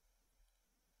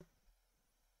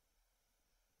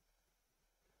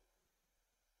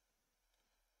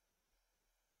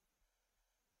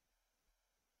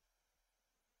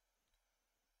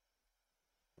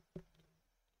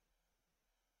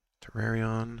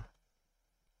 Terrarion.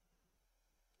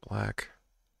 Black.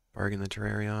 Bargain the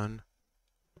Terrarion.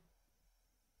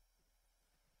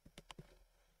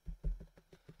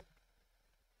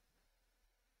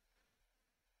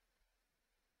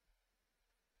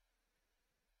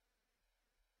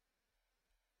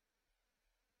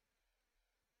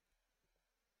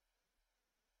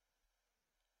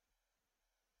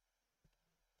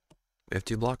 We have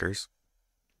 2 blockers.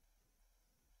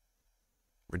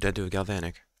 We're dead to a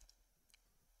Galvanic.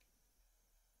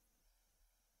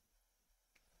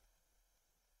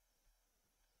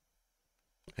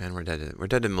 And we're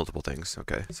dead to multiple things.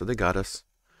 Okay, so they got us.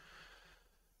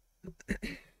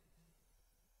 We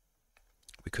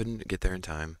couldn't get there in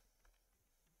time.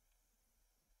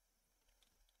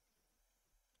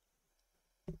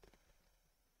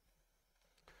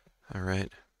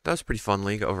 Alright. That was a pretty fun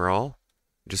league overall.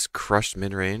 Just crushed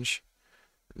mid-range.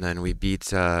 And then we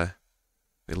beat,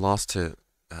 we lost to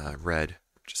Red.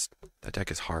 Just, that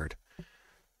deck is hard.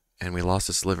 And we lost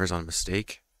to Slivers on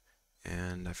mistake.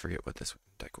 And I forget what this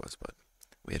deck was, but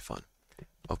we had fun.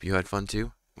 Hope you had fun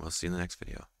too. We'll see you in the next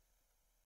video.